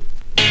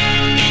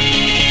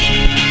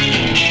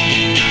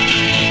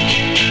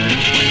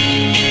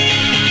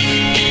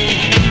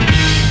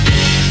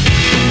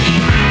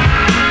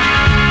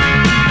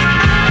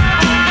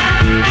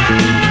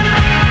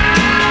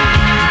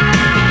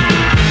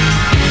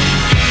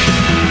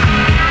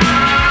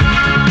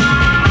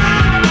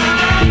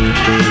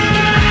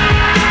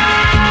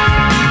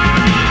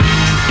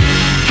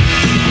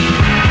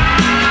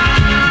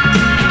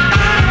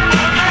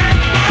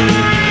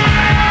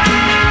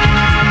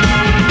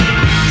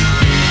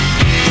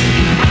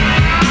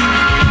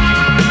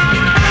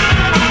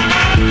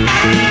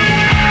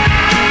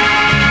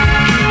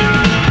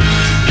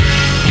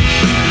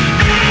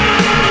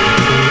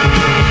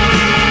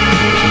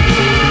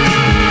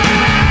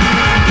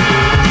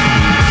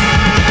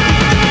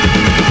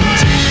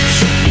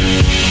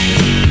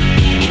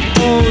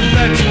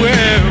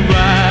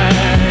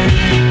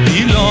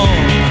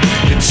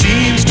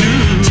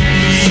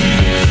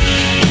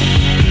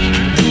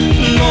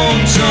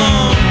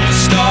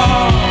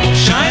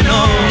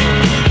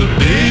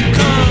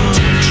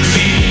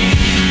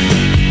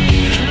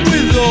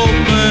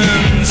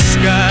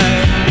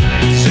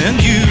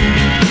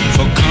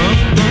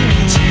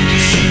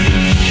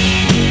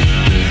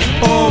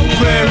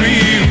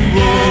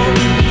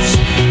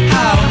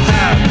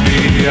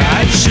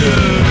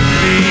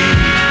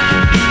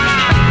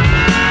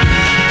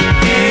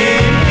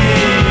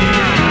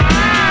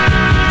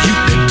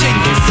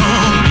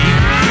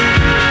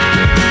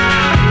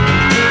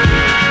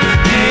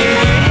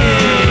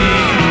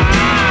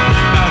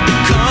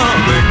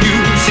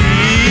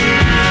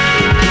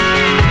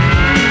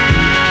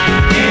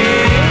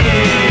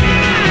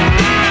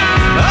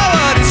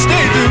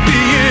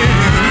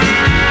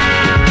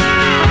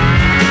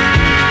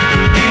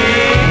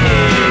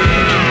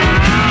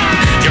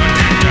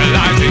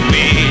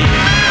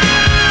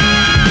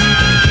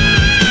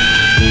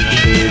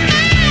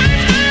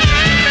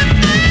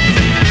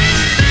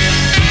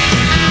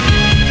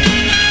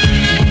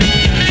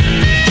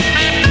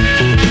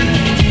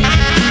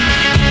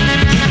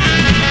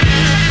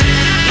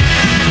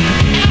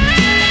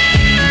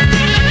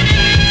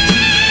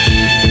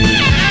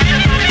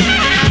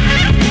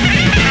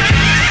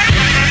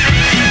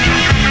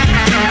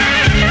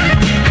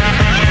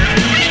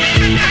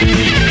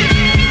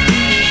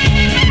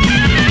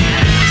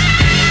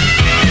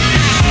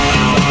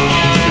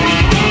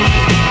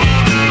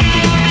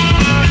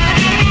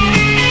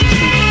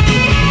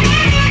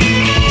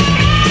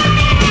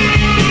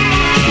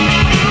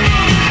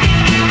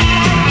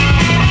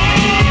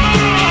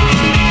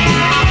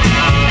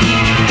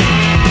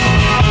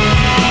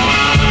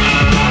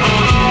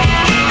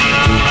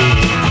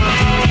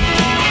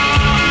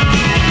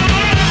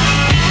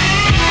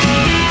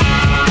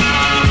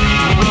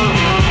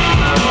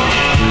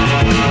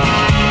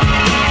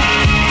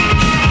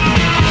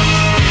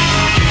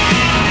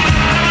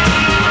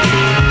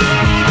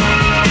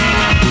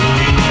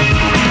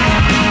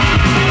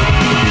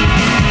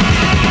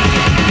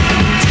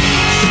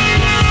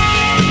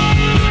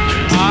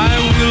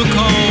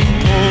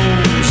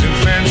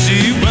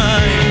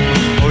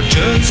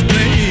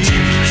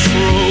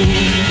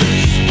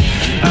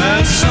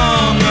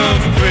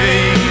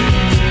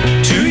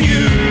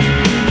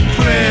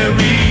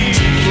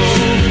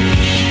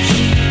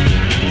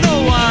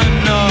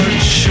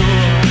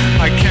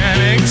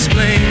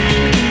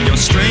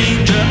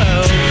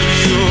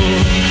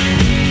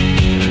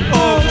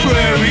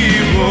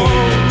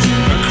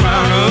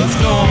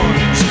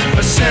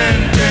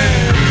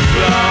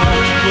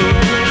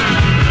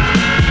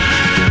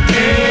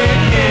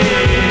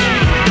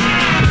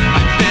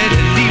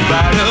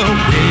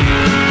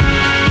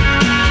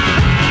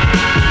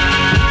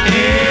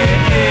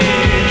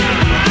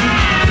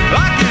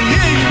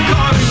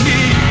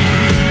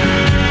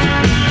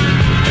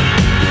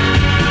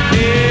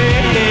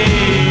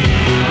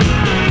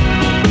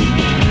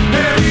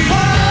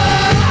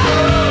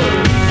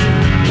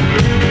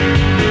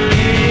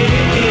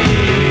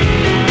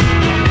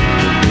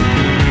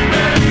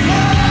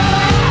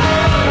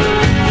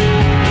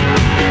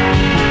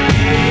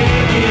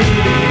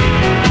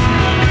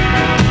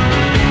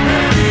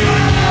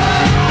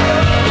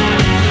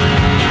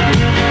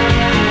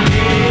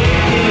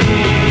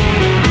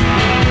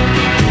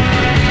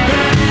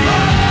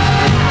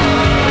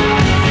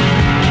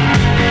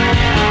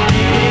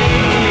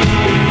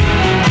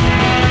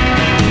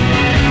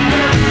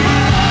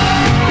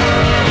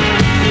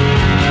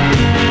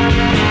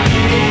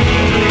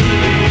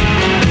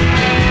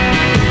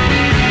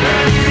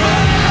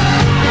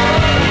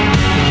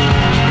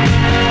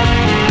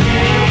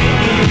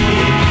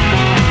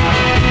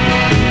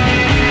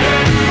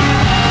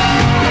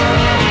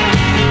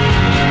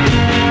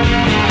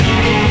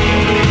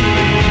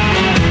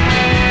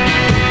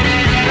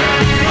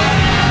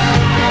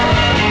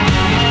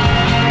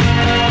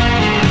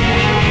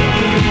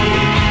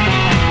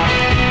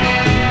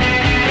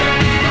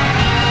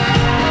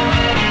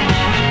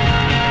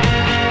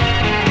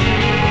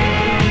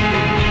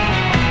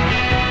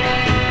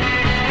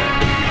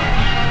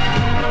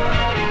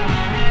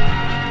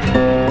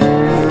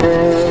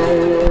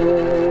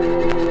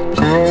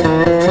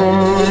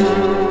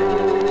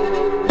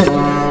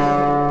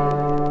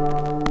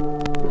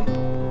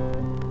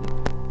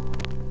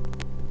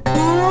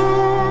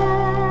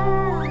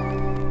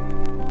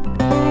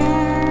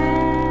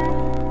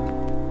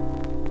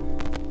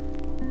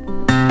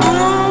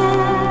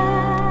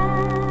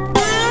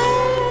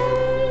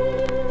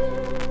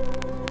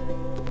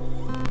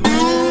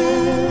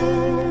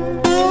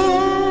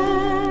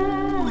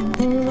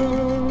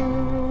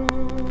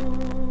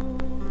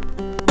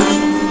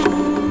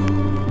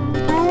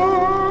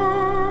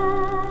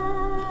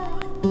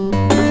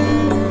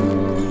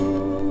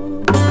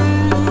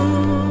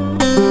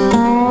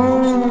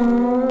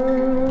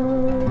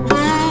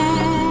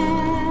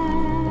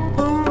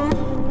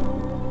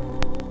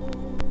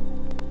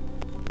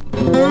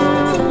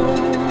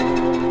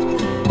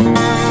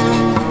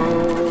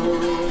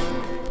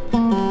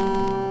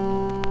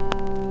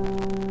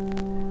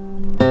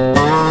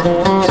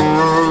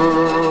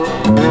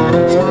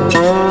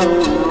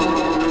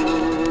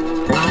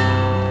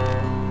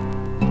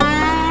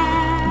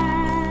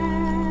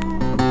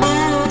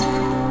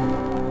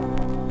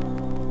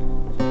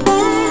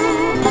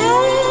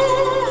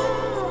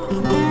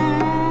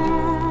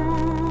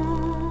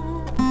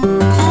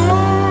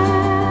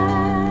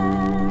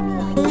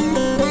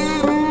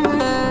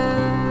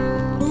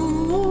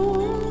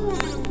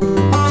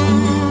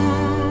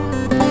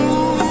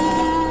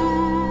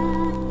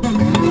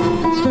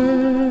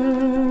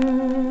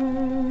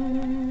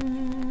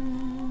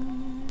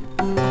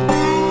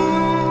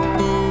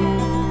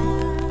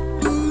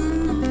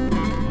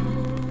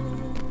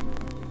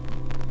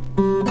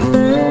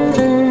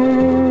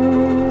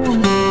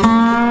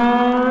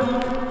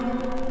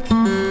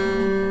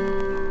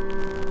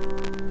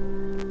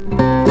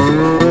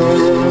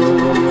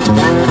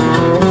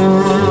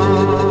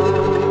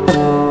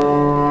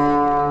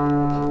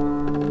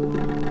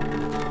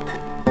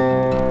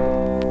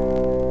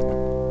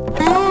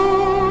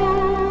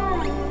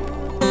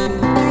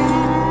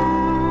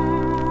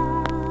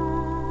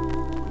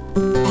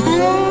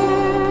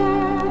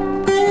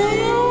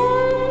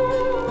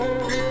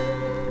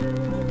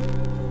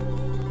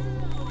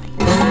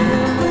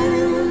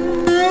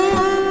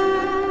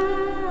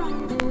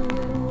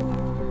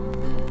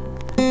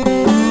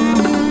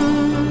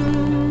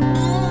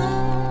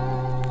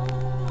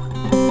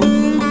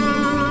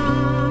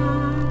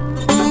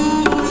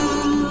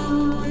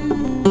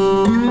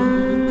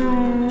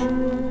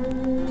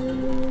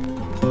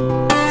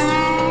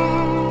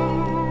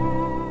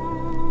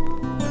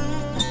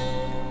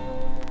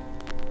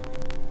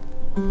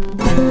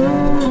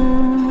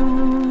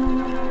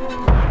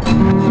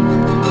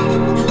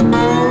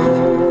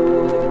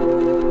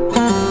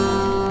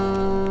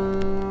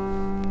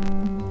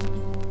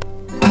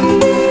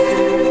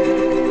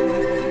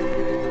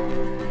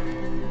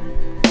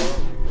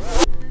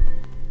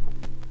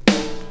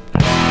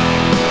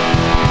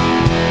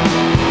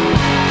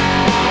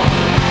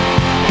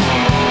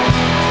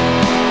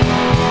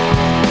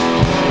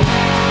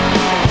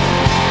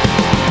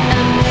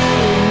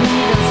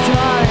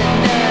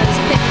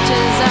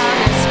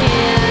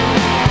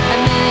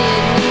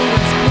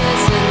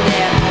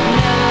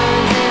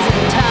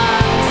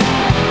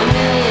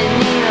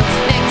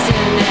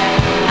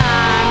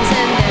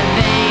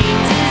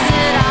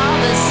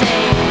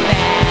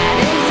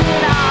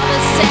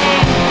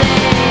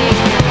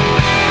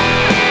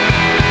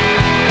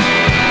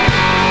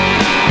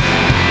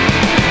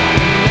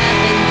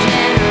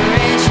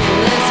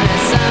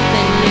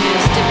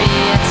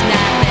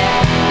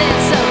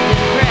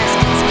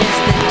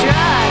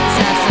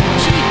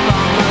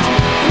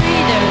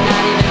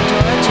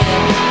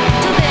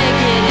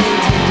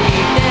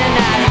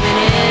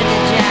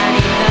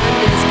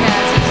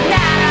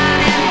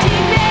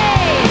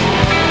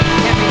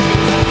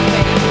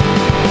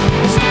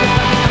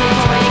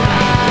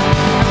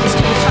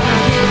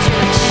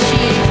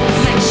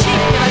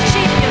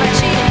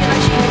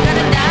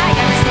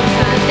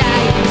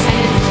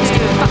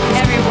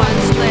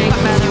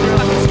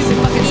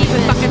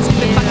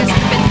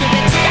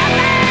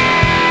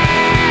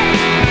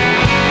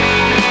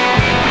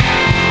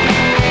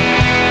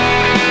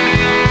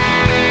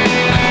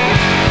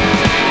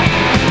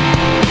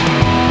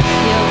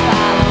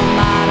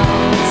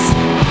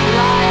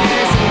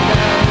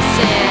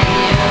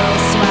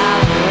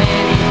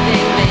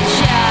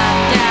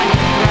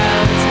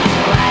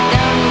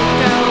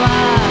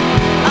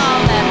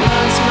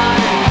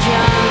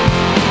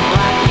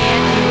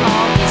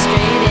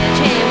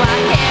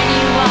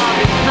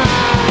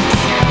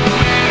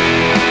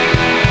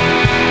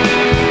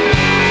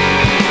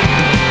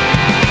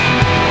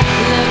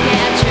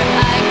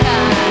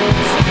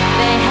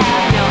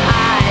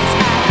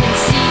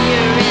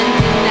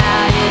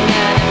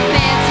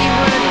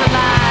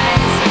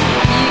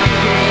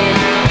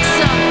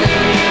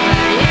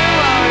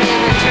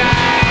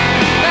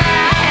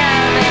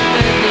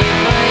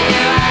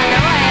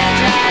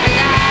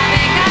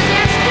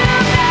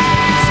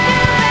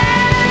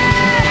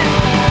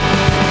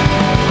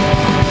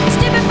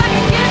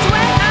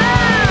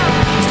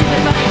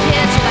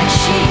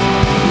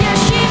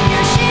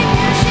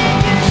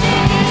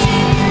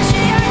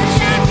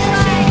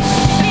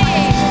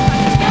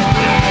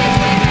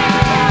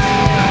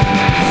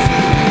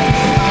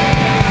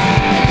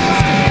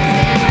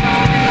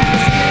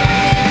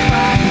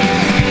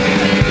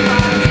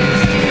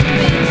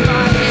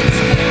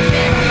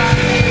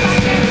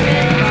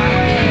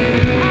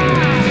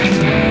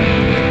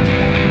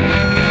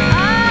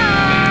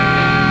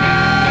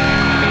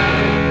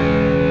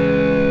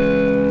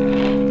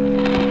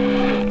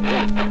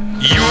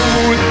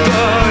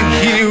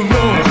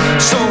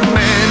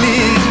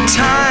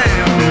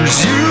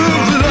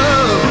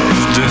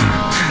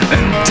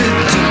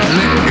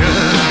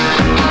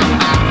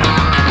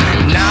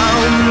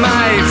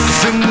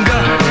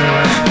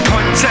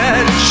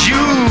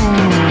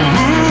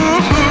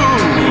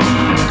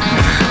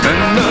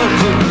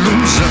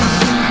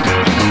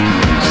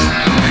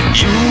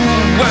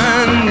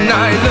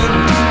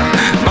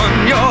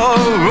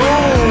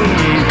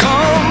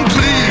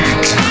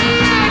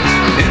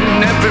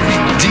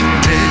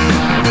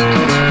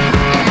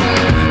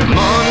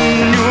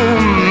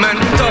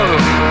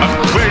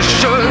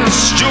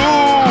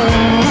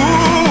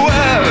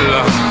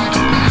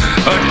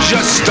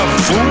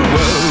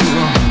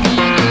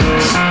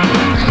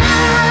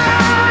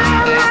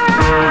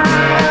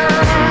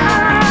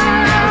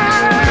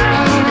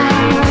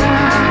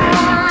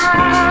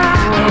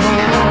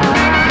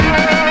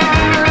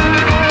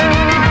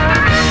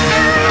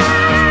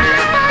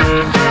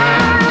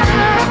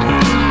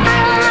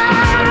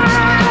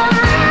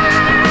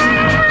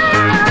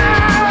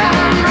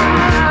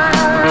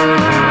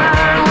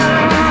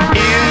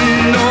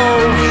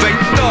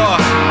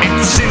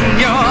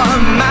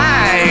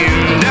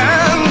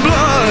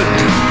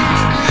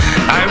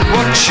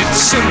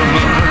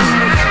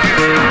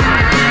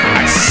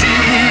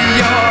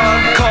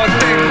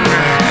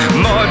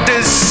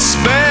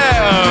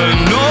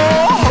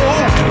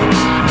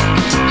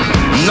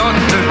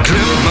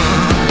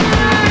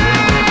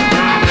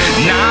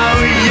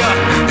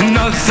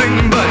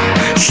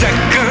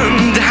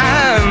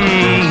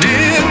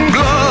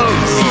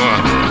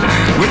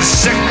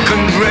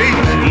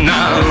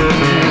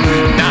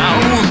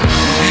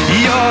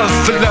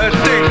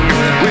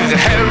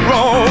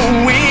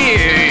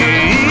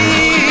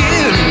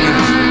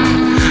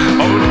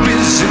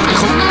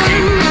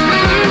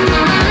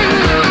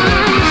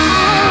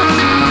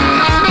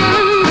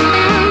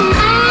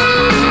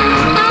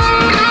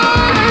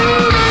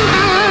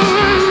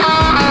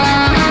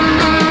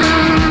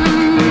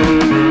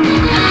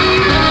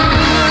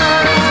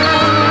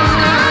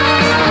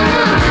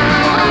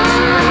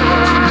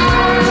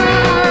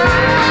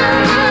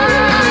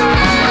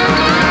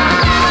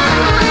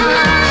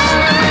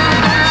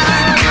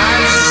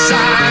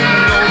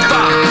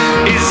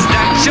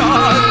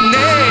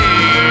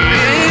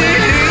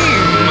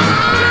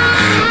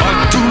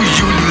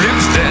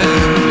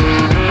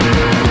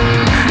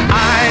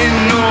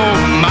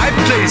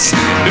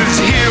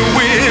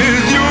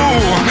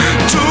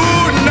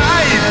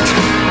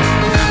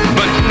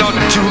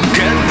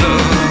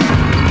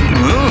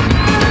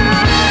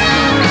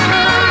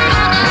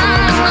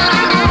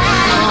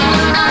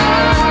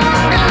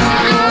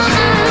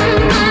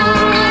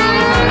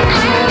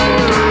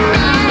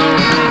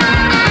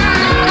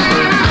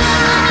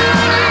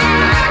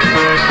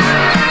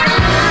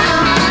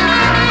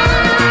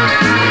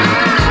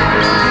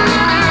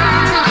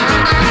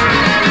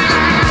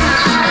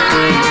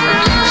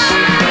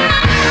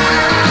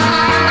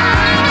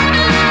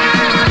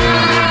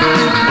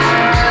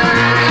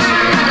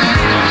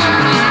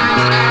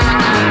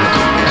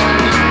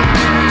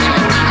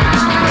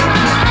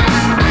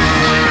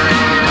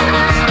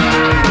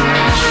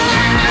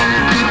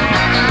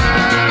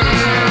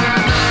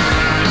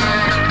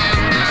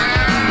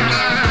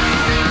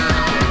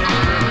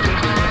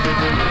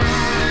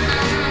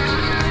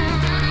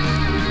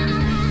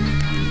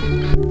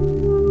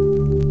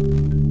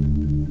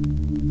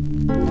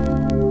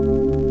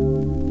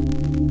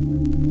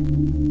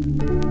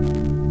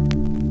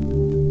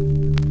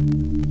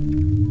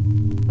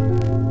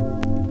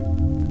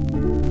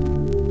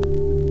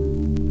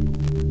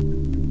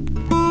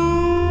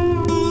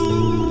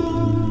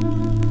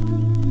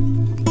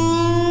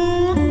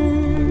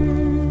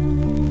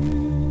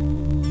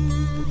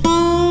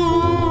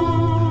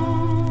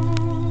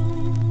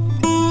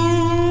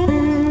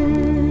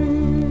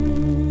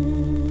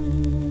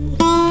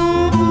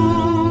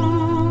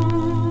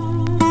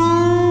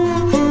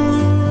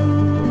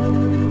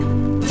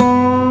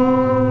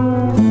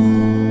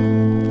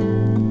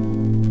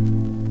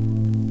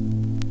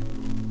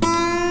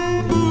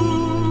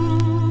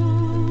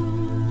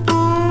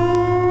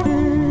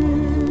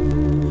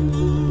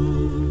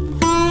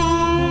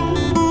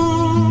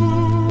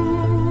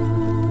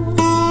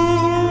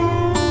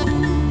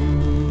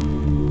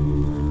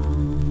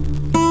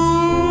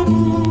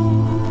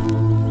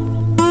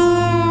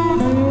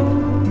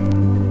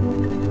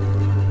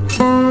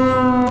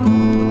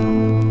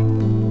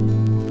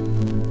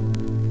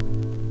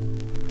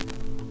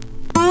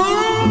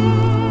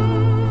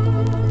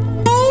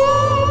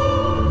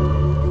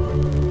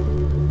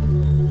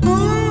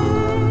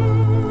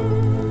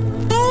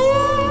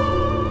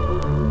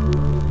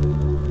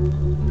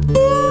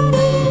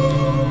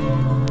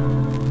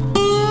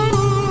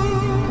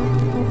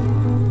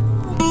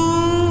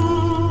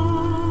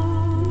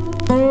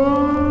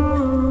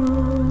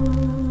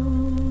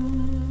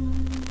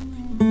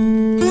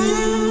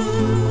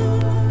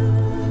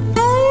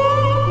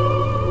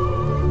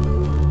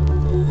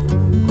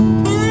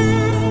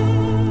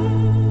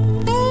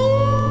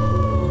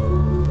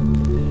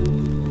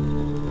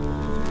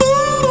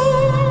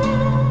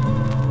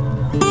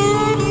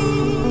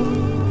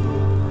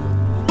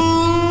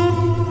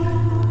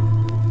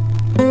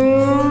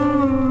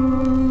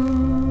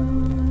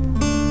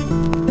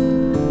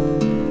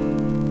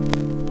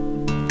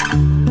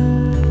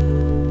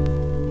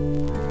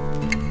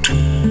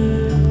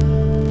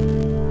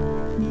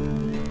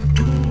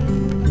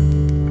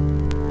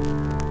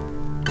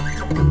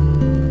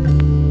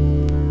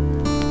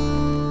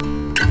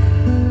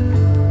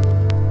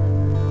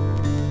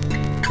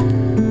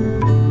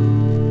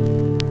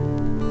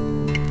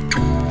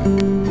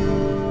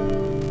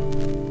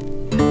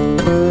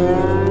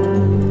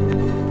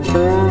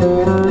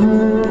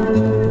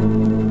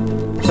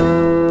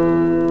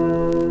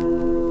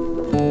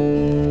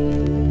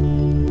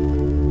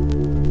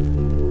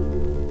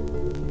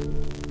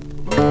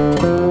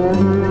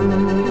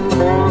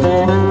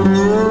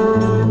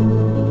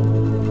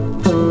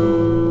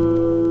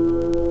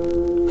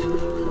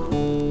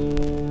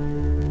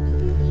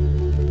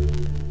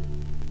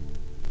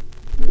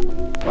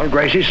 Well,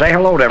 Gracie, say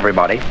hello to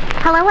everybody.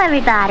 Hello,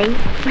 everybody.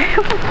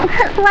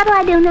 What do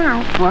I do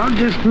now? Well,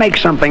 just make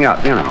something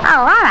up, you know.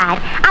 Oh, all right.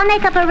 I'll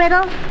make up a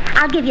riddle.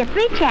 I'll give you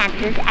 3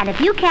 chances, and if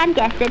you can't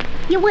guess it,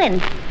 you win.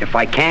 If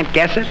I can't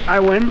guess it, I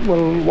win.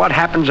 Well, what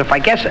happens if I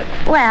guess it?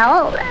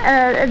 Well,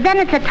 then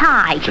it's a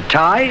tie. It's a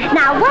tie?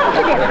 Now, what's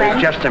the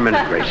difference? Just a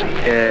minute, Gracie.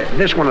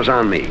 This one is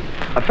on me.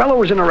 A fellow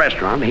was in a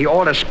restaurant. He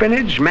ordered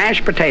spinach,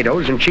 mashed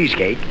potatoes, and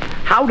cheesecake.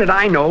 How did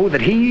I know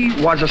that he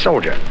was a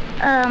soldier?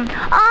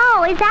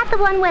 Oh, is that the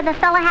one where the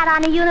fella had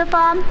on a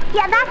uniform?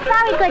 Yeah, that's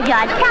very good,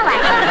 Judge. Tell us.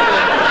 What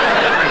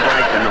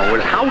I'd like to know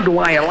is how do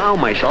I allow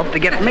myself to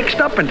get mixed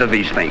up into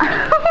these things?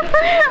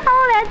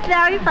 Oh, that's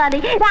very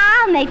funny. Now,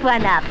 I'll make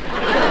one up.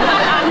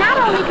 Not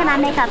only can I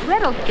make up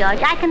riddles,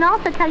 George, I can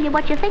also tell you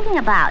what you're thinking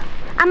about.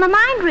 I'm a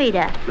mind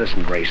reader.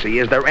 Listen, Gracie,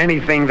 is there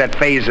anything that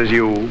phases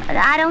you?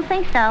 I don't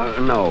think so.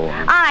 No.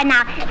 All right,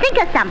 now,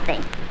 think of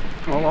something.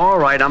 Well, all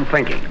right, I'm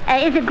thinking.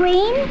 Is it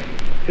green?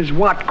 Is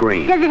what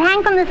green? Does it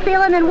hang from the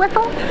ceiling and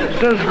whistle?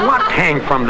 Does what hang from the